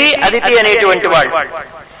 దితి అదితి అనేటువంటి వాళ్ళు.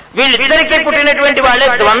 వీళ్ళిద్దరికీ పుట్టినటువంటి వాళ్ళే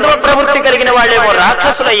ద్వంద్వ ప్రవృత్తి కలిగిన వాళ్ళేమో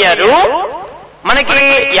రాక్షసులయ్యారు. మనకి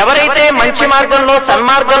ఎవరైతే మంచి మార్గంలో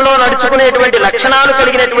సన్మార్గంలో నడుచుకునేటువంటి లక్షణాలు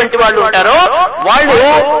కలిగినటువంటి వాళ్ళు ఉంటారో వాళ్ళు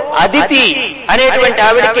అదితి అనేటువంటి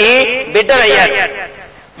ఆవిడికి బిడ్డలయ్యారు.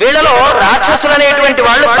 వీళ్ళలో రాక్షసులు అనేటువంటి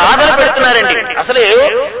వాళ్ళు బాధలు పెడుతున్నారండి. అసలు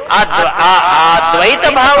ఆ ద్వైత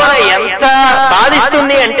భావన ఎంత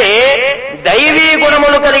బాధిస్తుంది అంటే దైవీ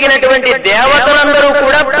గుణములు కలిగినటువంటి దేవతలందరూ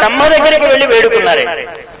కూడా బ్రహ్మ దగ్గరికి వెళ్లి వేడుకున్నారండి.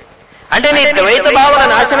 అంటే నీ ద్వైత భావన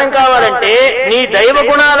నాశనం కావాలంటే నీ దైవ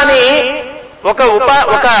గుణాలని ఒక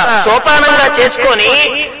సోపానంగా చేసుకొని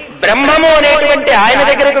బ్రహ్మము అనేటువంటి ఆయన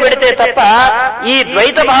దగ్గరకు వెడితే తప్ప ఈ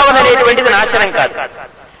ద్వైత భావన అనేటువంటిది నాశనం కాదు.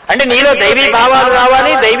 అంటే నీలో దైవీ భావాలు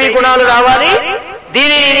రావాలి, దైవీ గుణాలు రావాలి.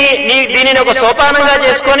 దీనిని ఒక సోపానంగా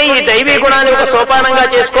చేసుకొని, ఈ దైవీ గుణాన్ని ఒక సోపానంగా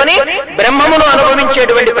చేసుకొని బ్రహ్మమును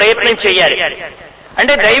అనుభవించేటువంటి ప్రయత్నం చేయాలి.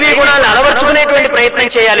 అంటే దైవీ గుణాలను అలవర్చుకునేటువంటి ప్రయత్నం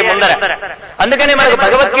చేయాలి ముందర. అందుకని మనకు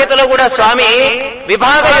భగవద్గీతలో కూడా స్వామి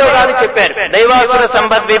విభాగ యోగాలు చెప్పారు. దైవాసుర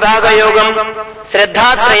సంపద్ విభాగ యోగం,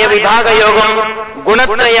 శ్రద్ధాత్రయ విభాగ యోగం,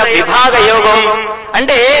 గుణత్రయ విభాగ యోగం.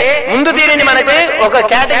 అంటే ముందు దీనిని మనకి ఒక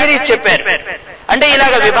కేటగిరీస్ చెప్పారు. అంటే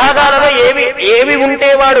ఇలాగ విభాగాలలో ఏవి ఉంటే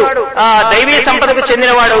వాడు దైవీ సంపదకు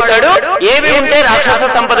చెందినవాడు అవుతాడు, ఏవి ఉంటే రాక్షస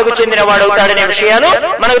సంపదకు చెందినవాడు అవుతాడనే విషయాలు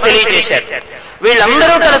మనకు తెలియజేశారు.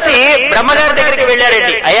 వీళ్ళందరూ కలిసి బ్రహ్మగారి దగ్గరికి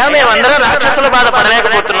వెళ్ళారండి. అయ్యా, మేమందరం రాక్షసుల బాధ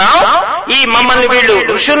పడలేకపోతున్నాం, ఈ మమ్మల్ని వీళ్ళు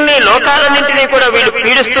ఋషుల్ని లోకాలన్నింటినీ కూడా వీళ్ళు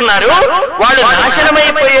పీడిస్తున్నారు, వాళ్ళు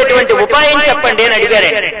నాశనమైపోయేటువంటి ఉపాయం చెప్పండి అని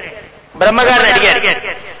అడిగారండి. బ్రహ్మగారిని అడిగారు.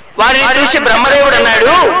 వారిని చూసి బ్రహ్మదేవుడు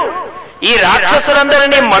అన్నాడు, ఈ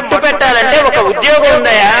రాక్షసులందరినీ మట్టు పెట్టాలంటే ఒక ఉద్యోగం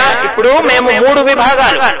ఉందయా. ఇప్పుడు మేము 3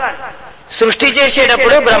 విభాగాలు, సృష్టి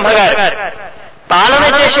చేసేటప్పుడు బ్రహ్మగారు, పాలన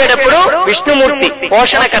చేసేటప్పుడు విష్ణుమూర్తి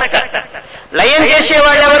పోషణకర్త, లయం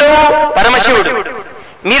చేసేవాళ్ళెవరు? పరమశివుడు.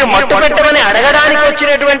 మీరు మట్టు పెట్టమని అడగడానికి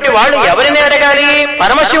వచ్చినటువంటి వాళ్ళు ఎవరిని అడగాలి?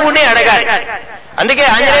 పరమశివుడిని అడగాలి. అందుకే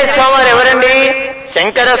ఆంజనేయ స్వామి వారు ఎవరండి?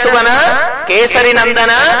 శంకర సువన కేసరి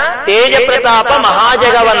నందన తేజ ప్రతాప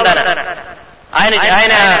మహాజగవందన.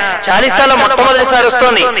 ఆయన చాలీసాలో మొట్టమొదటిసారి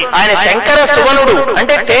వస్తోంది. ఆయన శంకర సువనుడు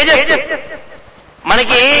అంటే తేజస్సు.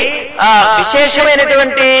 మనకి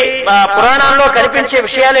విశేషమైనటువంటి పురాణాల్లో కనిపించే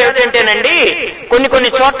విషయాలు ఏమిటంటేనండి, కొన్ని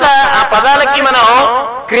చోట్ల ఆ పదాలకి మనం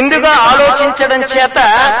క్రిందుగా ఆలోచించడం చేత,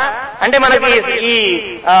 అంటే మనకి ఈ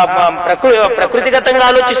ప్రకృతిగతంగా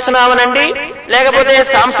ఆలోచిస్తున్నామనండి, లేకపోతే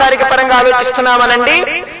సాంసారిక పరంగా ఆలోచిస్తున్నామనండి,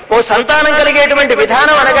 ఓ సంతానం కలిగేటువంటి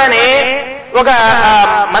విధానం అనగానే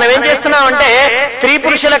మనం ఏం చేస్తున్నామంటే స్త్రీ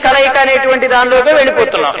పురుషుల కలయిక అనేటువంటి దానిలోకి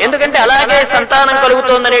వెళ్ళిపోతున్నాం. ఎందుకంటే అలాగే సంతానం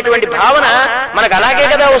కలుగుతోందనేటువంటి భావన మనకు అలాగే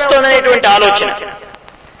కదా వస్తోందనేటువంటి ఆలోచన.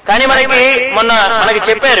 కానీ మనకి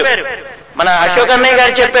చెప్పారు, మన అశోక్ అన్నయ్య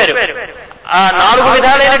గారు చెప్పారు, 4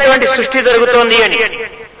 విధాలైనటువంటి సృష్టి జరుగుతోంది అని.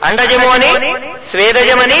 అండజము అని,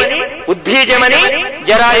 స్వేదజమని, ఉద్భీజమని,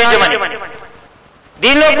 జరాయుజమని.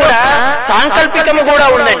 దీనిలో కూడా సాంకల్పికము కూడా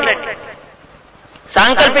ఉందండి.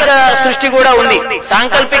 సాంకల్పిక సృష్టి కూడా ఉంది.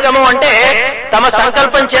 సాంకల్పికము అంటే తమ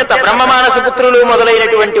సంకల్పం చేత బ్రహ్మమానస పుత్రులు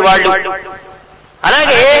మొదలైనటువంటి వాళ్ళు.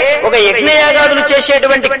 అలాగే ఒక యజ్ఞయాగాదులు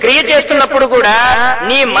చేసేటువంటి క్రియ చేస్తున్నప్పుడు కూడా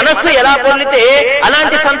నీ మనస్సు ఎలా పొందితే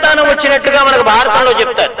అలాంటి సంతానం వచ్చినట్టుగా మనకు భారతంలో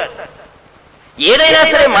చెప్తారు. ఏదైనా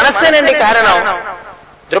సరే మనస్సేనండి కారణం.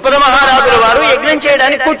 ద్రుపద మహారాజుల వారు యజ్ఞం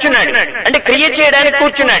చేయడానికి కూర్చున్నాడు, అంటే క్రియ చేయడానికి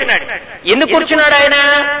కూర్చున్నాడు. ఎందుకు కూర్చున్నాడు ఆయన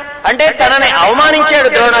అంటే తనని అవమానించాడు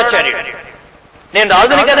ద్రోణాచార్యుడు. నేను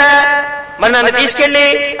రాజుని కదా, మరి నన్ను తీసుకెళ్లి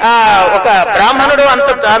ఒక బ్రాహ్మణుడు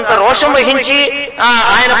అంత రోషం వహించి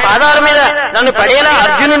ఆయన పాదాల మీద నన్ను పడేలా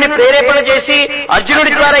అర్జునుడిని ప్రేరేపణ చేసి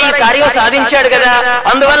అర్జునుడి ద్వారా ఈ కార్యం సాధించాడు కదా,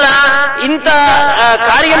 అందువల్ల ఇంత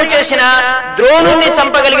కార్యం చేసిన ద్రోణుణ్ణి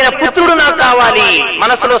చంపగలిగిన పుత్రుడు నాకు కావాలి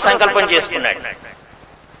మనసులో సంకల్పం చేసుకున్నాడు.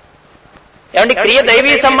 ఏమంటే క్రియ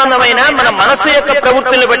దైవీ సంబంధమైన మన మనస్సు యొక్క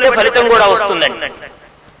ప్రవృత్తులను బట్టి ఫలితం కూడా వస్తుందండి.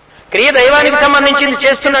 క్రియ దైవానికి సంబంధించింది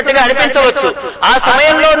చేస్తున్నట్టుగా అనిపించవచ్చు. ఆ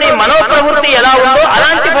సమయంలో నీ మనోప్రవృత్తి ఎలా ఉందో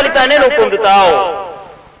అలాంటి ఫలితాన్ని నువ్వు పొందుతావు.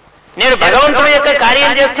 నేను భగవంతుడి యొక్క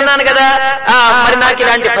కార్యం చేస్తున్నాను కదా, మరి నాకు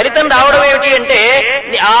ఇలాంటి ఫలితం రావడం ఏమిటి అంటే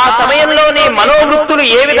ఆ సమయంలో నీ మనోవృత్తులు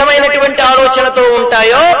ఏ విధమైనటువంటి ఆలోచనతో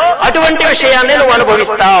ఉంటాయో అటువంటి విషయాన్ని నువ్వు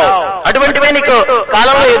అనుభవిస్తావు. అటువంటివే నీకు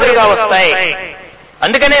కాలంలో ఎదురుగా వస్తాయి.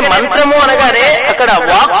 అందుకనే మంత్రము అనగానే అక్కడ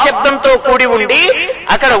వాక్ శబ్దంతో కూడి ఉండి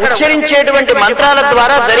అక్కడ ఉచ్చరించేటువంటి మంత్రాల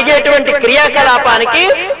ద్వారా జరిగేటువంటి క్రియాకలాపానికి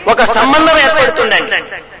ఒక సంబంధం ఏర్పడుతుందండి.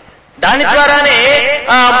 దాని ద్వారానే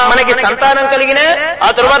మనకి సంతానం కలిగిన ఆ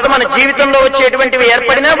తరువాత మన జీవితంలో వచ్చేటువంటివి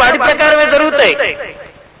ఏర్పడినా వాటి ప్రకారమే జరుగుతాయి.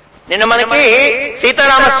 నిన్న మనకి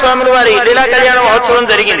సీతారామస్వాముల వారి లీలా కళ్యాణ మహోత్సవం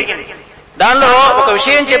జరిగింది. దానిలో ఒక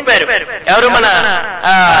విషయం చెప్పారు ఎవరు, మన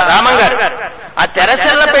రామం గారు. ఆ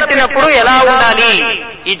తెరసెల్ల పెట్టినప్పుడు ఎలా ఉండాలి,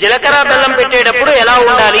 ఈ జీలకర్ర బెల్లం పెట్టేటప్పుడు ఎలా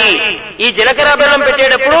ఉండాలి, ఈ జీలకర్ర బెల్లం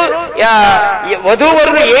పెట్టేటప్పుడు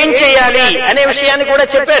వధూవరులు ఏం చేయాలి అనే విషయాన్ని కూడా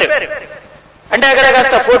చెప్పారు. అంటే అక్కడ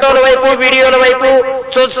కాస్త ఫోటోల వైపు వీడియోల వైపు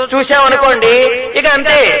చూసామనుకోండి, ఇక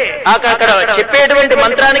అంతే అక్కడ చెప్పేటువంటి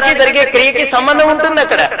మంత్రానికి జరిగే క్రియకి సంబంధం ఉంటుంది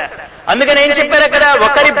అక్కడ. అందుకని ఏం చెప్పారు అక్కడ,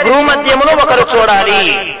 ఒకరి భ్రూమధ్యమును ఒకరు చూడాలి,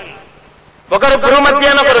 ఒకరు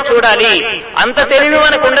భ్రూమధ్యాన్ని ఒకరు చూడాలి. అంత తెలివి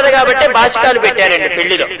మనకు ఉండదు కాబట్టి భాషికాలు పెట్టారండి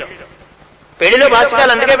పెళ్లిలో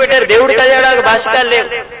భాషికాలు అందుకే పెట్టారు. దేవుడి కళ్యాణాలకు భాషికాలు లేవు.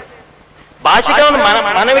 భాషికం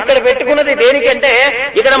మనం ఇక్కడ పెట్టుకున్నది దేనికంటే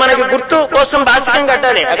ఇక్కడ మనకి గుర్తు కోసం భాషికం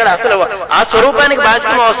కట్టాలి. అక్కడ అసలు ఆ స్వరూపానికి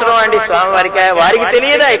భాషికం అవసరం అండి స్వామివారికి. వారికి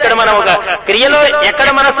తెలియదా ఇక్కడ మనం ఒక క్రియలో ఎక్కడ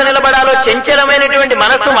మనస్సు నిలబడాలో, చంచలమైనటువంటి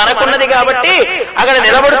మనస్సు మనకున్నది కాబట్టి అక్కడ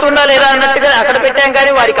నిలబడుతుందా లేదా అన్నట్టుగా అక్కడ పెట్టాం.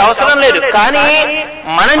 కానీ వారికి అవసరం లేదు. కానీ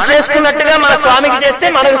మనం చేసుకున్నట్టుగా మన స్వామికి చేస్తే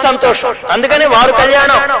మనకు సంతోషం. అందుకని వారు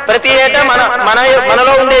కళ్యాణం ప్రతి ఏటా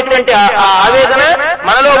మనలో ఉండేటువంటి ఆ ఆవేదన,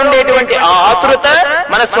 మనలో ఉండేటువంటి ఆ ఆతృత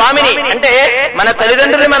మన స్వామిని అంటే మన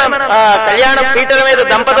తల్లిదండ్రులు మనం కళ్యాణ పీటల మీద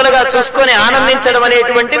దంపతులుగా చూసుకొని ఆనందించడం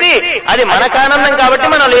అనేటువంటిది అది మనకు ఆనందం కాబట్టి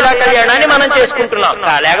మనం లీలా కళ్యాణాన్ని మనం చేసుకుంటున్నాం.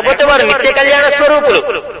 లేకపోతే వారు నిత్య కళ్యాణ స్వరూపులు.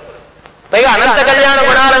 పైగా అనంత కళ్యాణ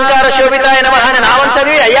గుణాలంకార శోభితాయ నమః అని నామం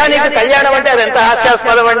చదివి అయ్యా నీకు కళ్యాణం అంటే అది ఎంత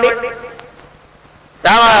హాస్యాస్పదం అండి.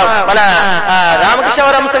 మన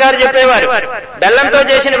రామకృష్ణవరంశ గారు చెప్పేవారు, బెల్లంతో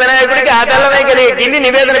చేసిన వినాయకుడికి ఆ బెల్లమే గిన్ని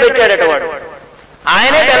నివేదన పెట్టాడట వాడు.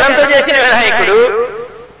 ఆయనే బెల్లంతో చేసిన వినాయకుడు.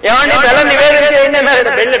 ఏమంటే బెల్లం నివేదన చేయండి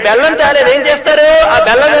అన్నారట. బెల్లం తాలేదు, ఏం చేస్తారు, ఆ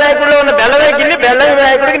బెల్లం వినాయకుడిలో ఉన్న బెల్లమే గిల్లి బెల్లం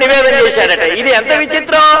వినాయకుడికి నివేదన చేశాడట. ఇది ఎంత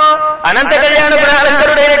విచిత్రం. అనంత కళ్యాణ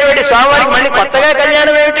గుణాలంకరుడైనటువంటి స్వామివారికి మళ్ళీ కొత్తగా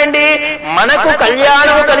కళ్యాణం ఏమిటండి, మనకు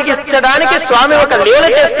కళ్యాణం కలిగించడానికి స్వామి ఒక లీల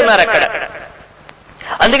చేస్తున్నారు అక్కడ.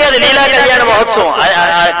 అందుకే అది లీలా కళ్యాణ మహోత్సవం.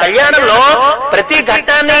 ఆ కళ్యాణంలో ప్రతి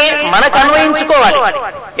ఘట్టాన్ని మనకు అన్వయించుకోవాలి.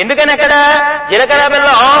 ఎందుకని అక్కడ జీలకర్ర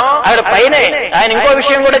బెల్లం అక్కడ పైనే ఆయన ఇంకో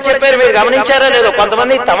విషయం కూడా చెప్పారు, మీరు గమనించారా లేదో,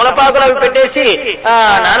 కొంతమంది తమలపాకులు అవి పెట్టేసి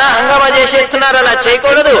నానా హంగామా చేసేస్తున్నారు. అలా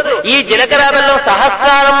చేయకూడదు. ఈ జీలకర్ర బెల్లం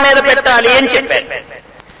సహస్రారం మీద పెట్టాలి అని చెప్పారు.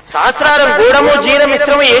 సహస్రారం గూఢము జీర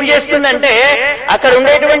మిశ్రమం ఏం చేస్తుందంటే అక్కడ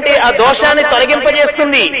ఉండేటువంటి ఆ దోషాన్ని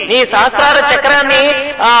తొలగింపజేస్తుంది. నీ సహస్రార చక్రాన్ని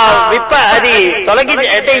అది తొలగి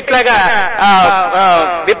అంటే ఇట్లాగా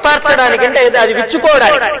విప్పార్చడానికి, అంటే అది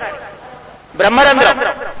విచ్చుకోవడానికి బ్రహ్మరంధ్రం,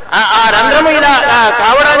 ఆ రంధ్రము ఇలా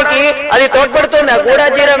కావడానికి అది తోడ్పడుతుంది ఆ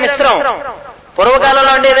గూఢజీర మిశ్రమం.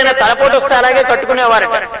 పూర్వకాలంలో అంటే ఏదైనా తలపోటు వస్తే అలాగే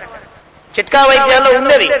కట్టుకునేవారట. చిట్కా వైద్యాల్లో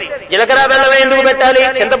ఉండేది. జీలకర్ర బెల్లం ఎందుకు పెట్టాలి,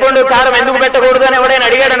 చింతపండు కారం ఎందుకు పెట్టకూడదు అని ఎవడైనా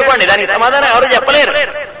అడిగాడు అనుకోండి, దానికి సమాధానం ఎవరు చెప్పలేరు.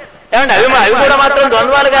 ఏమంటే అవి కూడా మాత్రం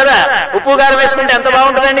ద్వంద్వాలు కదా. ఉప్పు కారం వేసుకుంటే ఎంత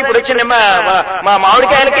బాగుంటుందండి, ఇప్పుడు వచ్చిన మా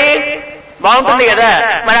మామిడికాయలకి బాగుంటుంది కదా.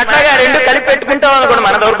 మరి అట్లాగా రెండు కలిపి పెట్టుకుంటాం అనుకోండి,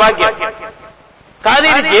 మన దౌర్భాగ్యం కాదు.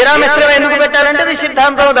 ఇది జీరా మిశ్రమం ఎందుకు పెట్టాలంటే ఇది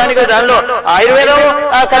సిద్ధాంతం, దానిలో ఆయుర్వేదం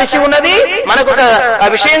కలిసి ఉన్నది. మనకు ఒక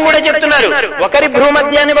విషయం కూడా చెప్తున్నారు, ఒకరి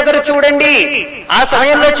భ్రూమధ్యాన్ని ఒకరు చూడండి. ఆ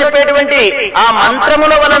సమయంలో చెప్పేటువంటి ఆ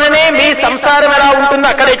మంత్రముల వలననే మీ సంసారం ఎలా ఉంటుందో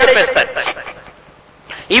అక్కడే చెప్పేస్తారు.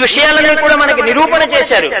 ఈ విషయాలన్నీ కూడా మనకి నిరూపణ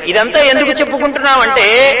చేశారు. ఇదంతా ఎందుకు చెప్పుకుంటున్నామంటే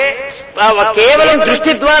కేవలం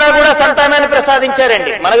దృష్టి ద్వారా కూడా సంతానాన్ని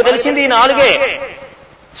ప్రసాదించారండి. మనకు తెలిసింది ఈ 4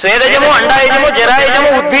 స్వేదజము, అండాయజము, జరాయజము,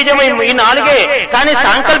 ఉద్బీజము, ఈ 4. కానీ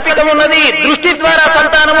సాంకల్పికం ఉన్నది, దృష్టి ద్వారా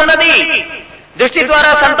సంతానం ఉన్నది. దృష్టి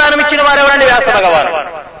ద్వారా సంతానం ఇచ్చిన వారు ఎవరండి? వ్యాస భగవాను.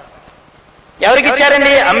 ఎవరికి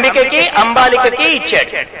ఇచ్చారండి? అంబికకి, అంబాలికకి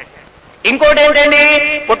ఇచ్చాడు. ఇంకోటి ఏంటండి,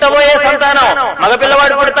 పుట్టబోయే సంతానం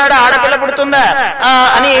మగపిల్లవాడు పుడతాడా, ఆడపిల్ల పుడుతుందా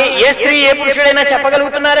అని ఏ స్త్రీ ఏ పురుషుడైనా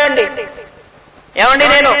చెప్పగలుగుతున్నారా అండి? ఏమండి,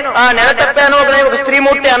 నేను నెల తప్పాను ఒక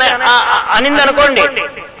స్త్రీమూర్తి అనిందనుకోండి,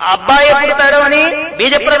 అబ్బాయి పుడతాడు అని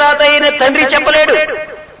బీజప్రదాత అయిన తండ్రి చెప్పలేడు.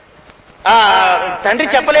 తండ్రి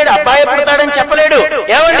చెప్పలేడు, అబ్బాయి పుడతాడని చెప్పలేడు.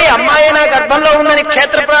 ఏమండి, అమ్మాయి నా గర్భంలో ఉందని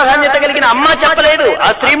క్షేత్ర ప్రాధాన్యత కలిగిన అమ్మ చెప్పలేదు, ఆ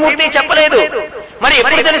స్త్రీమూర్తి చెప్పలేదు. మరి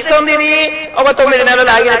ఎప్పుడు తెలుస్తోంది ఇది? ఒక 9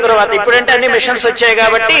 నెలలు ఆగిన తర్వాత. ఇప్పుడంటే అన్ని మిషన్స్ వచ్చాయి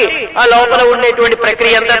కాబట్టి ఆ లోపల ఉండేటువంటి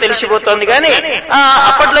ప్రక్రియ అంతా తెలిసిపోతోంది. కానీ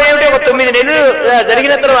అప్పట్లో ఏమిటి, ఒక 9 నెలలు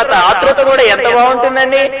జరిగిన తర్వాత ఆతృత కూడా ఎంత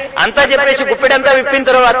బాగుంటుందండి. అంతా చెప్పేసి గుప్పెడంతా విప్పిన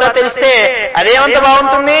తర్వాత తెలిస్తే అదేమంత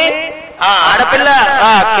బాగుంటుంది. ఆ ఆడపిల్ల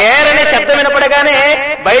కేర్ అనే శబ్దం వినపడగానే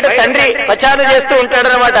బయట తండ్రి పచారు చేస్తూ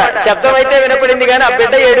ఉంటాడనమాట. శబ్దం అయితే వినపడింది కానీ ఆ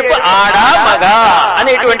బిడ్డ ఏడుపు ఆడా మగా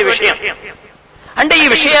అనేటువంటి విషయం. అంటే ఈ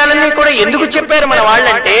విషయాలన్నీ కూడా ఎందుకు చెప్పారు మన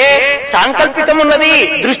వాళ్ళంటే, సాంకల్పికం ఉన్నది,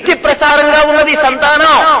 దృష్టి ప్రసారంగా ఉన్నది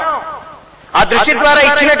సంతానం. ఆ దృష్టి ద్వారా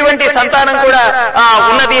ఇచ్చినటువంటి సంతానం కూడా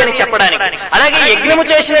ఉన్నది అని చెప్పడానికి. అలాగే యజ్ఞము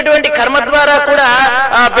చేసినటువంటి కర్మ ద్వారా కూడా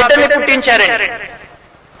బిడ్డని పుట్టించారండి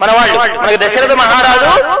మన వాళ్ళు. మనకి దశరథ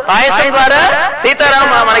మహారాజు పాయసం ద్వారా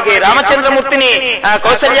మనకి రామచంద్రమూర్తిని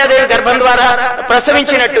కౌసల్యాదేవి గర్భం ద్వారా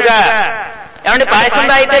ప్రసవించినట్టుగా. ఏమంటే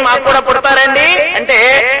పాయసం అయితే మాకు కూడా పుడతారండి అంటే,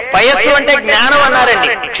 పయస్సు అంటే జ్ఞానం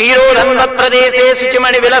అన్నారండి. క్షీరోదండ ప్రదేశే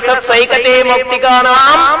శుచిమణి విలసత్ సైకతే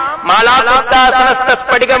మౌక్తికానాం మాలాకుప్తాసనస్థ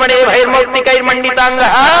స్ఫటికమణి భైర్మౌక్తికైర్మండితాంగ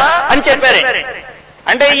అని చెప్పారు.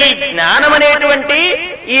 అంటే ఈ జ్ఞానం అనేటువంటి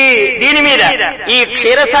ఈ దీని మీద, ఈ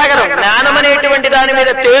క్షీరసాగరం జ్ఞానం అనేటువంటి దాని మీద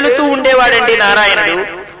తేలుతూ ఉండేవాడండి నారాయణుడు.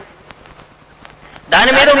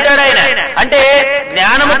 దాని మీద ఉంటాడు ఆయన. అంటే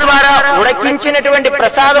జ్ఞానము ద్వారా ఉడకించినటువంటి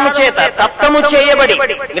ప్రసాదము చేత తప్తము చేయబడి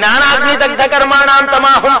జ్ఞానాగ్ని దగ్ధ కర్మాణాం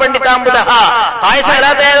తమాహం పండితాంబుద. పాయసం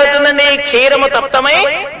ఎలా తయారవుతుందండి? క్షీరము తప్తమై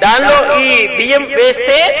దానిలో ఈ బియ్యం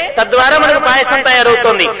వేస్తే తద్వారా మనకు పాయసం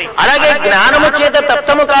తయారవుతుంది. అలాగే జ్ఞానము చేత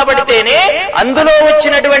తప్తము కాబడితేనే అందులో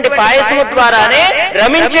వచ్చినటువంటి పాయసము ద్వారానే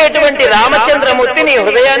రమించేటువంటి రామచంద్రమూర్తి నీ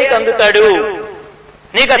హృదయానికి అందుతాడు,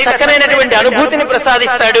 నీకు చక్కనైనటువంటి అనుభూతిని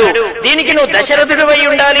ప్రసాదిస్తాడు. దీనికి నువ్వు దశరథుడివై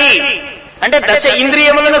ఉండాలి. అంటే దశ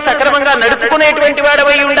ఇంద్రియములను సక్రమంగా నడుపుకునేటువంటి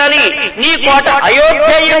వాడవై ఉండాలి. నీ కోట అయోధ్య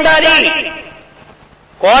అయి ఉండాలి.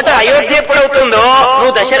 కోట అయోధ్య ఎప్పుడవుతుందో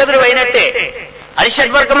నువ్వు దశరథుడు అయినట్టే.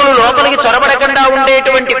 అరిషడ్వర్గములు లోపలికి చొరబడకుండా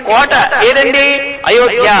ఉండేటువంటి కోట ఏదండి?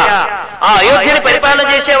 అయోధ్య. ఆ అయోధ్యని పరిపాలన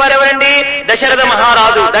చేసేవారు ఎవరండి? దశరథ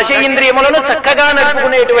మహారాజు. దశ ఇంద్రియములను చక్కగా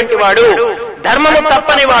నడుపుకునేటువంటి వాడు, ధర్మము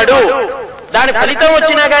తప్పని వాడు, దాని ఫలితం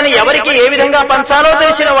వచ్చినా గాని ఎవరికి ఏ విధంగా పంచాలో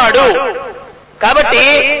తెలిసిన వాడు. కాబట్టి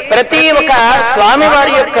ప్రతి ఒక్క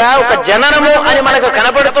స్వామివారి యొక్క ఒక జననము అని మనకు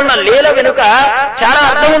కనబడుతున్న లీల వెనుక చాలా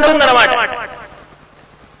అర్థం ఉంటుందన్నమాట.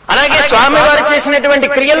 అలాగే స్వామివారు చేసినటువంటి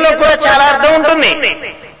క్రియల్లో కూడా చాలా అర్థం ఉంటుంది.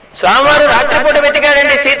 స్వామివారు రాత్రిపూట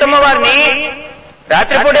వెతికాడండి సీతమ్మ వారిని.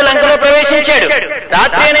 రాత్రిపూట లంకలో ప్రవేశించాడు.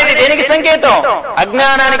 రాత్రి అనేది దేనికి సంకేతం?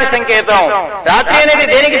 అజ్ఞానానికి సంకేతం. రాత్రి అనేది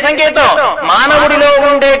దేనికి సంకేతం? మానవుడిలో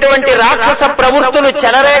ఉండేటువంటి రాక్షస ప్రవృత్తులు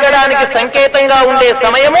చెలరేగడానికి సంకేతంగా ఉండే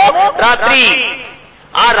సమయము రాత్రి.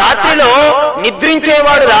 ఆ రాత్రిలో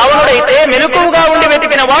నిద్రించేవాడు రావణుడైతే మెలకువగా ఉండి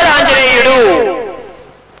వెతికిన వాడు ఆంజనేయుడు.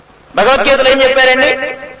 భగవద్గీతలో ఏం చెప్పారండి?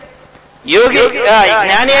 యోగి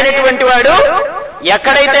జ్ఞాని అనేటువంటి వాడు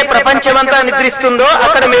ఎక్కడైతే ప్రపంచమంతా నిద్రిస్తుందో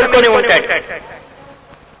అక్కడ మేల్కొని ఉంటాడు.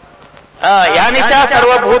 యానిషా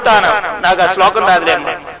సర్వభూతానం. నాకు ఆ శ్లోకం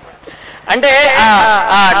రాదులేమ్మా. అంటే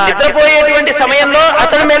ఆ నిద్రపోయేటువంటి సమయంలో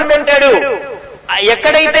అతను మేల్కొంటాడు.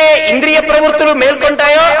 ఎక్కడైతే ఇంద్రియ ప్రవృత్తులు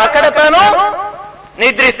మేల్కొంటాయో అక్కడ తాను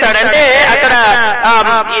నిద్రిస్తాడంటే అక్కడ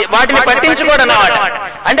వాటిని పట్టించుకోడు అన్నమాట.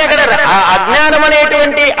 అంటే అక్కడ అజ్ఞానం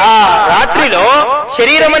అనేటువంటి ఆ రాత్రిలో,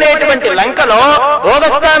 శరీరం అనేటువంటి లంకలో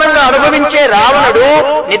భోగస్థానంగా అనుభవించే రావణుడు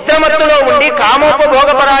నిద్రమత్తులో ఉండి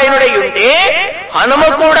కామోపభోగపరాయణుడై ఉంటే హనుమ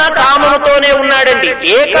కూడా కామముతోనే ఉన్నాడండి.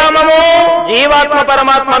 ఏ కామము? జీవాత్మ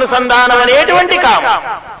పరమాత్మ అనుసంధానం అనేటువంటి కామం.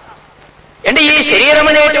 అంటే ఈ శరీరం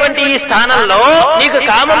అనేటువంటి ఈ స్థానంలో నీకు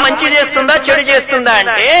కామం మంచి చేస్తుందా చెడు చేస్తుందా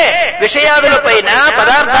అంటే విషయాదులపైన,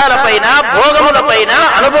 పదార్థాలపైన, భోగములపైన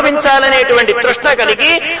అనుభవించాలనేటువంటి తృష్ణ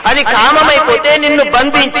కలిగి అది కామమైపోతే నిన్ను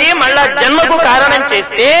బంధించి మళ్ళా జన్మకు కారణం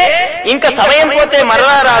చేస్తే ఇంకా సమయం పోతే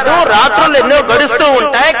మరలా రాదు. రాత్రులు ఎన్నో గడుస్తూ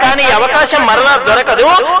ఉంటాయి, కానీ అవకాశం మరలా దొరకదు.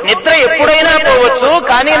 నిద్ర ఎప్పుడైనా పోవచ్చు,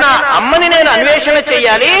 కానీ నా అమ్మని నేను అన్వేషణ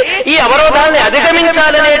చెయ్యాలి, ఈ అవరోధాన్ని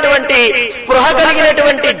అధిగమించాలనేటువంటి స్పృహ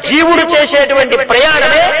కలిగినటువంటి జీవుడు చేసేటువంటి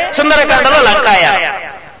ప్రయాణమే సుందరకాండలో లంకాయానం.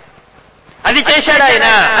 అది చేశాడు ఆయన.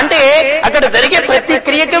 అంటే అక్కడ జరిగే ప్రతి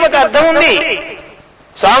క్రియకి ఒక అర్థం ఉంది.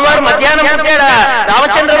 స్వామివారు మధ్యాహ్నం పుట్టాడా?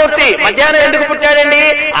 రామచంద్రమూర్తి మధ్యాహ్నం ఎందుకు పుట్టాడండి?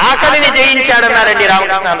 ఆకలిని జయించాడన్నారండి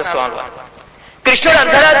రామకృష్ణ స్వామి వారు. కృష్ణుడు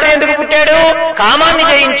అర్ధరాత్రి ఎందుకు పుట్టాడు? కామాన్ని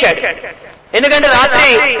జయించాడు. ఎందుకంటే రాత్రి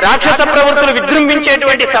రాక్షస ప్రవృత్తులు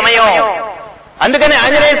విజృంభించేటువంటి సమయం. అందుకని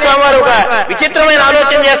ఆంజనేయ స్వామి వారు ఒక విచిత్రమైన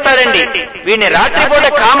ఆలోచన చేస్తాడండి. వీడిని రాత్రిపూట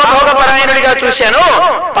కామభోగపరాయణుడిగా చూశాను,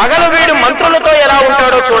 పగలు వీడు మంత్రులతో ఎలా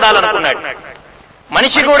ఉంటాడో చూడాలనుకున్నాడు.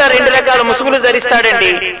 మనిషి కూడా 2 రకాల ముసుగులు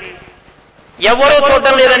ధరిస్తాడండి. ఎవరో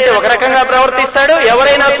చూడటం లేదంటే ఒక రకంగా ప్రవర్తిస్తాడు,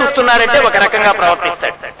 ఎవరైనా చూస్తున్నారంటే ఒక రకంగా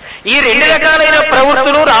ప్రవర్తిస్తాడు. ఈ 2 రకాలైన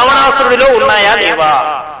ప్రవృత్తులు రావణాసురుడిలో ఉన్నాయా లేవా?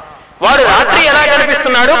 వాడు రాత్రి ఎలా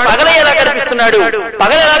కనిపిస్తున్నాడు, పగల ఎలా కనిపిస్తున్నాడు?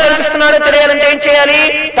 పగల ఎలా కనిపిస్తున్నాడో తెలియాలంటే ఏం చేయాలి?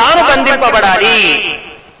 తాను బంధింపబడాలి.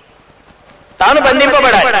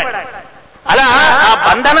 అలా ఆ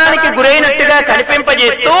బంధనానికి గురైనట్టుగా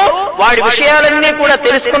కనిపింపజేస్తూ వాడి విషయాలన్నీ కూడా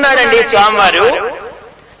తెలుసుకున్నాడండి స్వామివారు.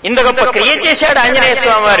 ఇంత గొప్ప క్రియ చేశాడు ఆంజనేయ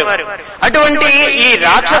స్వామి వారు. అటువంటి ఈ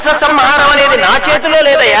రాక్షస సంహారం అనేది నా చేతిలో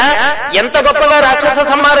లేదయ్యా. ఎంత గొప్పగా రాక్షస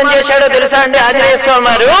సంహారం చేశాడో తెలుసా అండి ఆంజనేయ స్వామి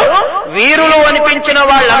వారు? వీరులు అనిపించిన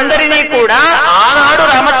వాళ్ళందరినీ కూడా ఆనాడు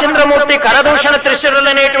రామచంద్రమూర్తి కరదూషణ త్రిశూరులు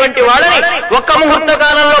అనేటువంటి వాళ్ళని ఒక్క ముహూర్త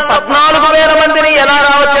కాలంలో 14,000 మందిని ఎలా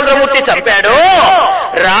రామచంద్రమూర్తి చంపాడో,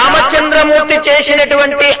 రామచంద్రమూర్తి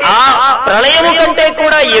చేసినటువంటి ఆ ప్రళయము కంటే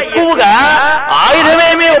కూడా ఎక్కువగా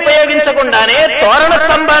ఆయుధమేమీ ఉపయోగించకుండానే తోరణ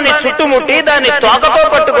స్తంభాన్ని చుట్టుముట్టి దాన్ని తోకతో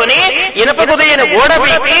పట్టుకొని ఇనప కుదిరిన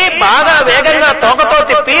గోడపీకి బాగా వేగంగా తోకతో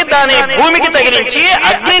తిప్పి దాన్ని భూమికి తగిలించి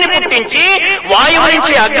అగ్నిని పుట్టించి వాయువు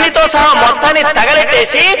నుంచి అగ్నితో సహా మొత్తాన్ని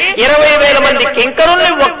తగలెట్టేసి 20,000 మంది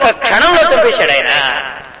కింకరుల్ని ఒక్క క్షణంలో చంపేశాడు ఆయన.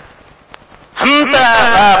 అంత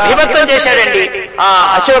బీభత్సం చేశాడండి ఆ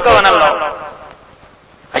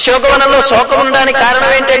అశోకవనంలో శోకం ఉండడానికి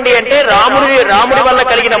కారణం ఏంటండి అంటే రాముడి వల్ల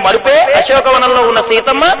కలిగిన మరుపే అశోకవనంలో ఉన్న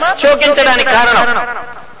సీతమ్మ శోకించడానికి కారణం.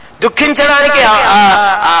 దుఃఖించడానికి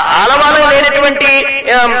ఆలవాలం లేనటువంటి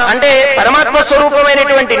అంటే పరమాత్మ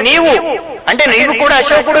స్వరూపమైనటువంటి నీవు అంటే నీవు కూడా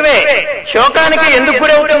అశోకుడివే. శోకానికి ఎందుకు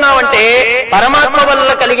గురవుతున్నావంటే పరమాత్మ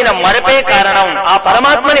వల్ల కలిగిన మరపే కారణం. ఆ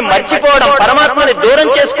పరమాత్మని మర్చిపోవడం, పరమాత్మని దూరం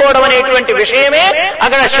చేసుకోవడం అనేటువంటి విషయమే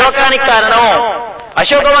అక్కడ శోకానికి కారణం.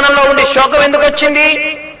 అశోకవనంలో ఉండి శోకం ఎందుకు వచ్చింది?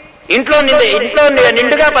 ఇంట్లో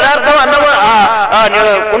నిండుగా పదార్థం అన్నం,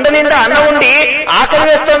 కుండ నిండా అన్నం ఉండి ఆకలి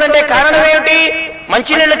వేస్తోందంటే కారణం ఏమిటి?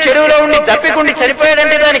 మంచినీళ్ళ చెరువులో ఉండి దప్పికుండి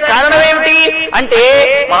చనిపోయాడంటే దానికి కారణం ఏమిటి అంటే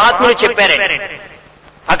మహాత్ములు చెప్పారండి.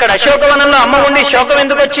 అక్కడ అశోకవనంలో అమ్మ ఉండి శోకం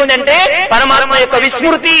ఎందుకు వచ్చిందంటే పరమాత్మ యొక్క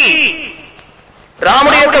విస్మృతి,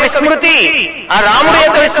 రాముడి యొక్క విస్మృతి. ఆ రాముడి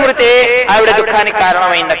యొక్క విస్మృతే ఆవిడ దుఃఖానికి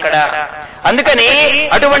కారణమైంది అక్కడ. అందుకని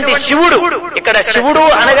అటువంటి శివుడు, ఇక్కడ శివుడు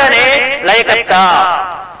అనగానే లయకర్త.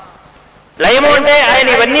 లయము అంటే ఆయన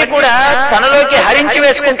ఇవన్నీ కూడా తనలోకి హరించి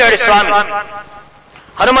వేసుకుంటాడు స్వామి.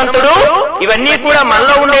 హనుమంతుడు ఇవన్నీ కూడా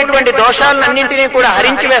మనలో ఉండేటువంటి దోషాలన్నింటినీ కూడా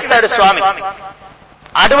హరించి వేస్తాడు స్వామి.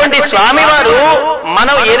 అటువంటి స్వామి వారు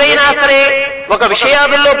మనం ఏదైనా సరే ఒక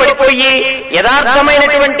విషయాదుల్లో పడిపోయి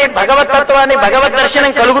యథార్థమైనటువంటి భగవతత్వాన్ని, భగవద్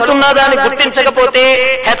దర్శనం కలుగుతున్నదా అని గుర్తించకపోతే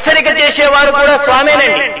హెచ్చరిక చేసేవారు కూడా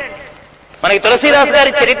స్వామేనండి. మనకి తులసీదాస్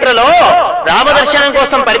గారి చరిత్రలో రామదర్శనం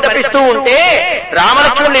కోసం పరితపిస్తూ ఉంటే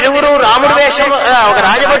రామలక్ష్మణులు ఇరువురు రాముడి వేషం, ఒక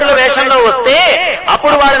రాజభటుల వేషంలో వస్తే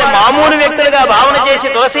అప్పుడు వాళ్ళని మామూలు వ్యక్తులుగా భావన చేసి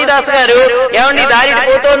తులసీదాస్ గారు ఏమండి దారి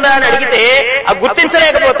పోతోందా అని అడిగితే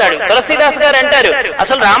గుర్తించలేకపోతాడు. తులసీదాస్ గారు అంటారు,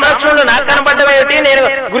 అసలు రామలక్ష్మణులు నాకు కనపడడం ఏమిటి, నేను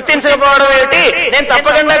గుర్తించకపోవడం ఏమిటి, నేను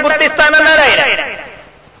తప్పకుండా గుర్తిస్తానన్నాడు ఆయన.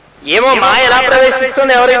 ఏమో మా ఎలా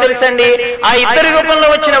ప్రవేశిస్తుందో ఎవరికి తెలుసండి. ఆ ఇద్దరి రూపంలో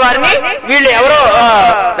వచ్చిన వారిని వీళ్ళు ఎవరో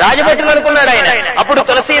రాజభటులు అనుకున్నాడు ఆయన. అప్పుడు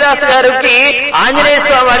తులసీదాస్ గారికి ఆంజనేయ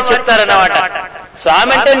స్వామి వారు చెప్తారన్నమాట,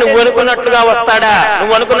 స్వామి అంటే నువ్వు అనుకున్నట్లుగా వస్తాడా?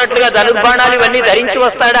 నువ్వు అనుకున్నట్లుగా ధనుర్బాణాలు ఇవన్నీ ధరించి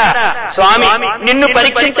వస్తాడా? స్వామి నిన్ను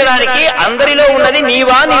పరీక్షించడానికి అందరిలో ఉన్నది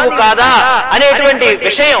నీవా నీవు కాదా అనేటువంటి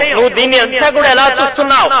విషయం. నువ్వు దీన్ని అంతా కూడా ఎలా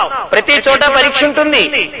చూస్తున్నావు? ప్రతి చోట పరీక్ష ఉంటుంది.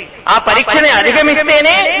 ఆ పరీక్షని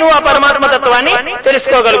అధిగమిస్తేనే నువ్వు ఆ పరమాత్మ తత్వాన్ని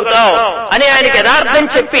తెలుసుకోగలుగుతావు అని ఆయనకి యథార్థం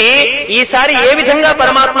చెప్పి, ఈసారి ఏ విధంగా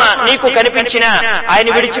పరమాత్మ నీకు కనిపించినా ఆయన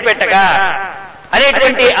విడిచిపెట్టగా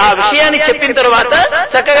అనేటువంటి ఆ విషయాన్ని చెప్పిన తరువాత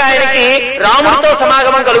చక్కగా ఆయనకి రాముడితో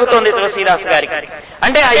సమాగమం కలుగుతోంది తులసీదాసు గారికి.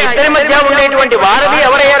 అంటే ఆ ఇద్దరి మధ్య ఉండేటువంటి వారధి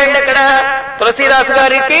ఎవరయ్యారండి అక్కడ? తులసీదాసు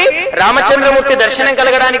గారికి రామచంద్రమూర్తి దర్శనం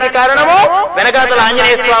కలగడానికి కారణము వెనకాతల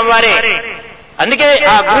ఆంజనేయ స్వామి వారే. అందుకే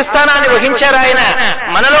ఆ గురుస్థానాన్ని వహించారు ఆయన.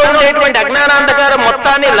 మనలో ఉండేటువంటి అజ్ఞానాంధకారం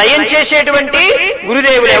మొత్తాన్ని లయం చేసేటువంటి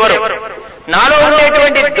గురుదేవులు ఎవరు? నాలో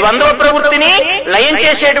ఉండేటువంటి ద్వంద్వ ప్రవృత్తిని లయం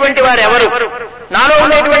చేసేటువంటి వారెవరు? నాలో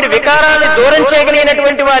ఉండేటువంటి వికారాన్ని దూరం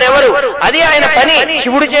చేయగలిగినటువంటి వారెవరు? అది ఆయన పని.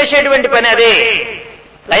 శివుడు చేసేటువంటి పని అదే.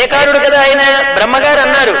 లయకారుడు కదా ఆయన. బ్రహ్మగారు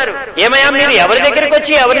అన్నారు, ఏమయ్యా మీరు ఎవరి దగ్గరికి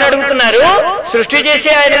వచ్చి ఎవరిని అడుగుతున్నారు? సృష్టి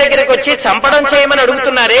చేసే ఆయన దగ్గరికి వచ్చి చంపడం చేయమని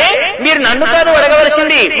అడుగుతున్నారే, మీరు నన్ను కాదు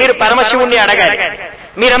అడగవలసింది, మీరు పరమశివుణ్ణి అడగాలి.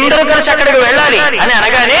 మీరందరూ కలిసి అక్కడికి వెళ్ళాలి అని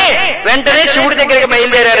అనగానే వెంటనే శివుడి దగ్గరికి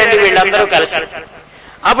బయలుదేరారండి వీళ్ళందరూ కలిసి.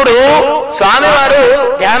 అప్పుడు స్వామివారు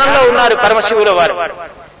ధ్యానంలో ఉన్నారు, పరమశివుల వారు.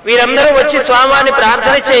 వీరందరూ వచ్చి స్వామివారిని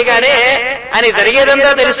ప్రార్థన చేయగానే ఆయన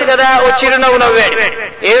జరిగేదంతా తెలుసు కదా. ఓ చిరునవ్వు నవ్వాడు.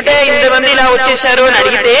 ఏమిటే ఇంతమంది ఇలా వచ్చేశారు అని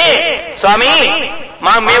అడిగితే, స్వామి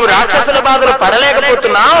మేము రాక్షసుల బాధలు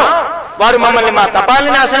పడలేకపోతున్నాం, వారు మమ్మల్ని మా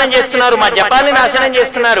తపాల్ని నాశనం చేస్తున్నారు, మా జపాల్ని నాశనం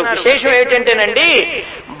చేస్తున్నారు. విశేషం ఏమిటంటేనండి,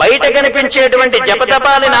 బయట కనిపించేటువంటి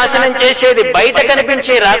జపతపాల్ని నాశనం చేసేది బయట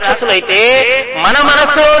కనిపించే రాక్షసులైతే, మన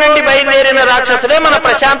మనస్సులో నుండి బయలుదేరిన రాక్షసులే మన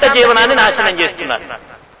ప్రశాంత జీవనాన్ని నాశనం చేస్తున్నారు.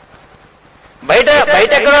 బయట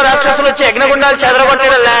ఎక్కడో రాక్షసులు వచ్చి యజ్ఞగుండాలు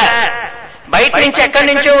చెదరగొట్టడంలా, బయట నుంచి ఎక్కడి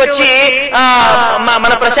నుంచో వచ్చి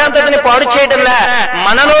మన ప్రశాంతతని పాడు చేయడంలా,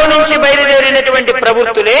 మనలో నుంచి బయలుదేరినటువంటి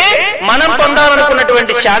ప్రవృత్తులే మనం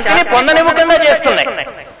పొందాలనుకున్నటువంటి శాంతిని పొందనివ్వకుండా చేస్తున్నాయి.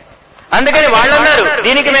 అందుకని వాళ్ళన్నారు,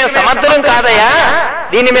 దీనికి మేము సమర్థులం కాదయా,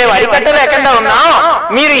 దీన్ని మేము అరికట్టలేకుండా ఉన్నాం,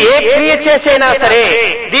 మీరు ఏ క్రియ చేసైనా సరే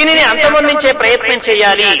దీనిని అంతమొందించే ప్రయత్నం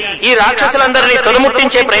చేయాలి, ఈ రాక్షసులందరినీ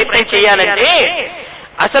తొలముట్టించే ప్రయత్నం చేయాలంటే,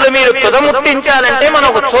 అసలు మీరు తుదముట్టించాలంటే మనం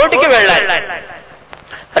ఒక చోటికి వెళ్ళాలి.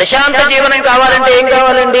 ప్రశాంత జీవనం కావాలంటే ఏం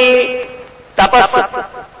కావాలండి? తపస్సు.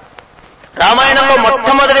 రామాయణంలో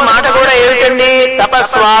మొట్టమొదటి మాట కూడా ఏమిటండి?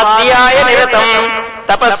 తపస్వాధ్యాయ నిరతం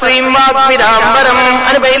తపస్వీం వాగ్విదాంబరం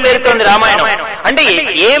అని బయలుదేరుతోంది రామాయణం. అంటే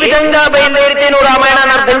ఏ విధంగా బయలుదేరితే నువ్వు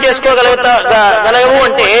రామాయణాన్ని అర్థం చేసుకోగలవు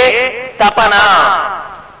అంటే తపన,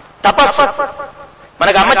 తపస్సు.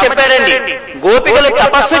 మనకు అమ్మ చెప్పారండి, గోపికలు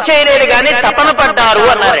తపస్సు చేయలేదు కానీ తపన పడ్డారు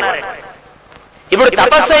అన్నారండి. ఇప్పుడు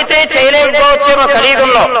తపస్సు అయితే చేయలేకపోవచ్చేమో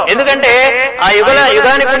కలియుగంలో. ఎందుకంటే ఆ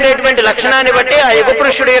యుగానికి ఉండేటువంటి లక్షణాన్ని బట్టి, ఆ యుగ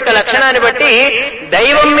పురుషుడి యొక్క లక్షణాన్ని బట్టి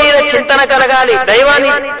దైవం మీద చింతన కలగాలి,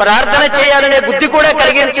 దైవాన్ని ప్రార్థన చేయాలనే బుద్ధి కూడా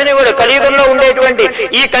కలిగించినవాడు కలియుగంలో ఉండేటువంటి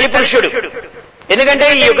ఈ కలిపురుషుడు. ఎందుకంటే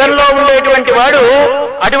ఈ యుగంలో ఉండేటువంటి వాడు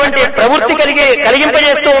అటువంటి ప్రవృత్తి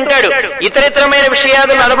కలిగింపజేస్తూ ఉంటాడు. ఇతరితరమైన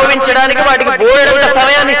విషయాలను అనుభవించడానికి వాటికి బోలెడంత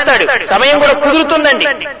సమయాన్ని ఇస్తాడు. సమయం కూడా కుదురుతుందండి.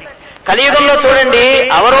 కలియుగంలో చూడండి,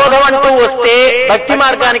 అవరోధం అంటూ వస్తే భక్తి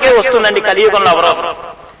మార్గానికే వస్తుందండి కలియుగంలో అవరోధం.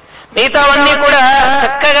 మిగతావన్నీ కూడా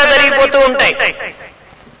చక్కగా జరిగిపోతూ ఉంటాయి,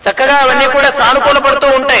 చక్కగా అవన్నీ కూడా సానుకూల పడుతూ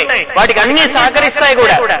ఉంటాయి, వాటికి అన్ని సహకరిస్తాయి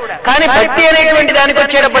కూడా. కానీ భక్తి అనేటువంటి దానికి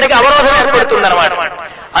వచ్చేటప్పటికి అవరోధం ఏర్పడుతుందన్నమాట.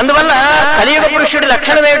 అందువల్ల కలియుగ పురుషుడి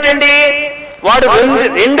లక్షణం ఏమిటండి? వాడు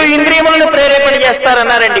రెండు ఇంద్రియములను ప్రేరేపణ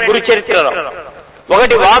చేస్తారన్నారండి గురు చరిత్రలో.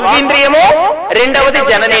 ఒకటి వాగ్గింద్రియము, రెండవది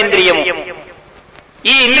జననేంద్రియము.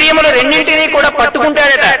 ఈ ఇంద్రియములు రెండింటినీ కూడా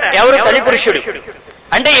పట్టుకుంటాడట ఎవరు? కలిపురుషుడు.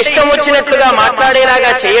 అంటే ఇష్టం వచ్చినట్లుగా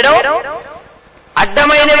మాట్లాడేలాగా చేయడం,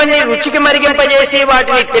 అడ్డమైనవన్నీ రుచికి మరిగింపజేసి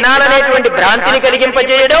వాటిని తినాలనేటువంటి భ్రాంతిని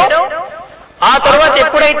కలిగింపజేయడం, ఆ తర్వాత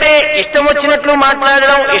ఎప్పుడైతే ఇష్టం వచ్చినట్లు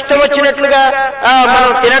మాట్లాడడం, ఇష్టం వచ్చినట్లుగా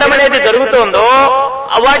మనం తినడం అనేది జరుగుతోందో,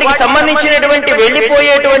 వాటికి సంబంధించినటువంటి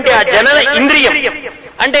వెళ్లిపోయేటువంటి ఆ జనన ఇంద్రియం,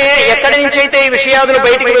 అంటే ఎక్కడి నుంచి అయితే ఈ విషయాదులు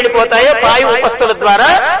బయటికి వెళ్లిపోతాయో పాయు ఉపస్థుల ద్వారా,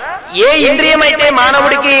 ఏ ఇంద్రియం అయితే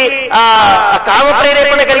మానవుడికి కామ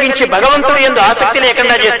ప్రేరేపణ కలిగించి భగవంతుడు యందు ఆసక్తి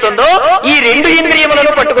లేకుండా చేస్తుందో, ఈ రెండు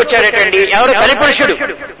ఇంద్రియములను పట్టుకొచ్చాడటండి ఎవరు? కలిపురుషుడు.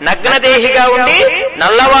 నగ్నదేహిగా ఉండి,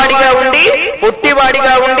 నల్లవాడిగా ఉండి,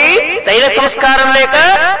 పొట్టివాడిగా ఉండి, తైల సంస్కారం లేక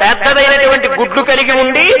పెద్దదైనటువంటి గుడ్లు కలిగి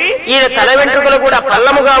ఉండి, ఈయన తల వెంట్రుకలు కూడా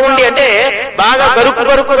పల్లముగా ఉండి, అంటే బాగా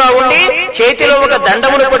గరుకుగా ఉండి, చేతిలో ఒక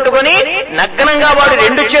దండమును పట్టుకొని నగ్నంగా వాడు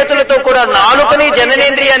రెండు చేతులతో కూడా నాలుకని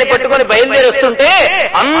జననేంద్రియాన్ని పట్టుకొని బయలుదేరి వస్తుంటే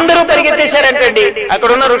అందరూ పరిగెత్తేశారంటండి.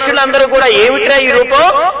 అక్కడున్న ఋషులందరూ కూడా ఏమిట్రా ఈ రూపం,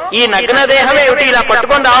 ఈ నగ్న దేహం ఏమిటి, ఇలా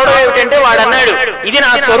పట్టుకొని రావడం ఏమిటంటే వాడు అన్నాడు, ఇది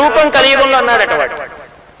నా స్వరూపం కలియుగంలో అన్నాడట వాడు.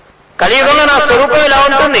 కలియుగంలో నా స్వరూపం ఇలా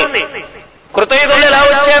ఉంటుంది. కృతయుగంలో ఎలా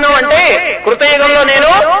వచ్చాను అంటే, కృతయుగంలో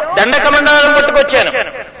నేను దండకమండలం పట్టుకొచ్చాను.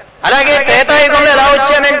 అలాగే త్రేతాయుగంలో ఎలా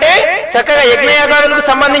వచ్చానంటే చక్కగా యజ్ఞయాగాదులకు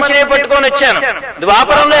సంబంధించినవి పట్టుకొని వచ్చాను.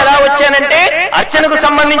 ద్వాపరంలో ఎలా వచ్చానంటే అర్చనకు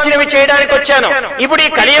సంబంధించినవి చేయడానికి వచ్చాను. ఇప్పుడు ఈ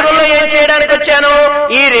కలియుగంలో ఏం చేయడానికి వచ్చాను?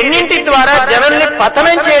 ఈ రెండింటి ద్వారా జనాల్ని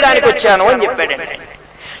పతనం చేయడానికి వచ్చాను అని చెప్పాడండి.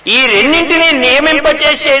 ఈ రెండింటినీ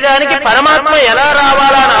నియమింపచేసేయడానికి పరమాత్మ ఎలా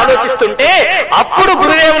రావాలా అని ఆలోచిస్తుంటే అప్పుడు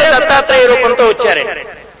గురుదేవులు దత్తాత్రేయ రూపంతో వచ్చారండి.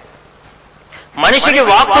 మనిషికి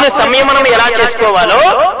వాక్కుని సంయమనం ఎలా చేసుకోవాలో,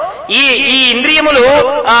 ఈ ఇంద్రియములు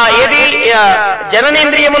ఏది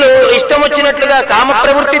జననేంద్రియములు ఇష్టం వచ్చినట్లుగా కామ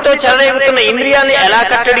ప్రవృత్తితో చెలరేగుతున్న ఇంద్రియాన్ని ఎలా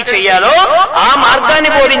కట్టడి చేయాలో ఆ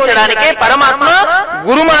మార్గాన్ని బోధించడానికే పరమాత్మ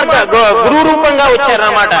గురు రూపంగా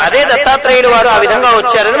వచ్చారన్నమాట. అదే దత్తాత్రేయుడు వారు ఆ విధంగా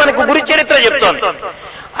వచ్చారని మనకు గురు చరిత్ర చెప్తోంది.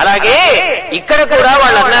 అలాగే ఇక్కడ కూడా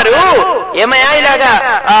వాళ్ళు అన్నారు, ఏమయ్యా ఇలాగా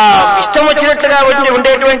ఇష్టం వచ్చినట్లుగా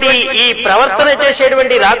ఉండేటువంటి ఈ ప్రవర్తన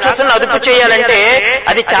చేసేటువంటి రాక్షసులను అదుపు చేయాలంటే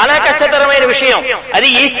అది చాలా కష్టతరమైన విషయం. అది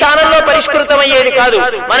ఈ స్థానంలో పరిష్కృతమయ్యేది కాదు.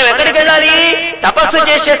 మనం ఎక్కడికి వెళ్ళాలి? తపస్సు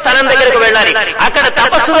చేసే స్థానం దగ్గరకు వెళ్ళాలి. అక్కడ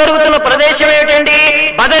తపస్సు జరుగుతున్న ప్రదేశం ఏమిటండి?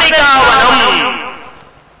 బదరికావనం.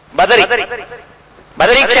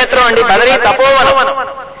 బదరీ క్షేత్రం అండి. బదరీ తపోవనం.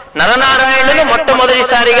 నరనారాయణులు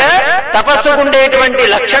మొట్టమొదటిసారిగా తపస్సుకుండేటువంటి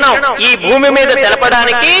లక్షణం ఈ భూమి మీద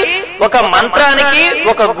తెలపడానికి ఒక మంత్రానికి,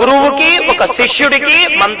 ఒక గురువుకి, ఒక శిష్యుడికి,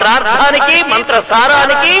 మంత్రార్థానికి,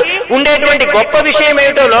 మంత్రసారానికి ఉండేటువంటి గొప్ప విషయం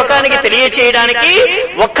ఏమిటో లోకానికి తెలియచేయడానికి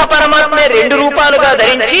ఒక్క పరమాత్మే రెండు రూపాలుగా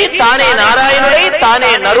ధరించి తానే నారాయణుడై,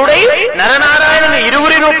 తానే నరుడై, నరనారాయణులు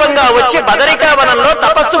ఇరువురి రూపంగా వచ్చి బదరికావనంలో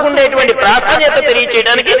తపస్సుకుండేటువంటి ప్రాధాన్యత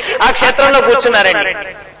తెలియచేయడానికి ఆ క్షేత్రంలో కూర్చున్నారండి.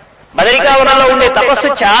 బదరికావనంలో ఉండే తపస్సు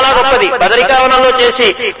చాలా గొప్పది. బదరికావనంలో చేసి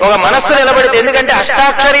ఒక మనస్సు నిలబడితే, ఎందుకంటే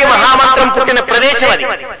అష్టాక్షరి మహామంత్రం పుట్టిన ప్రదేశం అది.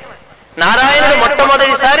 నారాయణుడు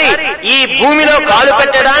మొట్టమొదటిసారి ఈ భూమిలో కాలు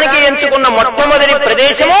పెట్టడానికి ఎంచుకున్న మొట్టమొదటి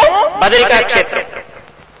ప్రదేశము బదరికా క్షేత్రం.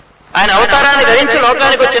 ఆయన అవతారాన్ని ధరించి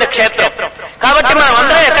లోకానికి వచ్చిన క్షేత్రం. కాబట్టి మనం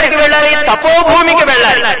అందరం ఎక్కడికి వెళ్ళాలి? తపోభూమికి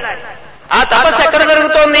వెళ్ళాలి. ఆ తపస్సు ఎక్కడ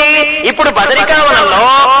జరుగుతోంది? ఇప్పుడు బదరికావనంలో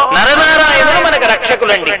నరనారాయణులు మనకు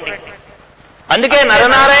రక్షకులండి. అందుకే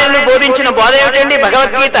నరనారాయణులు బోధించిన బోధ ఏమిటండి?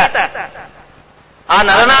 భగవద్గీత. ఆ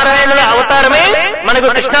నరనారాయణుల అవతారమే మనకు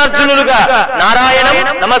కృష్ణార్జునులుగా నారాయణం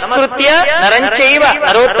నమస్కృత్య నరంచైవ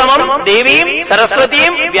నరోత్తమం దేవీం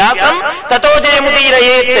సరస్వతీం వ్యాసం తతో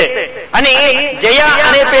జయముదీరయేత్ అని జయ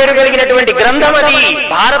అనే పేరు కలిగినటువంటి గ్రంథం అది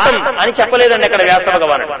భారతం అని చెప్పలేదండి అక్కడ వ్యాస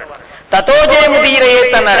భగవానుడు. తతో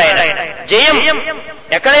జయముదీరయేత్ అన్నాడు ఆయన. జయం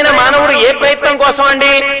ఎక్కడైనా మానవుడు ఏ ప్రయత్నం కోసం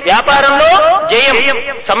అండి? వ్యాపారంలో జయం,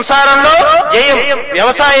 సంసారంలో జయం,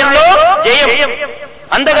 వ్యవసాయంలో జయం,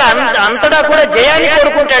 అంతటా కూడా జయాన్ని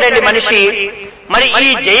కోరుకుంటాడండి మనిషి. మరి ఈ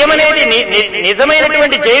జయం అనేది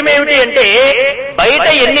నిజమైనటువంటి జయం ఏమిటి అంటే, బయట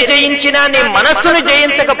ఎన్ని జయించినా నీ మనస్సును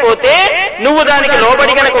జయించకపోతే నువ్వు దానికి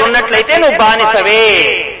లోబడి కనుక ఉన్నట్లయితే నువ్వు బానిసవే.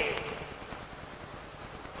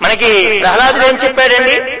 మనకి ప్రహ్లాదుడు ఏం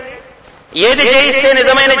చెప్పాడండి? ఏది జయిస్తే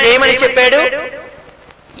నిజమైన జయమని చెప్పాడు,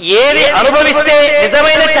 ఏది అనుభవిస్తే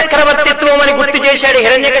నిజమైన చక్రవర్తిత్వం అని గుర్తు చేశాడు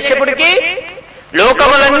హిరణ్యకశ్యపుడికి.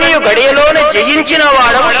 లోకములన్నీ గడియలోనే జయించిన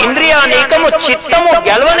వాడము ఇంద్రియానీకము చిత్తము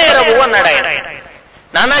గెలవనేరవు అన్నాడు ఆయన.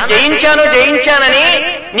 నాన్న జయించానని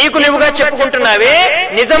నీకు నువ్వుగా చెప్పుకుంటున్నావే,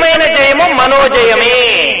 నిజమైన జయము మనోజయమే,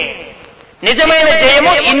 నిజమైన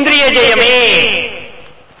జయము ఇంద్రియ జయమే.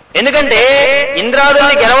 ఎందుకంటే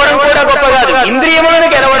ఇంద్రాదుల్ని గెలవడం కూడా గొప్ప కాదు, ఇంద్రియములను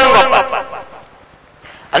గెలవడం గొప్ప.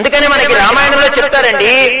 అందుకని మనకి రామాయణంలో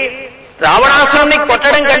చెప్తారండి, రావణాసురుణ్ణి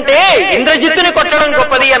కొట్టడం కంటే ఇంద్రజిత్తుని కొట్టడం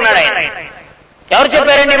గొప్పది అన్నాడు ఆయన. ఎవరు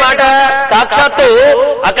చెప్పారండి మాట? సాక్షాత్తు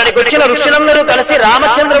అక్కడికి వచ్చిన ఋషులందరూ కలిసి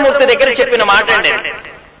రామచంద్రమూర్తి దగ్గర చెప్పిన మాట అండి.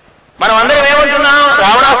 మనం అందరం ఏమంటున్నాం?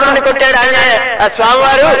 రావణాసురుణ్ణి కొట్టాడు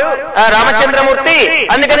స్వామివారు రామచంద్రమూర్తి,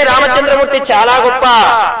 అందుకని రామచంద్రమూర్తి చాలా గొప్ప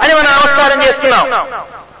అని మనం నమస్కారం చేస్తున్నాం.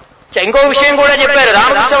 ఇంకో విషయం కూడా చెప్పారు,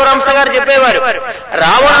 రామకృష్ణ పరమహంస గారు చెప్పేవారు,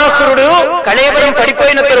 రావణాసురుడు కళేబరం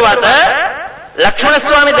పడిపోయిన తరువాత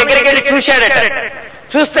లక్ష్మణస్వామి దగ్గరికి వెళ్ళి చూశాడట.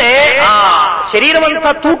 చూస్తే ఆ శరీరం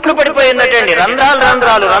అంతా తూట్లు పడిపోయిందటండి.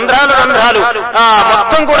 రంధ్రాలు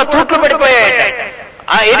మొత్తం కూడా తూట్లు పడిపోయాయట.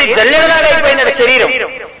 ఇది జల్లెడలాగా అయిపోయిందట శరీరం.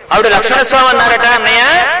 ఆవిడ లక్ష్మణస్వామి అన్నారట, అన్నయ్య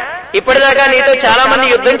ఇప్పటిదాకా నీతో చాలా మంది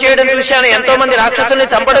యుద్ధం చేయడం చూశాను, ఎంతో మంది రాక్షసుల్ని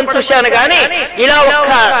చంపడం చూశాను, కానీ ఇలా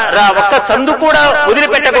ఒక్క సందు కూడా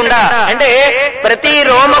వదిలిపెట్టకుండా, అంటే ప్రతి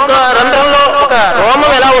రంధ్రంలో ఒక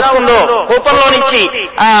రోమం ఎలా వస్తుందో కూపంలో నుంచి,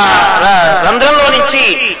 ఆ రంధ్రంలో నుంచి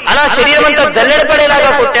అలా శరీరం అంతా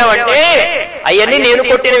జల్లెడపడేలాగా కొట్టావంటే అవన్నీ నేను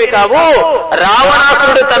కొట్టినవి కావు,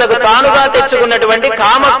 రావణాసురుడు తనకు తానుగా తెచ్చుకున్నటువంటి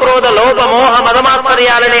కామక్రోధ లోభ మోహ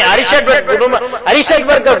మదమాత్సర్యాలనే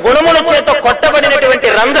అరిషడ్వర్గ గుణముల చేత కొట్టబడినటువంటి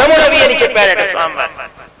రంధ్రములవి అని చెప్పాడట స్వామివారు.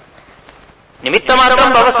 నిమిత్త మార్గం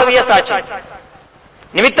భవసవ్య సాచి.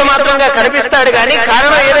 నిమిత్త మాత్రంగా కనిపిస్తాడు గాని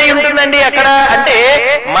కారణం ఏదై ఉంటుందండి అక్కడ అంటే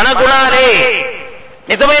మన గుణాలే.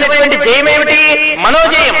 నిజమైనటువంటి జయం ఏమిటి?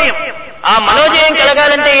 మనోజయం. ఆ మనోజయం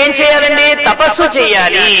కలగాలంటే ఏం చేయాలండి? తపస్సు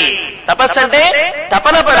చెయ్యాలి. తపస్సు అంటే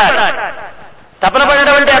తపన పడాలి. తపన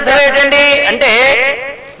పడడం అంటే అర్థం ఏంటండి అంటే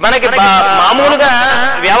మనకి మామూలుగా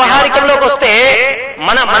వ్యవహారికంలోకి వస్తే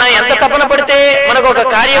మన ఎంత తపన పడితే మనకు ఒక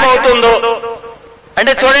కార్యం అవుతుందో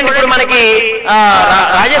అంటే చూడండి, ఇప్పుడు మనకి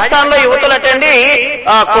రాజస్థాన్ లో యువతులు అటండి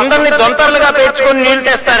కుండల్ని దొంతర్లుగా పేర్చుకొని నీళ్లు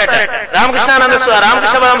తెస్తారట. రామకృష్ణ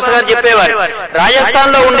పరమహంస గారు చెప్పేవారు,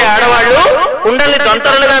 రాజస్థాన్ లో ఉండే ఆడవాళ్లు కుండల్ని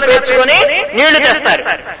దొంతర్లుగా పేర్చుకొని నీళ్లు తెస్తారు.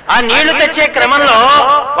 ఆ నీళ్లు తెచ్చే క్రమంలో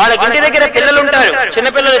వాళ్ళ ఇంటి దగ్గర పిల్లలుంటారు,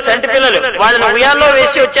 చిన్నపిల్లలు, చంటి పిల్లలు, వాళ్ళని ఉయ్యాల్లో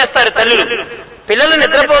వేసి వచ్చేస్తారు తల్లులు. పిల్లలు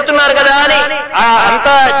నిద్రపోతున్నారు కదా అని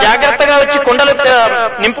అంతా జాగ్రత్తగా వచ్చి కుండలు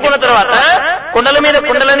నింపుకున్న తర్వాత కుండల మీద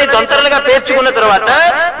కుండలని దొంతరలుగా పేర్చుకున్న తర్వాత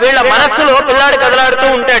వీళ్ళ మనస్సులో పిల్లాడు కదలాడుతూ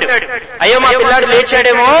ఉంటాడు. అయ్యో మా పిల్లాడు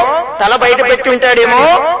లేచాడేమో, తల బయట పెట్టి ఉంటాడేమో,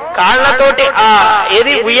 కాళ్లతోటి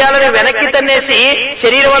ఏది ఉయ్యాలని వెనక్కి తన్నేసి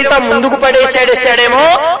శరీరం అంతా ముందుకు పడేసాడేమో,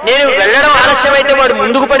 నేను వెళ్లడం ఆలస్యమైతే వాడు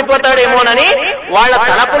ముందుకు పడిపోతాడేమోనని వాళ్ళ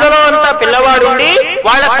తలపులలో అంతా పిల్లవాడుండి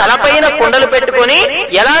వాళ్ళ తలపైన కుండలు పెట్టుకొని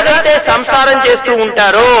ఎలాగైతే సంసారం చేస్తూ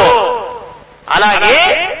ఉంటారో అలాగే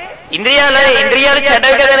ఇంద్రియాలు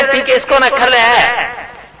చెడ్డవి కదని పీకేసుకోనక్కర్లే,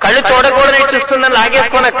 కళ్ళు చూడకూడదని చూస్తుందని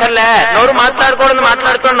లాగేసుకోనక్కర్లే, నోరు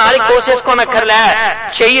మాట్లాడుకోవడం నాలుగు కోసేసుకోనక్కర్లే,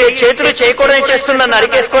 చేతులు చేయకూడదని చేస్తుందని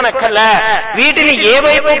నరికేసుకోనక్కర్లే. వీటిని ఏ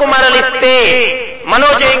వైపుకు మరలిస్తే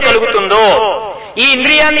మనోజయం కలుగుతుందో, ఈ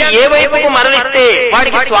ఇంద్రియాన్ని ఏ వైపుకు మరలిస్తే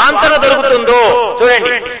వాడికి స్వాంతన దొరుకుతుందో.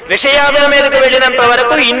 చూడండి, విషయాదుల మీదకు వెళ్ళినంత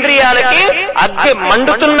వరకు ఇంద్రియాలకి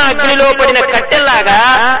మండుతున్న అగ్నిలో పడిన కట్టెల్లాగా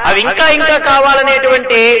అవి ఇంకా ఇంకా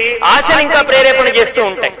కావాలనేటువంటి ఆశను ఇంకా ప్రేరేపణ చేస్తూ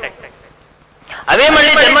ఉంటాయి. అవే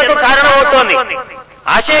మళ్ళీ జన్మకు కారణమవుతోంది,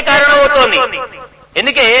 ఆశే కారణమవుతోంది.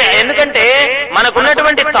 ఎందుకంటే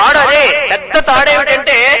మనకున్నటువంటి తాడు అదే, పెద్ద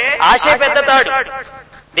తాడేమిటంటే ఆశే పెద్ద తాడు.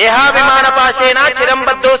 దేహాభిమాన పాశేనా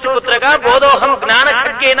చిరంబద్ధోసి పుత్రగా బోధోహం జ్ఞాన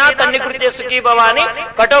ఖడ్గేనా తన్నికృత్య సుఖీ భవాని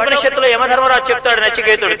కఠోపనిషత్తులో యమధర్మరాజు చెప్తాడు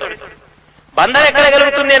నచికేతుడితో. బంధన ఎక్కడ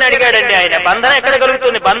కలుగుతుంది అని అడిగాడండి ఆయన. బంధన ఎక్కడ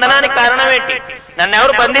కలుగుతుంది? బంధనానికి కారణం ఏంటి? నన్ను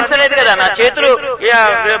ఎవరు బంధించలేదు కదా, నా చేతులు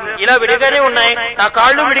ఇలా విడిగానే ఉన్నాయి, నా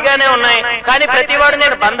కాళ్ళు విడిగానే ఉన్నాయి, కానీ ప్రతివాడు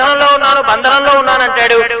నేను బంధనంలో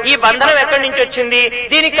ఉన్నానంటాడు. ఈ బంధనం ఎక్కడి నుంచి వచ్చింది?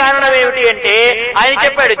 దీనికి కారణం ఏమిటి అంటే ఆయన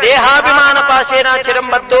చెప్పాడు, దేహాభిమాన పాశేనా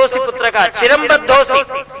చిరంబద్ధోసి పుత్రగా. చిరంబద్ధోసి,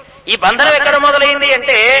 ఈ బంధనం ఎక్కడ మొదలైంది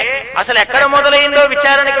అంటే అసలు ఎక్కడ మొదలైందో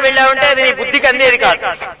విచారణకు వెళ్ళావంటే అది నీ బుద్ధికి అందేది కాదు.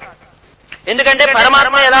 ఎందుకంటే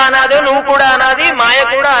పరమాత్మ ఎలా అనాదో నువ్వు కూడా అనాది, మాయ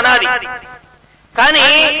కూడా అనాది. కానీ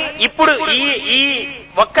ఇప్పుడు ఈ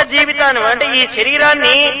ఒక్క జీవితాన్ని అంటే ఈ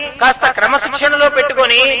శరీరాన్ని కాస్త క్రమశిక్షణలో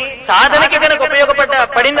పెట్టుకొని సాధనకి కనుక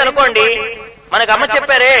పడింది అనుకోండి, మనకు అమ్మ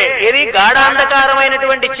చెప్పారే, ఏది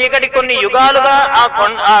గాఢాంధకారమైనటువంటి చీకటి కొన్ని యుగాలుగా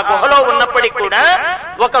ఆ గుహలో ఉన్నప్పటికీ కూడా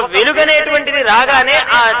ఒక వెలుగనేటువంటిది రాగానే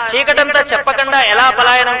ఆ చీకటంతా చెప్పకుండా ఎలా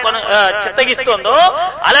పలాయనం చిత్తగిస్తోందో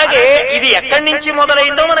అలాగే ఇది ఎక్కడి నుంచి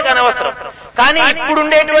మొదలైందో మనకు అనవసరం. కానీ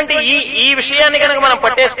ఇప్పుడుండేటువంటి ఈ విషయాన్ని కనుక మనం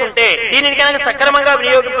పట్టేసుకుంటే, దీనిని కనుక సక్రమంగా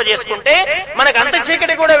వినియోగింపజేసుకుంటే మనకు అంత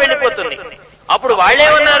చీకటి కూడా వెళ్ళిపోతుంది. అప్పుడు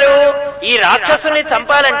వాళ్ళేమన్నారు, ఈ రాక్షసుల్ని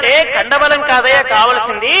చంపాలంటే ఖండబలం కాదయ్యా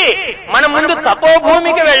కావలసింది, మన ముందు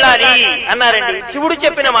తపోభూమికి వెళ్ళాలి అన్నారండి. శివుడు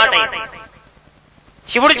చెప్పిన మాట ఇది.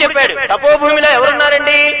 శివుడు చెప్పాడు, తపోభూమిలో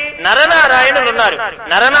ఎవరున్నారండి? నరనారాయణులు ఉన్నారు.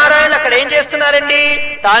 నరనారాయణులు అక్కడ ఏం చేస్తున్నారండి?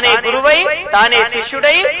 తానే గురువై, తానే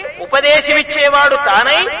శిష్యుడై, ఉపదేశమిచ్చేవాడు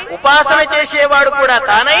తానై, ఉపాసన చేసేవాడు కూడా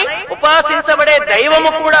తానై, ఉపాసించబడే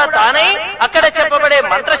దైవము కూడా తానై, అక్కడ చెప్పబడే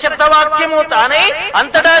మంత్రశబ్దవాక్యము తానై,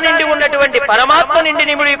 అంతటా నిండి ఉన్నటువంటి పరమాత్మ నిండి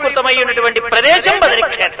నిమిడీకృతమై ఉన్నటువంటి ప్రదేశం బదరి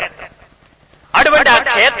క్షేత్రం. అటువంటి ఆ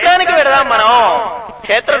క్షేత్రానికి వెళదాం మనం.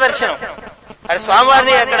 క్షేత్ర దర్శనం అది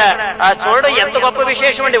స్వామివారిని అక్కడ చూడడం ఎంత గొప్ప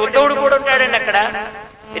విశేషం అండి. ఉద్ధవుడు కూడా ఉంటాడండి అక్కడ.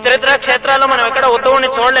 ఇతరితర క్షేత్రాల్లో మనం ఎక్కడ ఉద్ధవుడిని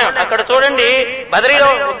చూడలేము. అక్కడ చూడండి, బదరీలో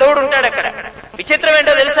ఉద్ధవుడు ఉంటాడు. అక్కడ విచిత్రం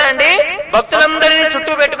ఏంటో తెలుసా అండి, భక్తులందరినీ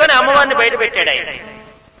చుట్టూ పెట్టుకుని అమ్మవారిని బయట పెట్టాడు ఆయన.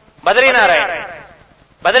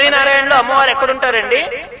 బదరీనారాయణలో అమ్మవారు ఎక్కడుంటారండి?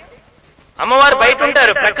 అమ్మవారు బయట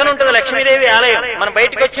ఉంటారు, ప్రక్కన ఉంటుంది లక్ష్మీదేవి ఆలయం. మనం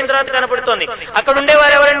బయటకు వచ్చిన తర్వాత కనపడుతోంది. అక్కడ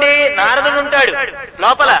ఉండేవారు ఎవరండి? నారదుడు ఉంటాడు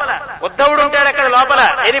లోపల, ఉద్ధవుడు ఉంటాడు అక్కడ లోపల,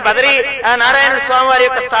 ఇది బదరీ నారాయణ స్వామి వారి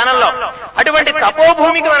యొక్క స్థానంలో. అటువంటి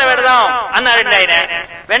తపోభూమికి మనం వెళదాం అన్నారండి ఆయన.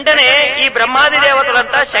 వెంటనే ఈ బ్రహ్మాది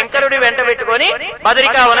దేవతలంతా శంకరుడి వెంట పెట్టుకొని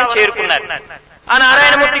బదరికావనం చేరుకున్నారు. ఆ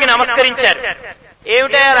నారాయణమూర్తికి నమస్కరించారు.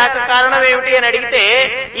 ఏమిటా రాక కారణం ఏమిటి అని అడిగితే,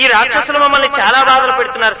 ఈ రాక్షసులు మమ్మల్ని చాలా బాధలు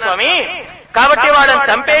పెడుతున్నారు స్వామి, కాబట్టి వాళ్ళని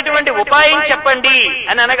చంపేటువంటి ఉపాయం చెప్పండి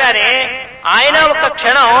అని అనగానే ఆయన ఒక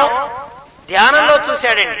క్షణం ధ్యానంలో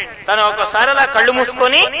చూశాడండి. తను ఒకసారి అలా కళ్ళు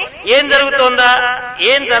మూసుకొని ఏం జరుగుతోందా,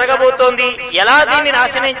 ఏం జరగబోతోంది, ఎలా దీన్ని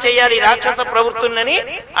నాశనం చేయాలి రాక్షస ప్రవృత్తులని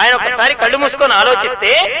ఆయన ఒకసారి కళ్ళు మూసుకొని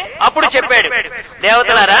ఆలోచిస్తే అప్పుడు చెప్పాడు,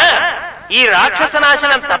 దేవతలారా ఈ రాక్షస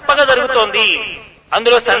నాశనం తప్పక జరుగుతోంది,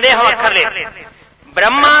 అందులో సందేహం అక్కర్లేదు.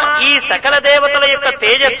 బ్రహ్మ ఈ సకల దేవతల యొక్క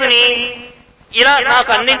తేజస్సుని ఇలా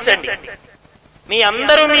నాకు అందించండి, మీ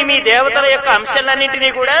అందరూ మీ దేవతల యొక్క అంశాలన్నింటినీ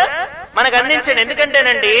కూడా మనకు అందించండి.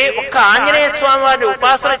 ఎందుకంటేనండి ఒక్క ఆంజనేయ స్వామి వారిని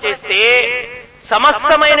ఉపాసన చేస్తే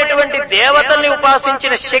సమస్తమైనటువంటి దేవతల్ని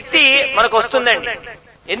ఉపాసించిన శక్తి మనకు వస్తుందండి.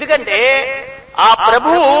 ఎందుకంటే ఆ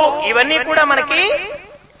ప్రభువు ఇవన్నీ కూడా మనకి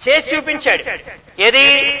చేసి చూపించాడు. ఏది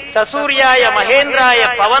ససూర్యాయ మహేంద్రాయ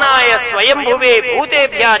పవనాయ స్వయంభువే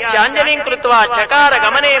భూతేభ్య చాంజలిం కృత్వా చకార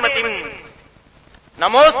గమనే మతిం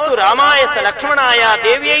నమోస్తు రామాయ స లక్ష్మణాయ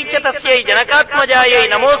దేవ్యై చ తస్యై జనకాత్మజాయై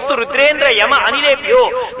నమోస్తు రుద్రేంద్ర యమ అనిలేభ్యో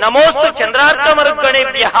నమోస్తు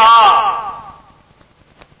చంద్రార్కమరుద్గణేభ్యః.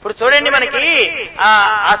 ఇప్పుడు చూడండి, మనకి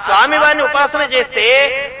ఆ స్వామి వారిని ఉపాసన చేస్తే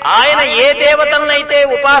ఆయన ఏ దేవతలనైతే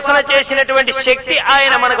ఉపాసన చేసినటువంటి శక్తి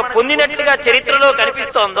ఆయన మనకు పొందినట్లుగా చరిత్రలో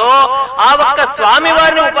కనిపిస్తోందో ఆ ఒక్క స్వామి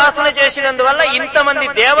వారిని ఉపాసన చేసినందువల్ల ఇంతమంది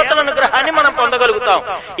దేవతల అనుగ్రహాన్ని మనం పొందగలుగుతాం.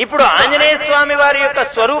 ఇప్పుడు ఆంజనేయ స్వామి వారి యొక్క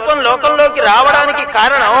స్వరూపం లోకంలోకి రావడానికి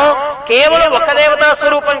కారణం కేవలం ఒక దేవతా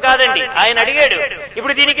స్వరూపం కాదండి. ఆయన అడిగాడు,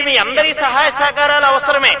 ఇప్పుడు దీనికి మీ అందరి సహాయ సహకారాలు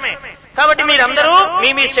అవసరమే, కాబట్టి మీరందరూ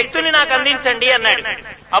మీ శక్తుల్ని నాకు అందించండి అన్నాడు.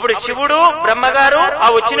 అప్పుడు శివుడు, బ్రహ్మగారు, ఆ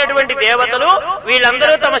వచ్చినటువంటి దేవతలు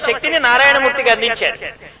వీళ్ళందరూ తమ శక్తిని నారాయణమూర్తికి అందించారు.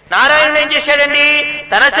 నారాయణుడు ఏం చేశాడండి,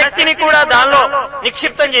 తన శక్తిని కూడా దానిలో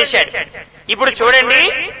నిక్షిప్తం చేశాడు. ఇప్పుడు చూడండి,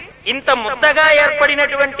 ఇంత ముద్దగా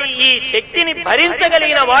ఏర్పడినటువంటి ఈ శక్తిని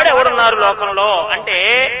భరించగలిగిన వాడు ఎవరున్నారు లోకంలో అంటే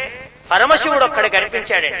పరమశివుడు ఒక్కడు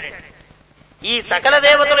కనిపించాడండి. ఈ సకల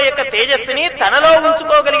దేవతల యొక్క తేజస్సుని తనలో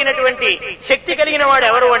ఉంచుకోగలిగినటువంటి శక్తి కలిగిన వాడు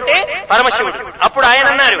ఎవరు అంటే పరమశివుడు. అప్పుడు ఆయన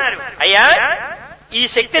అన్నారు, అయ్యా ఈ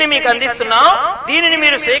శక్తిని మీకు అందిస్తున్నాం, దీనిని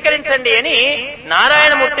మీరు స్వీకరించండి అని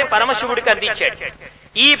నారాయణమూర్తి పరమశివుడికి అందించాడు.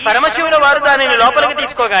 ఈ పరమశివుల వారు దానిని లోపలికి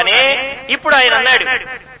తీసుకోగానే ఇప్పుడు ఆయన అన్నాడు,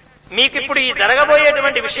 మీకు ఇప్పుడు ఈ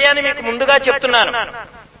జరగబోయేటువంటి విషయాన్ని మీకు ముందుగా చెప్తున్నాను.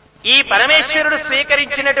 ఈ పరమేశ్వరుడు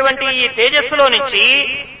స్వీకరించినటువంటి ఈ తేజస్సులో నుంచి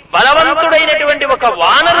బలవంతుడైనటువంటి ఒక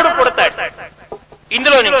వానరుడు పుడతాడు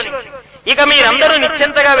ఇందులో నుంచి. ఇక మీరందరూ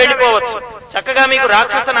నిశ్చింతగా వెళ్లిపోవచ్చు, చక్కగా మీకు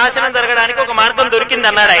రాక్షస నాశనం జరగడానికి ఒక మార్గం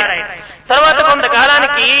దొరికిందన్నాడు ఆయన. తర్వాత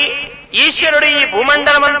కొంతకాలానికి ఈశ్వరుడు ఈ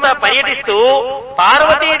భూమండలమంతా పర్యటిస్తూ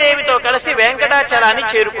పార్వతీదేవితో కలిసి వెంకటాచలాన్ని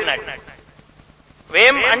చేరుకున్నాడు.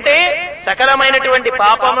 వేం అంటే సకలమైనటువంటి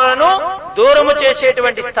పాపములను దూరము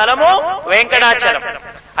చేసేటువంటి స్థలము వెంకటాచలం.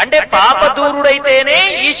 అంటే పాప దూరుడైతేనే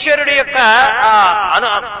ఈశ్వరుడి యొక్క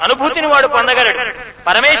అనుభూతిని వాడు పొందగలడు.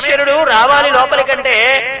 పరమేశ్వరుడు రావాలి లోపలి కంటే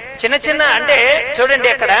చిన్న చిన్న అంటే చూడండి,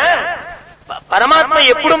 అక్కడ పరమాత్మ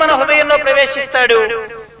ఎప్పుడు మన హృదయంలో ప్రవేశిస్తాడు,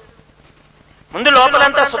 ముందు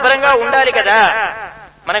లోపలంతా శుభ్రంగా ఉండాలి కదా.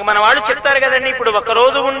 మనకు మన వాళ్ళు చెప్తారు కదండి, ఇప్పుడు ఒక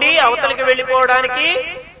రోజు ఉండి అవతలికి వెళ్లిపోవడానికి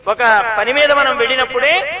ఒక పని మీద మనం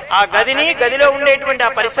వెళ్ళినప్పుడే ఆ గదిలో ఉండేటువంటి ఆ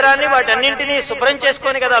పరిసరాన్ని వాటన్నింటినీ శుభ్రం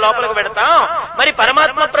చేసుకొని కదా లోపలికి పెడతాం. మరి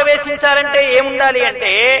పరమాత్మ ప్రవేశించాలంటే ఏముండాలి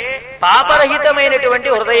అంటే పాపరహితమైనటువంటి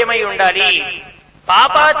హృదయమై ఉండాలి.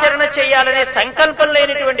 పాపాచరణ చెయ్యాలనే సంకల్పం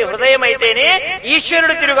లేనిటువంటి హృదయం అయితేనే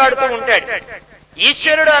ఈశ్వరుడు తిరుగాడుతూ ఉంటాడు.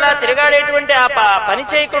 ఈశ్వరుడు అలా తిరగాడేటువంటి ఆ పని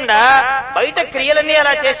చేయకుండా బయట క్రియలన్నీ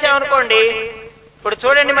అలా చేశామనుకోండి. ఇప్పుడు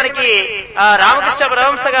చూడండి, మనకి రామకృష్ణ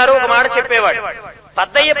పరమహంస గారు ఒక మాట చెప్పేవాడు,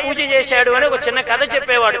 పద్దయ్య పూజ చేశాడు అని ఒక చిన్న కథ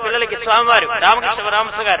చెప్పేవాడు పిల్లలకి స్వామివారు రామకృష్ణ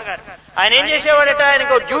పరమహంస గారు. ఆయన ఏం చేసేవాడట,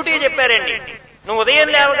 ఆయనకు డ్యూటీ చెప్పారండి, నువ్వు ఉదయం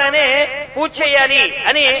లేవగానే పూజ చేయాలి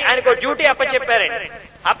అని ఆయనకు డ్యూటీ అప్పచెప్పారండి.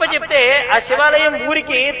 అప్పచెప్తే ఆ శివాలయం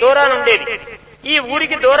ఊరికి దూరాలు ఉండేది. ఈ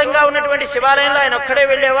ఊరికి దూరంగా ఉన్నటువంటి శివాలయంలో ఆయన ఒక్కడే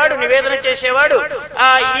వెళ్లేవాడు, నివేదన చేసేవాడు.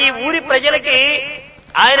 ఈ ఊరి ప్రజలకి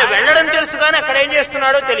ఆయన వెళ్లడం తెలుసు కానీ అక్కడ ఏం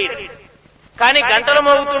చేస్తున్నాడో తెలియదు. కానీ గంటలు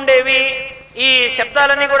మోగుతుండేవి, ఈ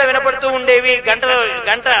శబ్దాలన్నీ కూడా వినపడుతూ ఉండేవి.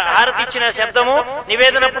 గంట హారతి ఇచ్చిన శబ్దము,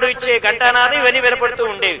 నివేదనప్పుడు ఇచ్చే ఘంటానాదం ఇవన్నీ వినపడుతూ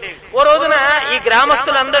ఉండేవి. ఓ రోజున ఈ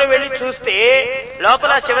గ్రామస్తులందరూ వెళ్లి చూస్తే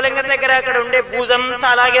లోపల శివలింగం దగ్గర అక్కడ ఉండే పూజంతా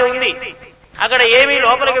అలాగే ఉంది. అక్కడ ఏమీ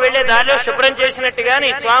లోపలికి వెళ్లే దారిలో శుభ్రం చేసినట్టు గాని,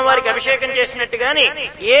 స్వామివారికి అభిషేకం చేసినట్టు గాని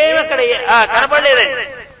ఏమి అక్కడ కనపడలేదండి.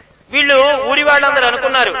 వీళ్ళు ఊరి వాళ్ళందరూ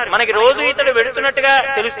అనుకున్నారు, మనకి రోజు ఇతడు వెడుతున్నట్టుగా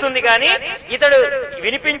తెలుస్తుంది కానీ ఇతడు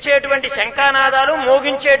వినిపించేటువంటి శంఖానాదాలు,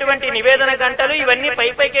 మోగించేటువంటి నివేదన గంటలు ఇవన్నీ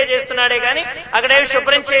పైకే చేస్తున్నాడే గాని అక్కడేమి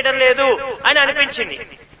శుభ్రం చేయడం లేదు అని అనిపించింది.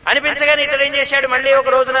 అనిపించగానే ఇతడు ఏం చేశాడు, మళ్ళీ ఒక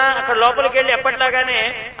రోజున అక్కడ లోపలికి వెళ్లి ఎప్పట్లాగానే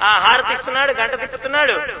హారతిస్తున్నాడు, గంట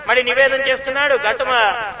తిప్పుతున్నాడు, మళ్ళీ నివేదన చేస్తున్నాడు,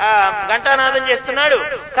 ఘంటానాదం చేస్తున్నాడు.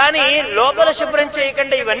 కానీ లోపల శుభ్రం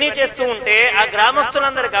చేయకుండా ఇవన్నీ చేస్తూ ఉంటే ఆ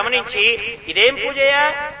గ్రామస్తులందరూ గమనించి, ఇదేం పూజయా,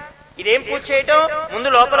 ఇదేం పూజ చేయటం? ముందు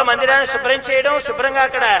లోపల మందిరాన్ని శుభ్రం చేయడం, శుభ్రంగా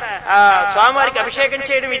అక్కడ స్వామివారికి అభిషేకం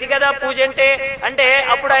చేయడం, ఇది కదా పూజ అంటే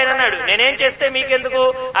అప్పుడు ఆయన అన్నాడు, నేనేం చేస్తే మీకెందుకు,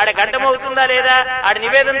 ఆడ గంటమవుతుందా లేదా, ఆడ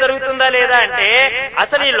నివేదన జరుగుతుందా లేదా అంటే,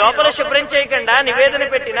 అసలు ఈ లోపల శుభ్రం చేయకుండా నివేదన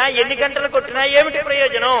పెట్టినా ఎన్ని గంటలు కొట్టినా ఏమిటి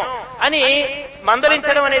ప్రయోజనం అని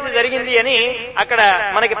మందలించడం అనేది జరిగింది అని అక్కడ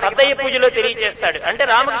మనకి పెద్దయ్య పూజలో తెలియజేస్తాడు. అంటే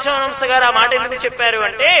రామకృష్ణ వంశ గారు ఆ మాట ఎందుకు చెప్పారు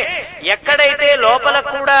అంటే, ఎక్కడైతే లోపల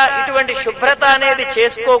కూడా ఇటువంటి శుభ్రత అనేది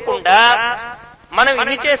చేసుకోకుండా మనం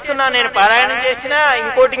ఇన్ని చేస్తున్నా, నేను పారాయణం చేసినా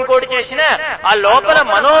ఇంకోటి చేసినా ఆ లోపల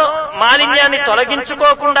మనో మాలిన్యాన్ని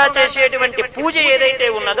తొలగించుకోకుండా చేసేటువంటి పూజ ఏదైతే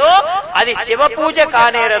ఉన్నదో అది శివ పూజ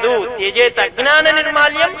కానేరదు. త్యజేత అజ్ఞాన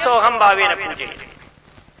నిర్మాల్యం సోహం భావేన పూజ.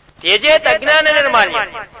 త్యజేత అజ్ఞాన నిర్మాల్యం.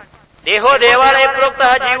 దేహో దేవాలయ ప్రోక్త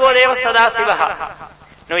జీవో దేవ సదాశివ.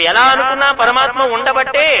 నువ్వు ఎలా అనుకున్నా పరమాత్మ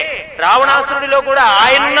ఉండబట్టే, రావణాసురుడిలో కూడా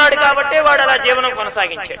ఆయనున్నాడు కాబట్టే వాడు అలా జీవనం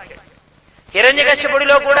కొనసాగించాడు.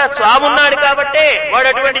 హిరణ్యకశ్యపుడిలో కూడా స్వామి ఉన్నాడు కాబట్టే వాడు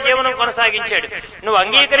అటువంటి జీవనం కొనసాగించాడు. నువ్వు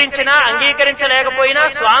అంగీకరించినా అంగీకరించలేకపోయినా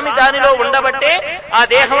స్వామి దానిలో ఉండబట్టే ఆ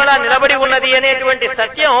దేహం అలా నిలబడి ఉన్నది అనేటువంటి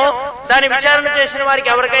సత్యం దాని విచారణ చేసిన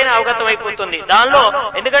వారికి ఎవరికైనా అవగతం అయిపోతుంది దానిలో.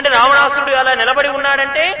 ఎందుకంటే రావణాసురుడు అలా నిలబడి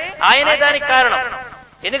ఉన్నాడంటే ఆయనే దానికి కారణం.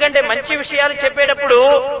 ఎందుకంటే మంచి విషయాలు చెప్పేటప్పుడు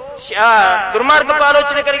దుర్మార్గపు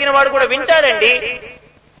ఆలోచన కలిగిన వాడు కూడా వింటాడండి.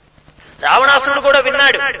 రావణాసురుడు కూడా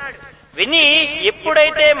విన్నాడు. విని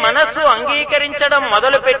ఎప్పుడైతే మనస్సు అంగీకరించడం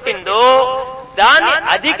మొదలు పెట్టిందో దాన్ని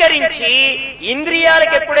అధికరించి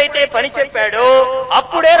ఇంద్రియాలకు ఎప్పుడైతే పని చెప్పాడో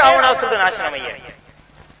అప్పుడే రావణాసురుడు నాశనమయ్యాడు.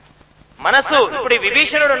 మనస్సు ఇప్పుడు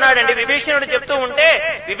విభీషణుడు ఉన్నాడండి. విభీషణుడు చెప్తూ ఉంటే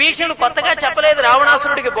విభీషణుడు కొత్తగా చెప్పలేదు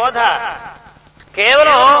రావణాసురుడికి బోధ.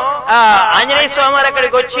 కేవలం ఆంజనేయ స్వామి వారు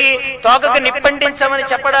అక్కడికి వచ్చి తోకకు నిప్పంటించమని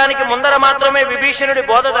చెప్పడానికి ముందర మాత్రమే విభీషణుడి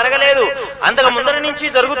బోధ జరగలేదు. అంతకు ముందర నుంచి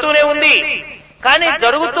జరుగుతూనే ఉంది. కానీ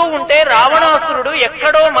జరుగుతూ ఉంటే రావణాసురుడు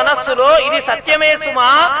ఎక్కడో మనస్సులో ఇది సత్యమే సుమా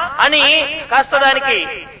అని కాస్త దానికి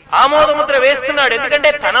ఆమోదముద్ర వేస్తున్నాడు.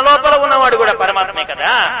 ఎందుకంటే తన లోపల ఉన్నవాడు కూడా పరమాత్మే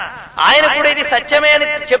కదా, ఆయన కూడా ఇది సత్యమే అని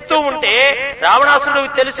చెప్తూ ఉంటే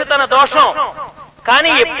రావణాసురుడు తెలుసు తన దోషం. కానీ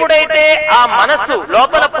ఎప్పుడైతే ఆ మనస్సు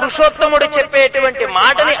లోపల పురుషోత్తముడు చెప్పేటువంటి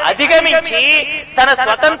మాటని అధిగమించి తన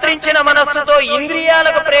స్వతంత్రించిన మనస్సుతో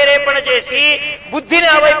ఇంద్రియాలకు ప్రేరేపణ చేసి బుద్ధిని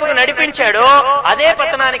ఆ వైపుకు నడిపించాడో అదే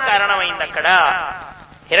పతనానికి కారణమైంది. అక్కడ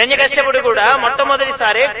హిరణ్యకశ్యపుడు కూడా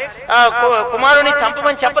మొట్టమొదటిసారి కుమారుని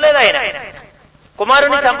చంపమని చెప్పలేదు. ఆయన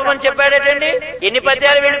కుమారుని చంపమని చెప్పాడటండి. ఎన్ని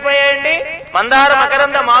పద్యాలు వెళ్ళిపోయాయండి. మందార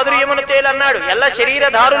మకరంద మాధుర్యమును తేలన్నాడు, ఎల్ల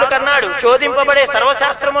శరీరధారులు కన్నాడు, శోధింపబడే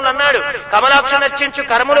సర్వశాస్త్రములు అన్నాడు, కమలాక్ష నర్చించు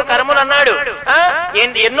కర్ములు అన్నాడు.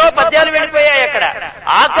 ఎన్నో పద్యాలు వెళ్ళిపోయాయి అక్కడ.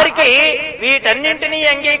 ఆఖరికి వీటన్నింటినీ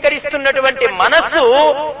అంగీకరిస్తున్నటువంటి మనస్సు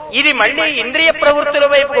ఇది మళ్లీ ఇంద్రియ ప్రవృత్తుల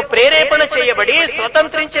వైపుకు ప్రేరేపణ చేయబడి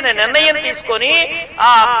స్వతంత్రించిన నిర్ణయం తీసుకొని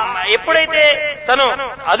ఎప్పుడైతే తను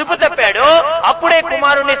అదుపు తప్పాడో అప్పుడే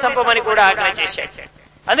కుమారుణ్ణి చంపమని కూడా ఆజ్ఞ చేశాడు.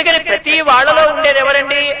 అందుకని ప్రతి వాళ్ళలో ఉండేది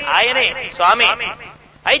ఎవరండి? ఆయనే, స్వామి.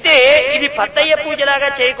 అయితే ఇది పద్దయ్య పూజలాగా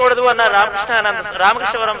చేయకూడదు అన్నారు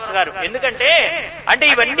రామకృష్ణ వంశ గారు. ఎందుకంటే అంటే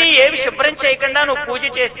ఇవన్నీ ఏవి శుభ్రం చేయకుండా నువ్వు పూజ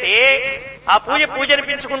చేస్తే ఆ పూజ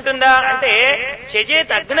అనిపించుకుంటుందా అంటే,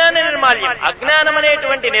 చేజేత్ అజ్ఞాన నిర్మాల్యం. అజ్ఞానం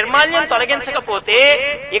అనేటువంటి నిర్మాల్యం తొలగించకపోతే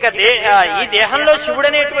ఇక ఈ దేహంలో శివుడు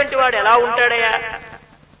అనేటువంటి వాడు ఎలా ఉంటాడయా?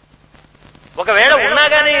 ఒకవేళ ఉన్నా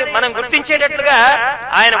గాని మనం గుర్తించేటట్లుగా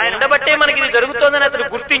ఆయన ఉండబట్టే మనకి ఇది జరుగుతోందని అతను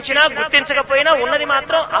గుర్తించినా గుర్తించకపోయినా ఉన్నది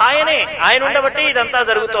మాత్రం ఆయనే. ఆయన ఉండబట్టే ఇదంతా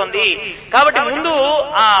జరుగుతోంది. కాబట్టి ముందు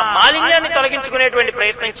ఆ మాలిన్యాన్ని తొలగించుకునేటువంటి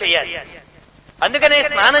ప్రయత్నం చేయాలి. అందుకనే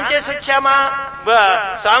స్నానం చేసి వచ్చామా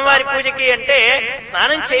స్వామివారి పూజకి అంటే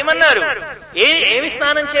స్నానం చేయమన్నారు. ఏమి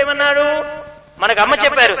స్నానం చేయమన్నారు? మనకు అమ్మ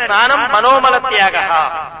చెప్పారు, స్నానం మనోమల త్యాగ,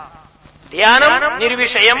 ధ్యానం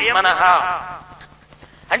నిర్విషయం మనః.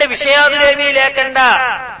 అంటే విషయాదులేమీ లేకుండా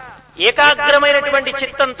ఏకాగ్రమైనటువంటి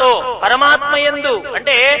చిత్తంతో పరమాత్మయందు,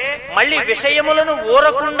 అంటే మళ్లీ విషయములను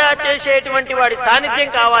ఊరకుండా చేసేటువంటి వాడి సాన్నిధ్యం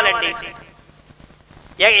కావాలండి.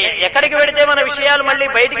 ఎక్కడికి వెడితే మన విషయాలు మళ్లీ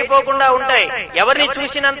బయటికి పోకుండా ఉంటాయి. ఎవరిని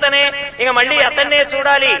చూసినంతనే ఇక మళ్లీ అతన్నే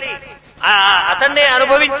చూడాలి, అతన్నే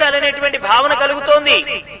అనుభవించాలనేటువంటి భావన కలుగుతోంది.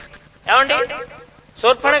 ఏమండి,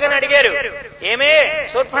 శూర్పణఖని అడిగారు, ఏమే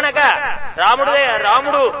శూర్పణఖ,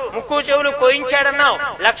 రాముడు ముక్కు చెవులు కోయించాడన్నావు,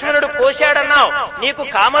 లక్ష్మణుడు కోశాడన్నావు, నీకు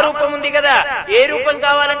కామరూపం ఉంది కదా, ఏ రూపం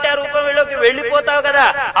కావాలంటే ఆ రూపంలోకి వెళ్లిపోతావు కదా,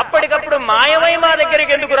 అప్పటికప్పుడు మాయమై మా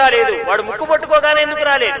దగ్గరికి ఎందుకు రాలేదు? వాడు ముక్కు పట్టుకోగానే ఎందుకు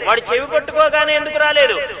రాలేదు? వాడు చెవి పట్టుకోగానే ఎందుకు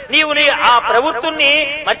రాలేదు? నీవు ఆ ప్రవృత్తుల్ని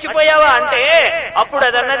మర్చిపోయావా అంటే అప్పుడు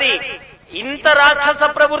అదన్నది, ఇంత రాక్షస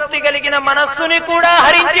ప్రవృత్తి కలిగిన మనస్సుని కూడా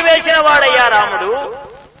హరించి వేసిన వాడయ్యా రాముడు.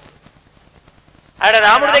 ఆడ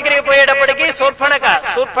రాముడి దగ్గరికి పోయేటప్పటికీ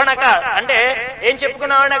శూర్పణఖ అంటే ఏం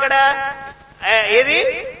చెప్పుకున్నామని అక్కడ, ఏది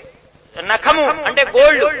నఖము అంటే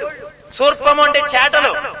గోల్డ్, శూర్పము అంటే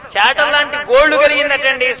చేటలు లాంటి గోళ్లు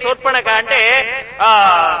కలిగిందటండి శూర్పణక. అంటే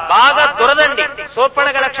బాగా దురదండి.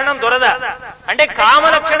 శూర్పణక లక్షణం దురద. అంటే కామ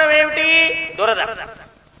లక్షణం ఏమిటి? దురద.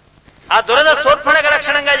 ఆ దురద శూర్పణక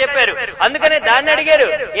లక్షణంగా చెప్పారు. అందుకనే దాన్ని అడిగారు,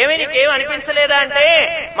 ఏమీ నీకేం అనిపించలేదా అంటే,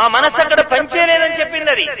 మా మనస్సు అక్కడ పనిచేయలేదని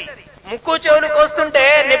చెప్పింది. అది ముక్కు చెవులు కోస్తుంటే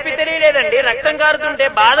నొప్పి తెలియలేదండి, రక్తం కారుతుంటే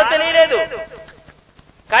బాధ తెలియలేదు.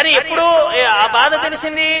 కానీ ఎప్పుడు ఆ బాధ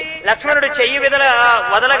తెలిసింది? లక్ష్మణుడు చెయ్యి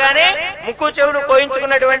వదలగానే ముక్కు చెవులు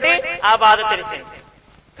కోయించుకున్నటువంటి ఆ బాధ తెలిసింది.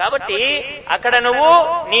 కాబట్టి అక్కడ నువ్వు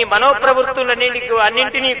నీ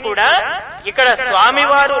మనోప్రవృత్తులన్నింటినీ కూడా ఇక్కడ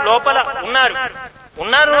స్వామివారు లోపల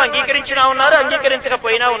ఉన్నారు, అంగీకరించినా ఉన్నారు,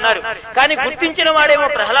 అంగీకరించకపోయినా ఉన్నారు. కానీ గుర్తించిన వాడేమో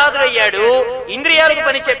ప్రహ్లాదుడయ్యాడు, ఇంద్రియాలకు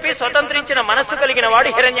పని చెప్పి స్వతంత్రించిన మనస్సు కలిగిన వాడు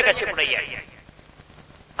హిరణ్యకశ్యపుడయ్యాడు.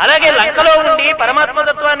 అలాగే లంకలో ఉండి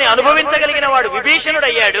పరమాత్మతత్వాన్ని అనుభవించగలిగిన వాడు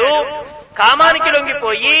విభీషణుడయ్యాడు. కామానికి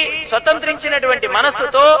లొంగిపోయి స్వతంత్రించినటువంటి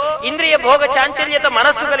మనస్సుతో ఇంద్రియ భోగ చాంచల్యత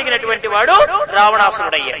మనస్సు కలిగినటువంటి వాడు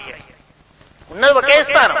రావణాసురుడయ్యాడు. ఉన్నది ఒకే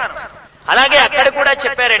స్థానం. అలాగే అక్కడ కూడా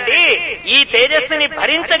చెప్పారండి, ఈ తేజస్సుని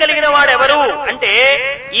భరించగలిగిన వాడెవరు అంటే,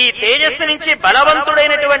 ఈ తేజస్సు నుంచి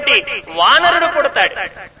బలవంతుడైనటువంటి వానరుడు పుడతాడు.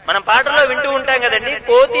 మనం పాటల్లో వింటూ ఉంటాం కదండి,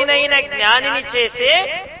 కోతినైన జ్ఞానిని చేసే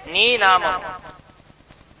నీ నామం.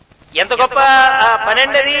 ఎంత గొప్ప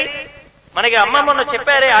పనండది. మనకి అమ్మ మొన్న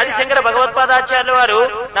చెప్పారే ఆదిశంకర భగవత్పాదాచార్యుల వారు,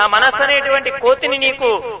 నా మనస్సు అనేటువంటి కోతిని నీకు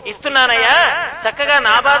ఇస్తున్నానయ్యా, చక్కగా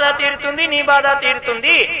నా బాధ తీరుతుంది, నీ బాధ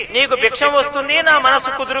తీరుతుంది, నీకు భిక్షం వస్తుంది, నా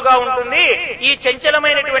మనస్సు కుదురుగా ఉంటుంది, ఈ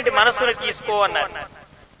చంచలమైనటువంటి మనస్సును తీసుకో అన్నారు.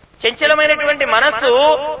 చంచలమైనటువంటి మనస్సు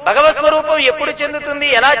భగవత్ స్వరూపం ఎప్పుడు చెందుతుంది,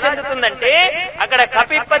 ఎలా చెందుతుందంటే, అక్కడ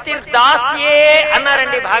కపిపతి దాస్యే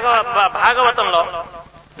అన్నారండి భాగవతంలో.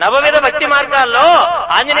 నవవిధ భక్తి మార్గాల్లో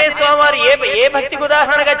ఆంజనేయ స్వామి వారు ఏ భక్తికి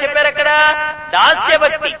ఉదాహరణగా చెప్పారు? అక్కడ దాస్య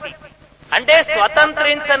భక్తి అంటే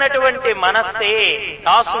స్వతంత్రించినటువంటి మనస్సే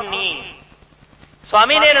దాసుణ్ణి.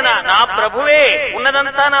 స్వామి నేను నా ప్రభువే,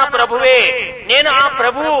 ఉన్నదంతా నా ప్రభువే, నేను ఆ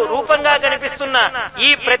ప్రభువు రూపంగా కనిపిస్తున్న ఈ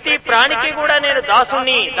ప్రతి ప్రాణికి కూడా నేను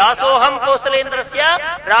దాసుణ్ణి. దాసోహం కోసలేంద్రస్య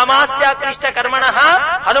రామాస్యాకృష్ట కర్మణ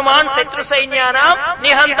హనుమాన్ శత్రు సైన్యానాం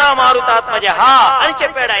నిహంతా మారుతాత్మజ అని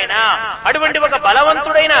చెప్పాడు ఆయన. అటువంటి ఒక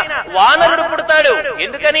బలవంతుడైన వానరుడు పుడతాడు.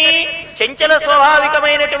 ఎందుకని? చంచల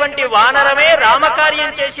స్వాభావికమైనటువంటి వానరమే రామకార్యం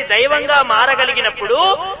చేసి దైవంగా మారగలిగినప్పుడు,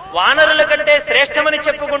 వానరుల కంటే శ్రేష్టమని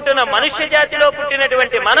చెప్పుకుంటున్న మనుష్య జాతిలో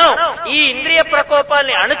పుట్టినటువంటి మనం ఈ ఇంద్రియ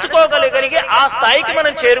ప్రకోపాల్ని అణుచుకోగలిగి ఆ స్థాయికి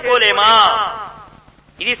మనం చేరుకోలేమా?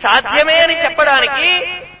 ఇది సాధ్యమే అని చెప్పడానికి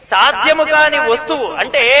సాధ్యము కాని వస్తువు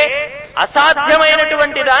అంటే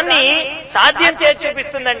అసాధ్యమైనటువంటి దాన్ని సాధ్యం చేసి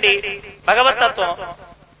చూపిస్తుందండి భగవతత్వం.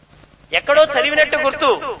 ఎక్కడో చదివినట్టు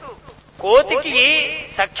గుర్తు, కోతికి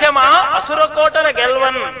సఖ్యమా అసురకోటల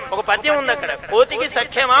గెల్వన్, ఒక పద్యం ఉంది అక్కడ. కోతికి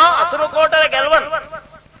సఖ్యమా అసురకోటల గెల్వన్.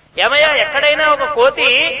 ఏమయ్యా, ఎక్కడైనా ఒక కోతి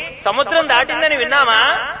సముద్రం దాటిందని విన్నామా?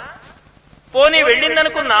 పోనీ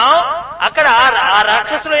వెళ్ళిందనుకున్నాం, అక్కడ ఆ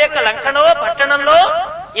రాక్షసుల యొక్క లంకనో పట్టణంలో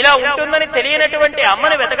ఇలా ఉంటుందని తెలియనటువంటి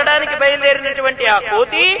అమ్మని వెతకడానికి బయలుదేరినటువంటి ఆ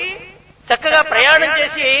కోతి చక్కగా ప్రయాణం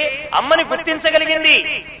చేసి అమ్మని గుర్తించగలిగింది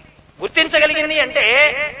అంటే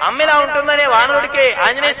అమ్మ ఇలా ఉంటుందనే వానరుడికి,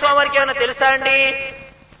 ఆంజనేయ స్వామి వారికి ఏమైనా తెలుసా అండి?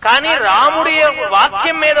 కానీ రాముడి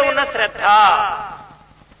వాక్యం మీద ఉన్న శ్రద్ధ,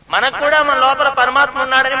 మనకు కూడా మన లోపల పరమాత్మ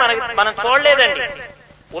ఉన్నాడని మనం చూడలేదండి.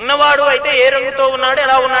 ఉన్నవాడు అయితే ఏ రంగుతో ఉన్నాడు,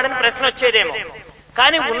 ఎలా ఉన్నాడని ప్రశ్న వచ్చేదేమో.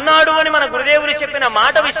 కానీ ఉన్నాడు అని మన గురుదేవులు చెప్పిన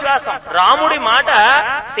మాట విశ్వాసం. రాముడి మాట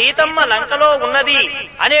సీతమ్మ లంకలో ఉన్నది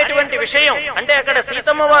అనేటువంటి విషయం, అంటే అక్కడ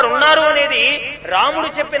సీతమ్మ వారు ఉన్నారు అనేది రాముడు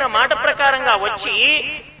చెప్పిన మాట ప్రకారంగా వచ్చి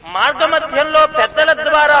మార్గమధ్యంలో పెద్దల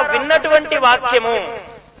ద్వారా విన్నటువంటి వాక్యము.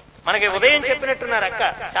 మనకి ఉదయం చెప్పినట్టున్నారు అక్క,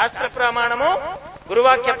 శాస్త్ర ప్రమాణము,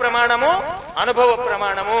 గురువాక్య ప్రమాణము, అనుభవ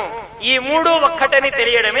ప్రమాణము, ఈ మూడు ఒక్కటని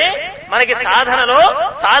తెలియడమే మనకి సాధనలో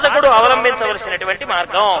సాధకుడు అవలంబించవలసినటువంటి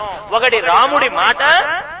మార్గం. ఒకటి రాముడి మాట,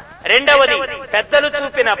 రెండవది పెద్దలు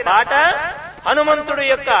చూపిన బాట, హనుమంతుడు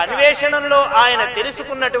యొక్క అన్వేషణంలో ఆయన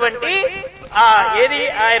తెలుసుకున్నటువంటి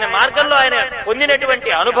ఆయన మార్గంలో ఆయన పొందినటువంటి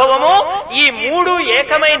అనుభవము. ఈ మూడు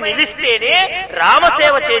ఏకమై నిలిస్తేనే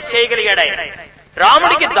రామసేవ చేయగలిగాడు ఆయన.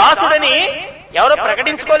 రాముడికి దాసుడని ఎవరో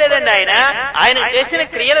ప్రకటించుకోలేదండి. ఆయన చేసిన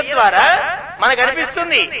క్రియల ద్వారా మనకు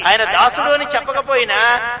అనిపిస్తుంది ఆయన దాసుడు అని చెప్పకపోయినా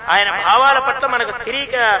ఆయన భావాల పట్ల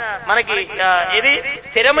మనకి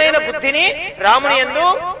స్థిరమైన బుద్ధిని రాముని యందు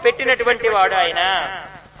పెట్టినటువంటి వాడు ఆయన.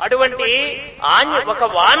 అటువంటి ఒక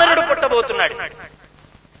వానరుడు పుట్టబోతున్నాడు.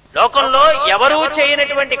 లోకంలో ఎవరూ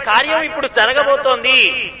చేయనటువంటి కార్యం ఇప్పుడు జరగబోతోంది.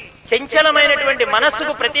 చంచలమైనటువంటి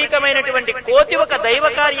మనస్సుకు ప్రతీకమైనటువంటి కోతి ఒక దైవ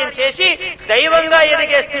కార్యం చేసి దైవంగా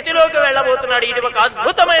ఎదిగే స్థితిలోకి వెళ్లబోతున్నాడు. ఇది ఒక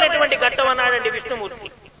అద్భుతమైనటువంటి ఘట్టం అన్నాడండి విష్ణుమూర్తి.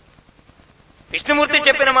 విష్ణుమూర్తి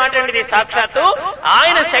చెప్పిన మాట అండి ఇది సాక్షాత్తు.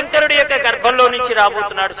 ఆయన శంకరుడి యొక్క గర్భంలో నుంచి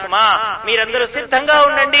రాబోతున్నాడు సుమా, మీరందరూ సిద్ధంగా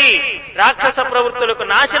ఉండండి, రాక్షస ప్రవృత్తులకు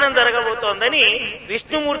నాశనం జరగబోతోందని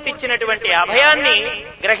విష్ణుమూర్తి ఇచ్చినటువంటి అభయాన్ని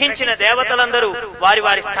గ్రహించిన దేవతలందరూ వారి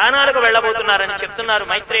వారి స్థానాలకు వెళ్లబోతున్నారని చెప్తున్నారు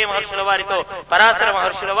మైత్రేయ మహర్షుల వారితో పరాశర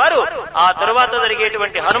మహర్షుల వారు. ఆ తరువాత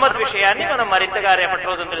జరిగేటువంటి హనుమత్ విషయాన్ని మనం మరింతగా రేపటి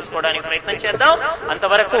రోజున తెలుసుకోవడానికి ప్రయత్నం చేద్దాం.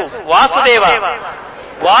 అంతవరకు వాసుదేవ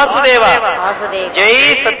వాసుదేవ, జై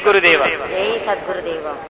సద్గురుదేవ. జై సద్గురుదేవ.